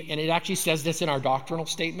believe, and it actually says this in our doctrinal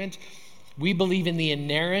statement, we believe in the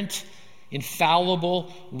inerrant,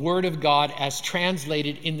 infallible Word of God as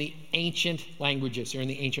translated in the ancient languages or in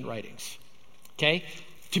the ancient writings. Okay?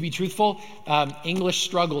 To be truthful, English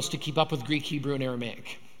struggles to keep up with Greek, Hebrew, and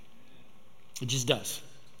Aramaic. It just does.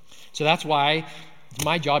 So that's why it's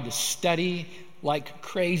my job to study like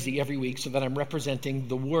crazy every week so that I'm representing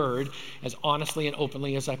the Word as honestly and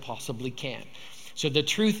openly as I possibly can. So the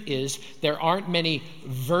truth is, there aren't many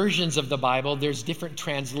versions of the Bible. There's different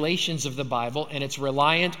translations of the Bible, and it's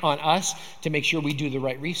reliant on us to make sure we do the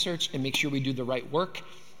right research and make sure we do the right work.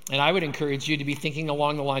 And I would encourage you to be thinking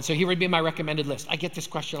along the line. So here would be my recommended list. I get this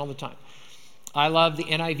question all the time. I love the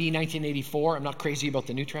NIV 1984. I'm not crazy about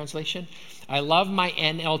the new translation. I love my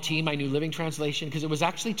NLT, my New Living Translation, because it was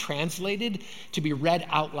actually translated to be read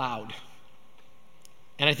out loud.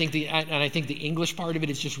 And I think the English part of it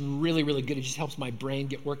is just really, really good. It just helps my brain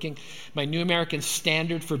get working. My New American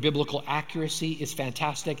Standard for biblical accuracy is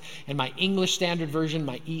fantastic. And my English Standard Version,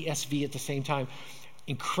 my ESV at the same time,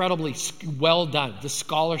 incredibly well done. The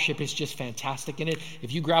scholarship is just fantastic in it.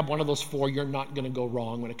 If you grab one of those four, you're not going to go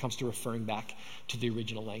wrong when it comes to referring back to the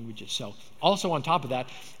original languages. So also on top of that,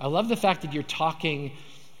 I love the fact that you're talking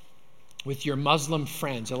with your Muslim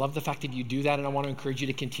friends. I love the fact that you do that, and I want to encourage you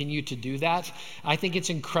to continue to do that. I think it's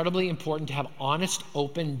incredibly important to have honest,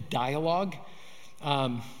 open dialogue.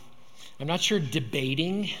 I'm not sure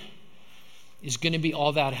debating is going to be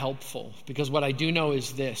all that helpful, because what I do know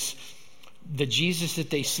is this. The Jesus that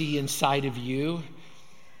they see inside of you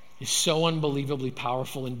is so unbelievably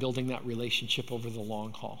powerful in building that relationship over the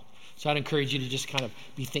long haul. So I'd encourage you to just kind of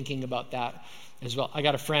be thinking about that as well. I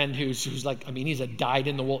got a friend who's like, he's a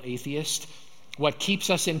dyed-in-the-wool atheist. What keeps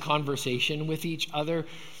us in conversation with each other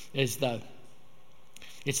is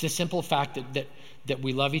it's the simple fact that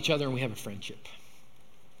we love each other and we have a friendship.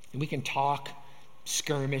 And we can talk,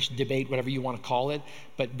 skirmish, debate, whatever you want to call it,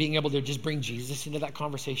 but being able to just bring Jesus into that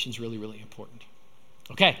conversation is really, really important.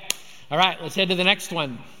 Okay, all right, let's head to the next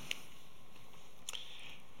one.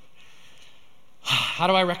 How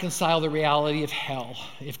do I reconcile the reality of hell?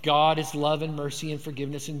 If God is love and mercy and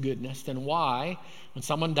forgiveness and goodness, then why, when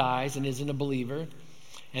someone dies and isn't a believer,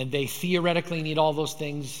 and they theoretically need all those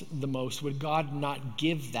things the most, would God not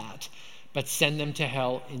give that, but send them to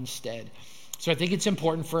hell instead? So I think it's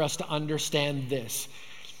important for us to understand this.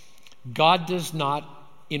 God does not,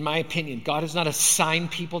 in my opinion, God does not assign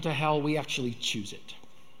people to hell. We actually choose it.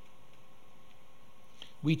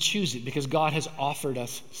 We choose it because God has offered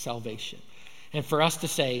us salvation. And for us to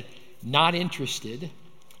say, not interested,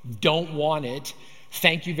 don't want it,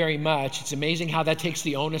 thank you very much, it's amazing how that takes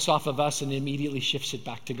the onus off of us and immediately shifts it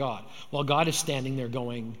back to God. While God is standing there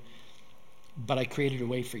going, but I created a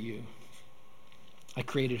way for you. I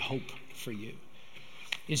created hope for you.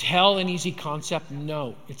 Is hell an easy concept?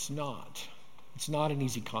 No, it's not. It's not an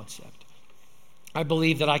easy concept. I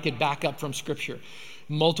believe that I could back up from Scripture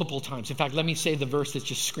multiple times. In fact, let me say the verse that's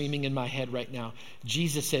just screaming in my head right now.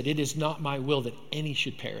 Jesus said, "It is not my will that any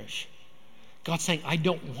should perish." God's saying, I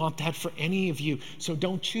don't want that for any of you, so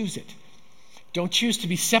don't choose it. Don't choose to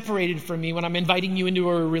be separated from me when I'm inviting you into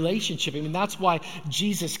a relationship. I mean, that's why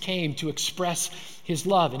Jesus came, to express his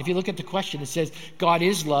love. And if you look at the question, it says, God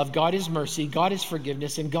is love, God is mercy, God is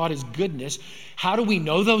forgiveness, and God is goodness. How do we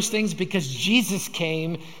know those things? Because Jesus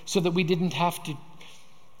came so that we didn't have to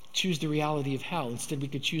choose the reality of hell. Instead, we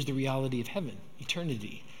could choose the reality of heaven,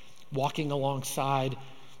 eternity, walking alongside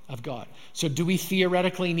of God. So do we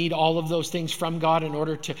theoretically need all of those things from God in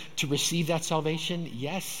order to receive that salvation?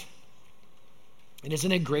 Yes. And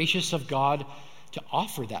isn't it gracious of God to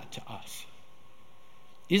offer that to us?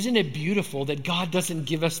 Isn't it beautiful that God doesn't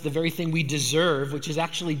give us the very thing we deserve, which is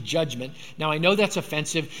actually judgment? Now, I know that's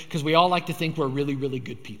offensive because we all like to think we're really, really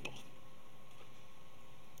good people.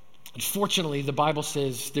 Unfortunately, the Bible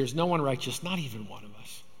says there's no one righteous, not even one of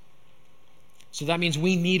us. So that means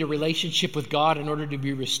we need a relationship with God in order to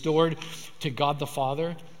be restored to God the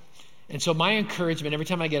Father. And so my encouragement every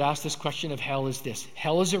time I get asked this question of hell is this: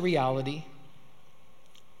 hell is a reality.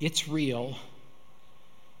 It's real.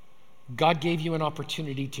 God gave you an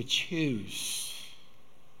opportunity to choose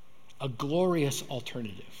a glorious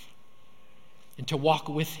alternative and to walk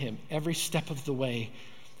with him every step of the way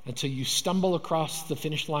until you stumble across the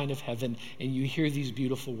finish line of heaven and you hear these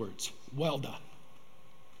beautiful words: well done,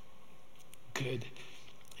 good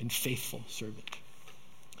and faithful servant.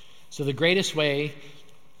 So the greatest way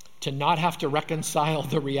to not have to reconcile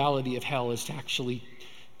the reality of hell is to actually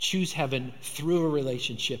choose heaven through a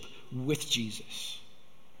relationship with Jesus.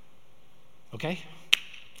 Okay?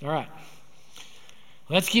 All right.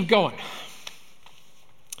 Let's keep going.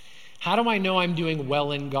 How do I know I'm doing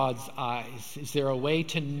well in God's eyes? Is there a way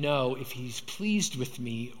to know if he's pleased with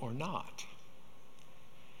me or not?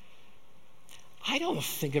 I don't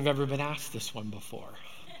think I've ever been asked this one before.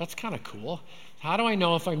 That's kind of cool. How do I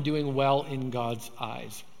know if I'm doing well in God's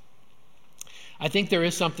eyes? I think there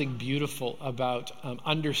is something beautiful about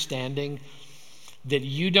understanding that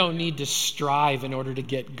you don't need to strive in order to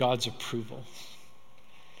get God's approval.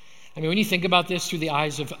 I mean, when you think about this through the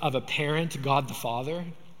eyes of a parent, God the Father,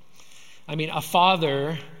 I mean, a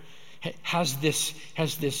father has this,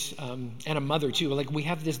 and a mother too. Like, we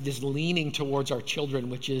have this leaning towards our children,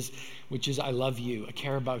 which is, I love you, I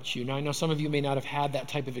care about you. Now, I know some of you may not have had that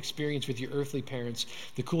type of experience with your earthly parents.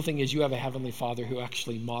 The cool thing is you have a heavenly Father who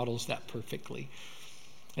actually models that perfectly.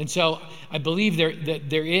 And so I believe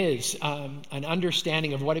there is an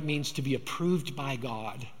understanding of what it means to be approved by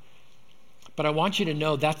God. But I want you to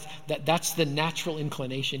know that's the natural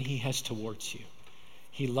inclination he has towards you.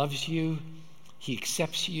 He loves you. He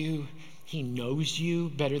accepts you. He knows you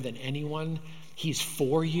better than anyone. He's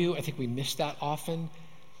for you. I think we miss that often.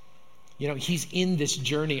 You know, he's in this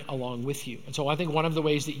journey along with you. And so I think one of the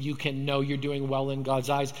ways that you can know you're doing well in God's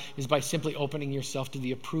eyes is by simply opening yourself to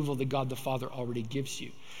the approval that God the Father already gives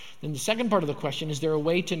you. Then the second part of the question, is there a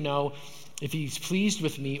way to know if he's pleased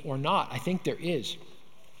with me or not? I think there is.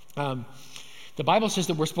 The Bible says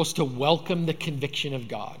that we're supposed to welcome the conviction of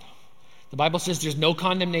God. The Bible says there's no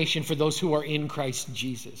condemnation for those who are in Christ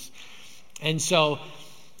Jesus. And so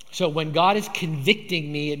when God is convicting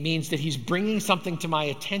me, it means that he's bringing something to my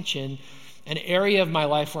attention, an area of my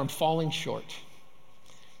life where I'm falling short.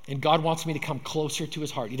 And God wants me to come closer to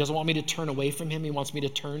his heart. He doesn't want me to turn away from him. He wants me to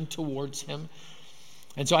turn towards him.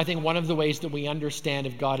 And so I think one of the ways that we understand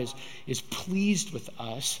if God is pleased with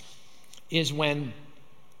us is when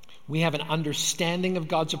we have an understanding of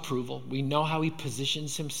God's approval. We know how he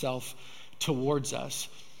positions himself towards us.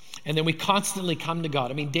 And then we constantly come to God.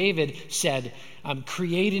 I mean, David said,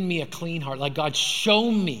 create in me a clean heart. Like, God, show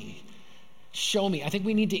me. I think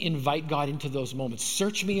we need to invite God into those moments.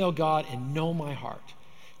 Search me, O God, and know my heart.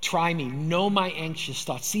 Try me, know my anxious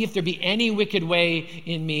thoughts. See if there be any wicked way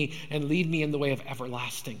in me and lead me in the way of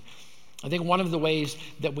everlasting. I think one of the ways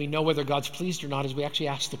that we know whether God's pleased or not is we actually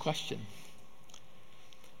ask the question,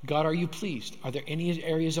 God, are you pleased? Are there any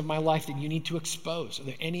areas of my life that you need to expose? Are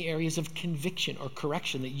there any areas of conviction or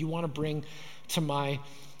correction that you want to bring to my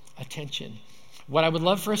attention? What I would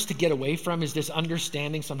love for us to get away from is this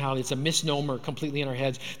understanding somehow, it's a misnomer completely in our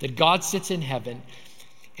heads, that God sits in heaven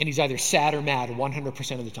and he's either sad or mad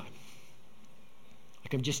 100% of the time.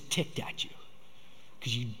 Like, I'm just ticked at you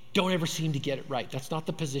because you don't ever seem to get it right. That's not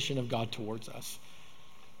the position of God towards us.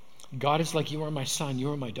 God is like, you are my son,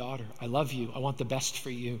 you are my daughter. I love you. I want the best for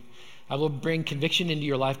you. I will bring conviction into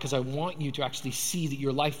your life because I want you to actually see that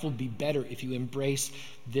your life will be better if you embrace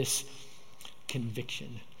this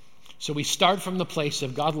conviction. So we start from the place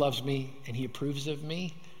of God loves me and he approves of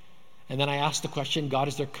me. And then I ask the question, God,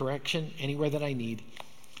 is there correction anywhere that I need?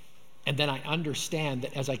 And then I understand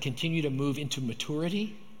that as I continue to move into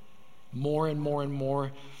maturity, more and more and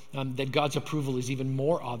more, that God's approval is even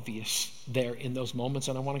more obvious there in those moments.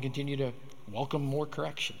 And I want to continue to welcome more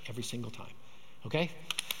correction every single time. Okay?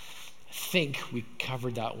 I think we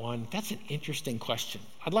covered that one. That's an interesting question.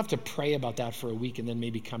 I'd love to pray about that for a week and then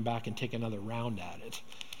maybe come back and take another round at it.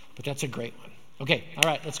 But that's a great one. Okay, all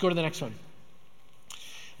right, let's go to the next one.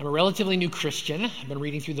 I'm a relatively new Christian. I've been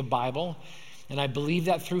reading through the Bible, and I believe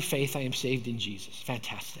that through faith I am saved in Jesus.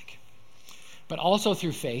 Fantastic. But also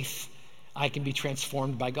through faith, I can be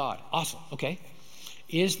transformed by God. Awesome, okay.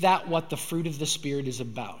 Is that what the fruit of the Spirit is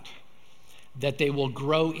about? That they will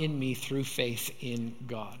grow in me through faith in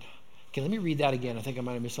God. Okay, let me read that again. I think I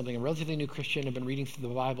might have missed something. I'm a relatively new Christian. I've been reading through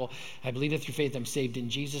the Bible. I believe that through faith I'm saved in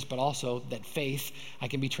Jesus, but also that faith, I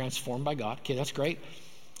can be transformed by God. Okay, that's great.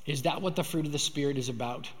 Is that what the fruit of the Spirit is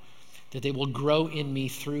about? That they will grow in me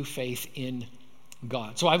through faith in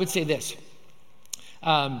God. So I would say this.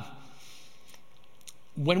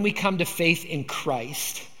 When we come to faith in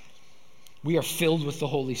Christ, we are filled with the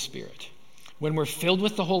Holy Spirit. When we're filled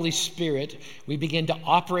with the Holy Spirit, we begin to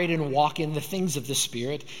operate and walk in the things of the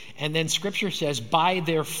Spirit. And then Scripture says, by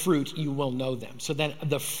their fruit you will know them. So then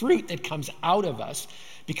the fruit that comes out of us,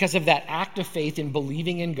 because of that act of faith in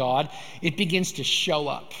believing in God, it begins to show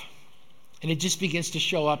up. And it just begins to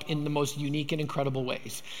show up in the most unique and incredible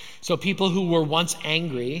ways. So people who were once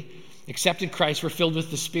angry, accepted Christ, were filled with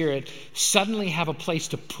the Spirit, suddenly have a place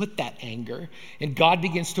to put that anger, and God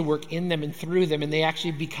begins to work in them and through them, and they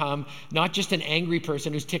actually become not just an angry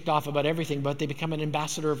person who's ticked off about everything, but they become an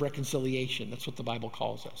ambassador of reconciliation. That's what the Bible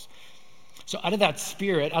calls us. So out of that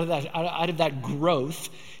spirit, out of that growth,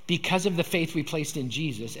 because of the faith we placed in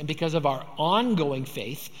Jesus, and because of our ongoing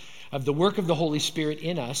faith of the work of the Holy Spirit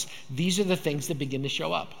in us, these are the things that begin to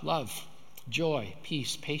show up. Love, joy,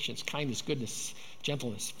 peace, patience, kindness, goodness,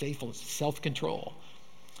 gentleness, faithfulness, self-control.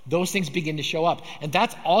 Those things begin to show up. And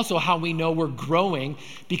that's also how we know we're growing,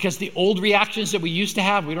 because the old reactions that we used to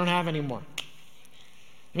have, we don't have anymore.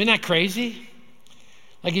 Isn't that crazy?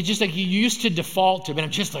 Like, it's just like you used to default to,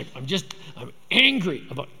 I'm angry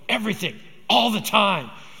about everything all the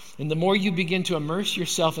time. And the more you begin to immerse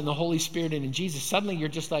yourself in the Holy Spirit and in Jesus, suddenly you're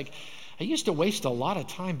just like, I used to waste a lot of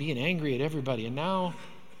time being angry at everybody, and now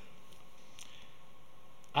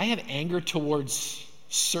I have anger towards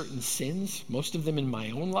certain sins, most of them in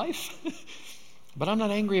my own life, but I'm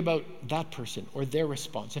not angry about that person or their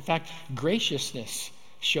response. In fact, graciousness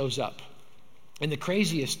shows up in the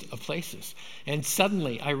craziest of places. And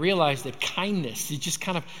suddenly I realized that kindness, it just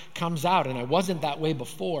kind of comes out, and I wasn't that way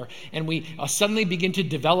before. And we suddenly begin to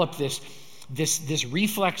develop this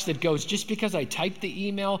reflex that goes, just because I typed the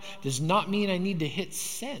email does not mean I need to hit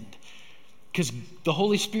send. Because the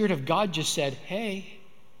Holy Spirit of God just said, hey,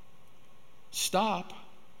 stop.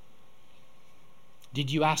 Did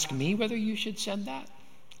you ask me whether you should send that?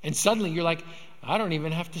 And suddenly you're like, I don't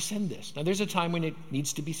even have to send this. Now there's a time when it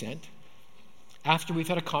needs to be sent. After we've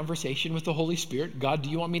had a conversation with the Holy Spirit, God, do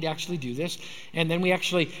you want me to actually do this? And then we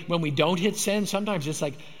actually, when we don't hit send, sometimes it's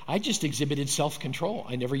like, I just exhibited self-control.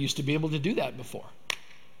 I never used to be able to do that before.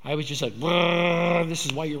 I was just like, this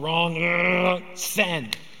is why you're wrong,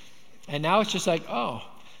 send. And now it's just like, oh,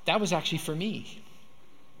 that was actually for me.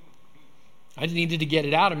 I needed to get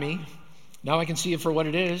it out of me. Now I can see it for what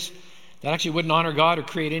it is. That actually wouldn't honor God or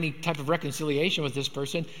create any type of reconciliation with this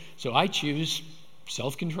person. So I choose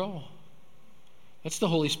self-control. That's the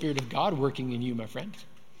Holy Spirit of God working in you, my friend.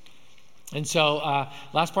 And so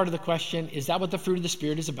last part of the question, is that what the fruit of the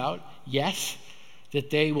Spirit is about? Yes.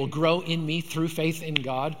 That they will grow in me through faith in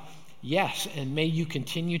God? Yes. And may you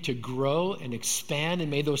continue to grow and expand,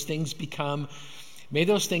 and may those things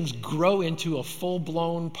grow into a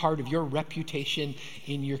full-blown part of your reputation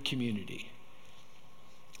in your community.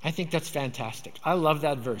 I think that's fantastic. I love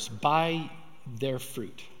that verse. By their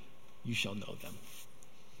fruit you shall know them.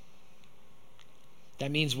 That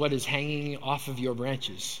means what is hanging off of your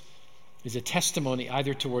branches is a testimony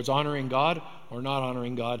either towards honoring God or not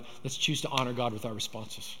honoring God. Let's choose to honor God with our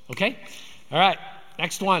responses. Okay? All right,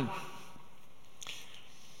 next one.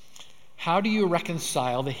 How do you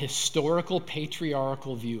reconcile the historical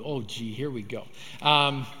patriarchal view, here we go,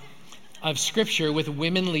 of Scripture with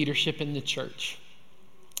women leadership in the church?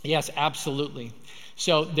 Yes, absolutely.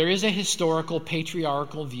 So there is a historical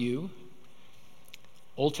patriarchal view,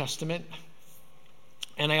 Old Testament,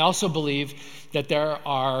 and I also believe that there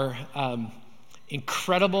are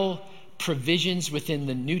incredible provisions within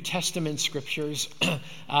the New Testament scriptures.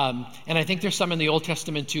 And I think there's some in the Old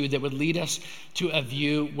Testament too that would lead us to a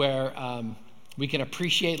view where we can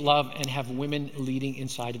appreciate love and have women leading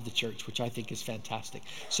inside of the church, which I think is fantastic.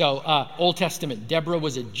 So Old Testament, Deborah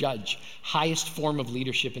was a judge, highest form of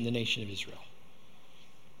leadership in the nation of Israel.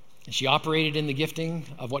 And she operated in the gifting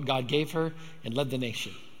of what God gave her and led the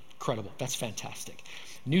nation. Incredible. That's fantastic.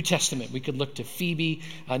 New Testament, we could look to Phoebe,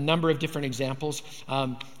 a number of different examples.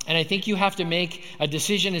 And I think you have to make a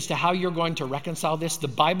decision as to how you're going to reconcile this. The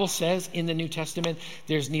Bible says in the New Testament,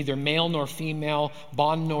 there's neither male nor female,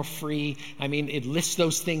 bond nor free. I mean, it lists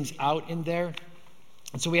those things out in there.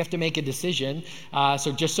 And so we have to make a decision.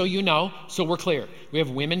 So just so you know, so we're clear, we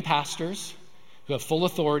have women pastors who have full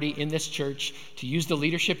authority in this church to use the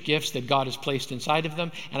leadership gifts that God has placed inside of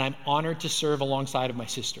them. And I'm honored to serve alongside of my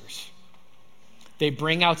sisters. They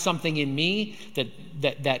bring out something in me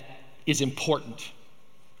that is important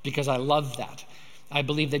because I love that. I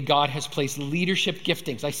believe that God has placed leadership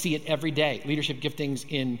giftings. I see it every day. Leadership giftings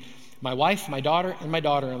in my wife, my daughter, and my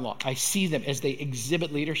daughter-in-law. I see them as they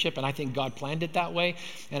exhibit leadership, and I think God planned it that way,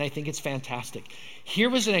 and I think it's fantastic. Here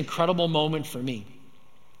was an incredible moment for me.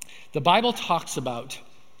 The Bible talks about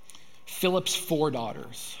Philip's 4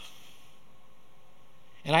 daughters.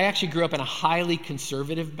 And I actually grew up in a highly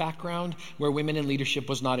conservative background where women in leadership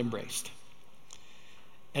was not embraced.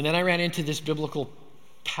 And then I ran into this biblical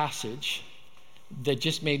passage that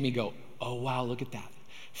just made me go, oh, wow, look at that.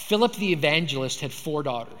 Philip the evangelist had 4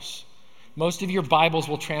 daughters. Most of your Bibles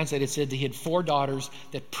will translate it said that he had 4 daughters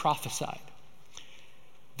that prophesied.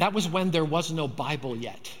 That was when there was no Bible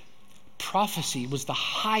yet. Prophecy was the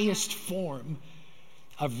highest form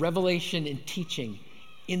of revelation and teaching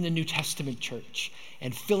in the New Testament church.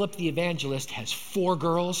 And Philip the evangelist has 4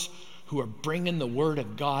 girls who are bringing the word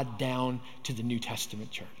of God down to the New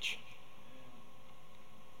Testament church.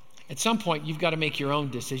 At some point, you've got to make your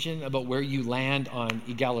own decision about where you land on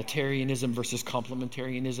egalitarianism versus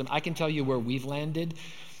complementarianism. I can tell you where we've landed.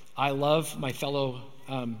 I love my fellow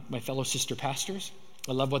sister pastors.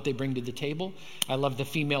 I love what they bring to the table. I love the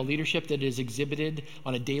female leadership that is exhibited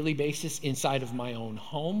on a daily basis inside of my own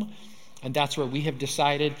home. And that's where we have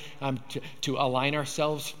decided to align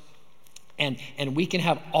ourselves. And we can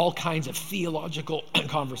have all kinds of theological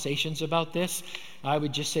conversations about this. I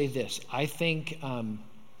would just say this. I think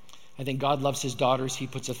God loves his daughters. He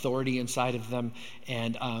puts authority inside of them.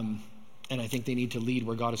 And I think they need to lead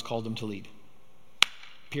where God has called them to lead.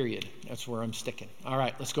 Period. That's where I'm sticking. All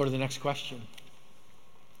right, let's go to the next question.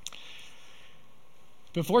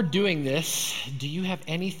 Before doing this, do you have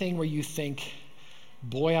anything where you think,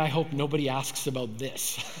 boy, I hope nobody asks about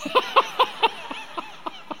this?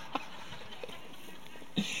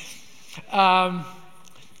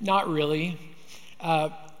 Not really.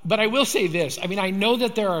 But I will say this. I mean, I know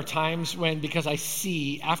that there are times when, because I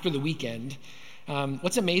see after the weekend,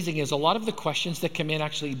 what's amazing is a lot of the questions that come in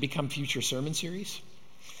actually become future sermon series.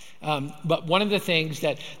 But one of the things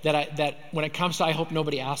that when it comes to I hope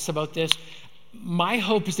nobody asks about this, my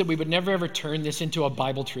hope is that we would never ever turn this into a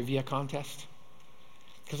Bible trivia contest.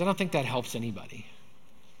 Because I don't think that helps anybody.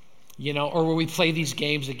 Or where we play these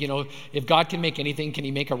games like, if God can make anything, can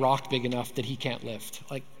he make a rock big enough that he can't lift?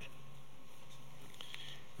 Like,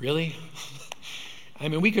 really? I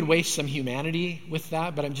mean, we could waste some humanity with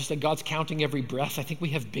that, but I'm just like, God's counting every breath. I think we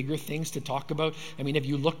have bigger things to talk about. I mean, have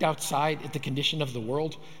you looked outside at the condition of the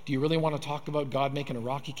world? Do you really want to talk about God making a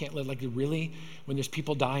rock he can't live? Like, really? When there's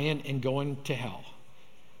people dying and going to hell?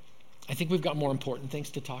 I think we've got more important things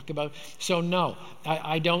to talk about. So no,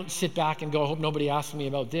 I don't sit back and go, I hope nobody asks me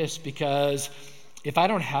about this, because if I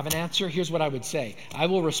don't have an answer, here's what I would say. I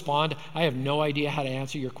will respond, I have no idea how to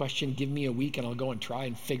answer your question. Give me a week and I'll go and try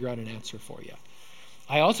and figure out an answer for you.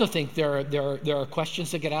 I also think there are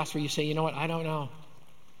questions that get asked where you say, you know what, I don't know.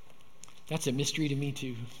 That's a mystery to me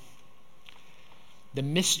too. The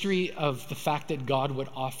mystery of the fact that God would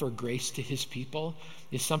offer grace to his people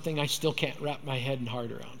is something I still can't wrap my head and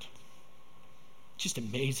heart around. It just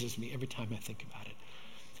amazes me every time I think about it.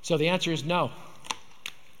 So the answer is no.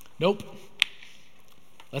 Nope.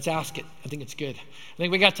 Let's ask it. I think it's good. I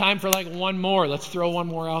think we got time for like one more. Let's throw one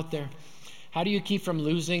more out there. How do you keep from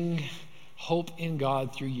losing hope in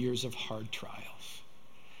God through years of hard trials?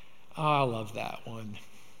 Oh, I love that one.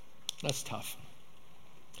 That's tough.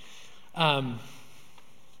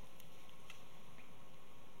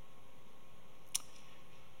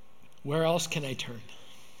 Where else can I turn?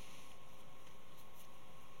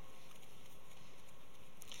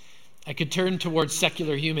 I could turn towards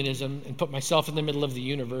secular humanism and put myself in the middle of the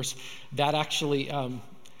universe. That actually,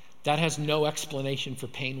 that has no explanation for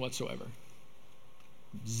pain whatsoever.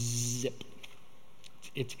 Zip.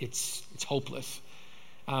 It's hopeless.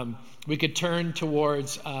 We could turn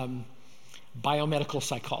towards biomedical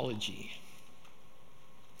psychology.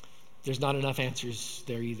 There's not enough answers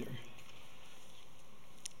there either.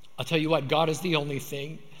 I'll tell you what, God is the only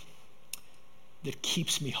thing that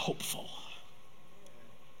keeps me hopeful.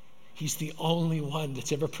 He's the only one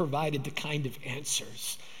that's ever provided the kind of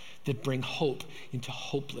answers that bring hope into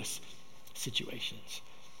hopeless situations.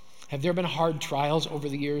 Have there been hard trials over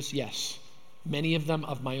the years? Yes. Many of them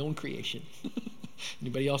of my own creation.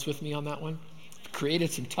 Anybody else with me on that one? I've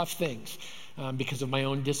created some tough things because of my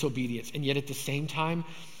own disobedience. And yet at the same time,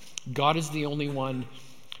 God is the only one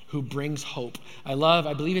who brings hope. I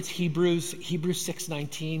believe it's Hebrews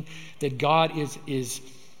 6:19, that God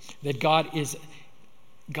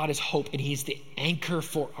is hope, and he's the anchor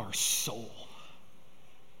for our soul.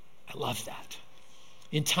 I love that.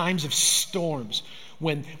 In times of storms,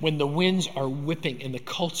 when the winds are whipping and the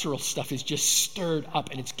cultural stuff is just stirred up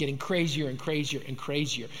and it's getting crazier and crazier and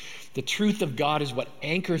crazier, the truth of God is what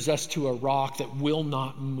anchors us to a rock that will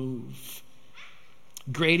not move.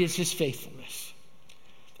 Great is his faithfulness.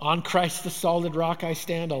 On Christ the solid rock I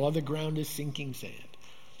stand, all other ground is sinking sand.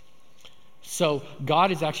 So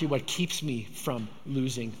God is actually what keeps me from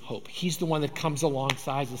losing hope. He's the one that comes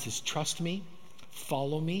alongside and says, trust me,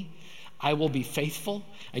 follow me. I will be faithful.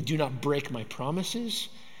 I do not break my promises.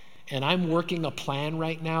 And I'm working a plan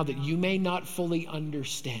right now that you may not fully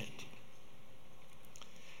understand.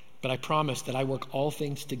 But I promise that I work all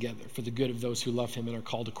things together for the good of those who love him and are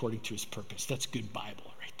called according to his purpose. That's good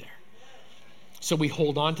Bible right there. So we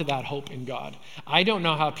hold on to that hope in God. I don't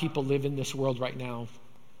know how people live in this world right now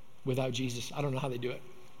without Jesus. I don't know how they do it.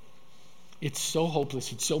 It's so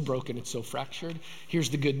hopeless. It's so broken. It's so fractured.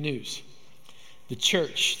 Here's the good news. The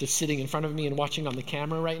church that's sitting in front of me and watching on the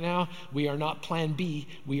camera right now, we are not plan B,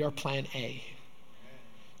 we are plan A.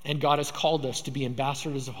 And God has called us to be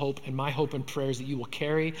ambassadors of hope, and my hope and prayer is that you will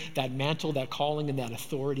carry that mantle, that calling, and that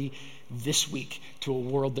authority this week to a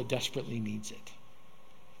world that desperately needs it.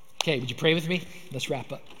 Okay, would you pray with me? Let's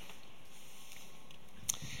wrap up.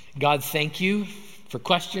 God, thank you for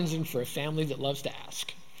questions and for a family that loves to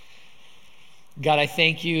ask. God, I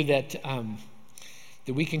thank you that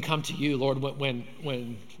we can come to you, Lord,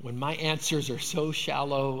 when my answers are so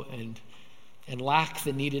shallow and lack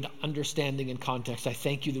the needed understanding and context. I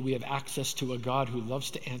thank you that we have access to a God who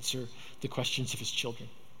loves to answer the questions of his children.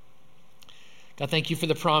 God, thank you for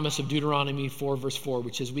the promise of Deuteronomy 4, verse 4,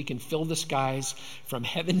 which says we can fill the skies from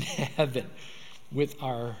heaven to heaven with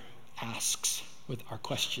our asks, with our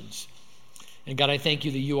questions. And God, I thank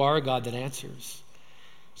you that you are a God that answers.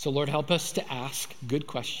 So Lord, help us to ask good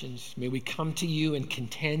questions. May we come to you and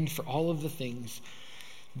contend for all of the things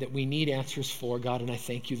that we need answers for, God, and I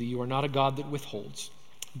thank you that you are not a God that withholds.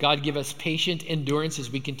 God, give us patient endurance as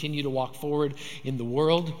we continue to walk forward in the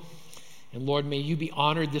world. And Lord, may you be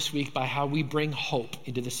honored this week by how we bring hope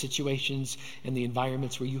into the situations and the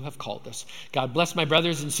environments where you have called us. God, bless my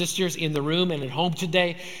brothers and sisters in the room and at home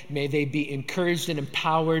today. May they be encouraged and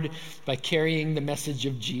empowered by carrying the message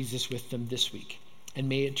of Jesus with them this week. And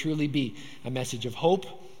may it truly be a message of hope,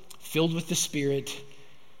 filled with the Spirit,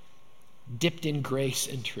 dipped in grace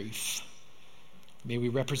and truth. May we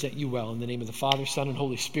represent you well in the name of the Father, Son, and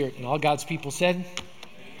Holy Spirit. And all God's people said,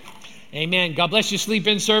 Amen. God bless you. Sleep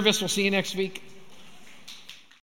in service. We'll see you next week.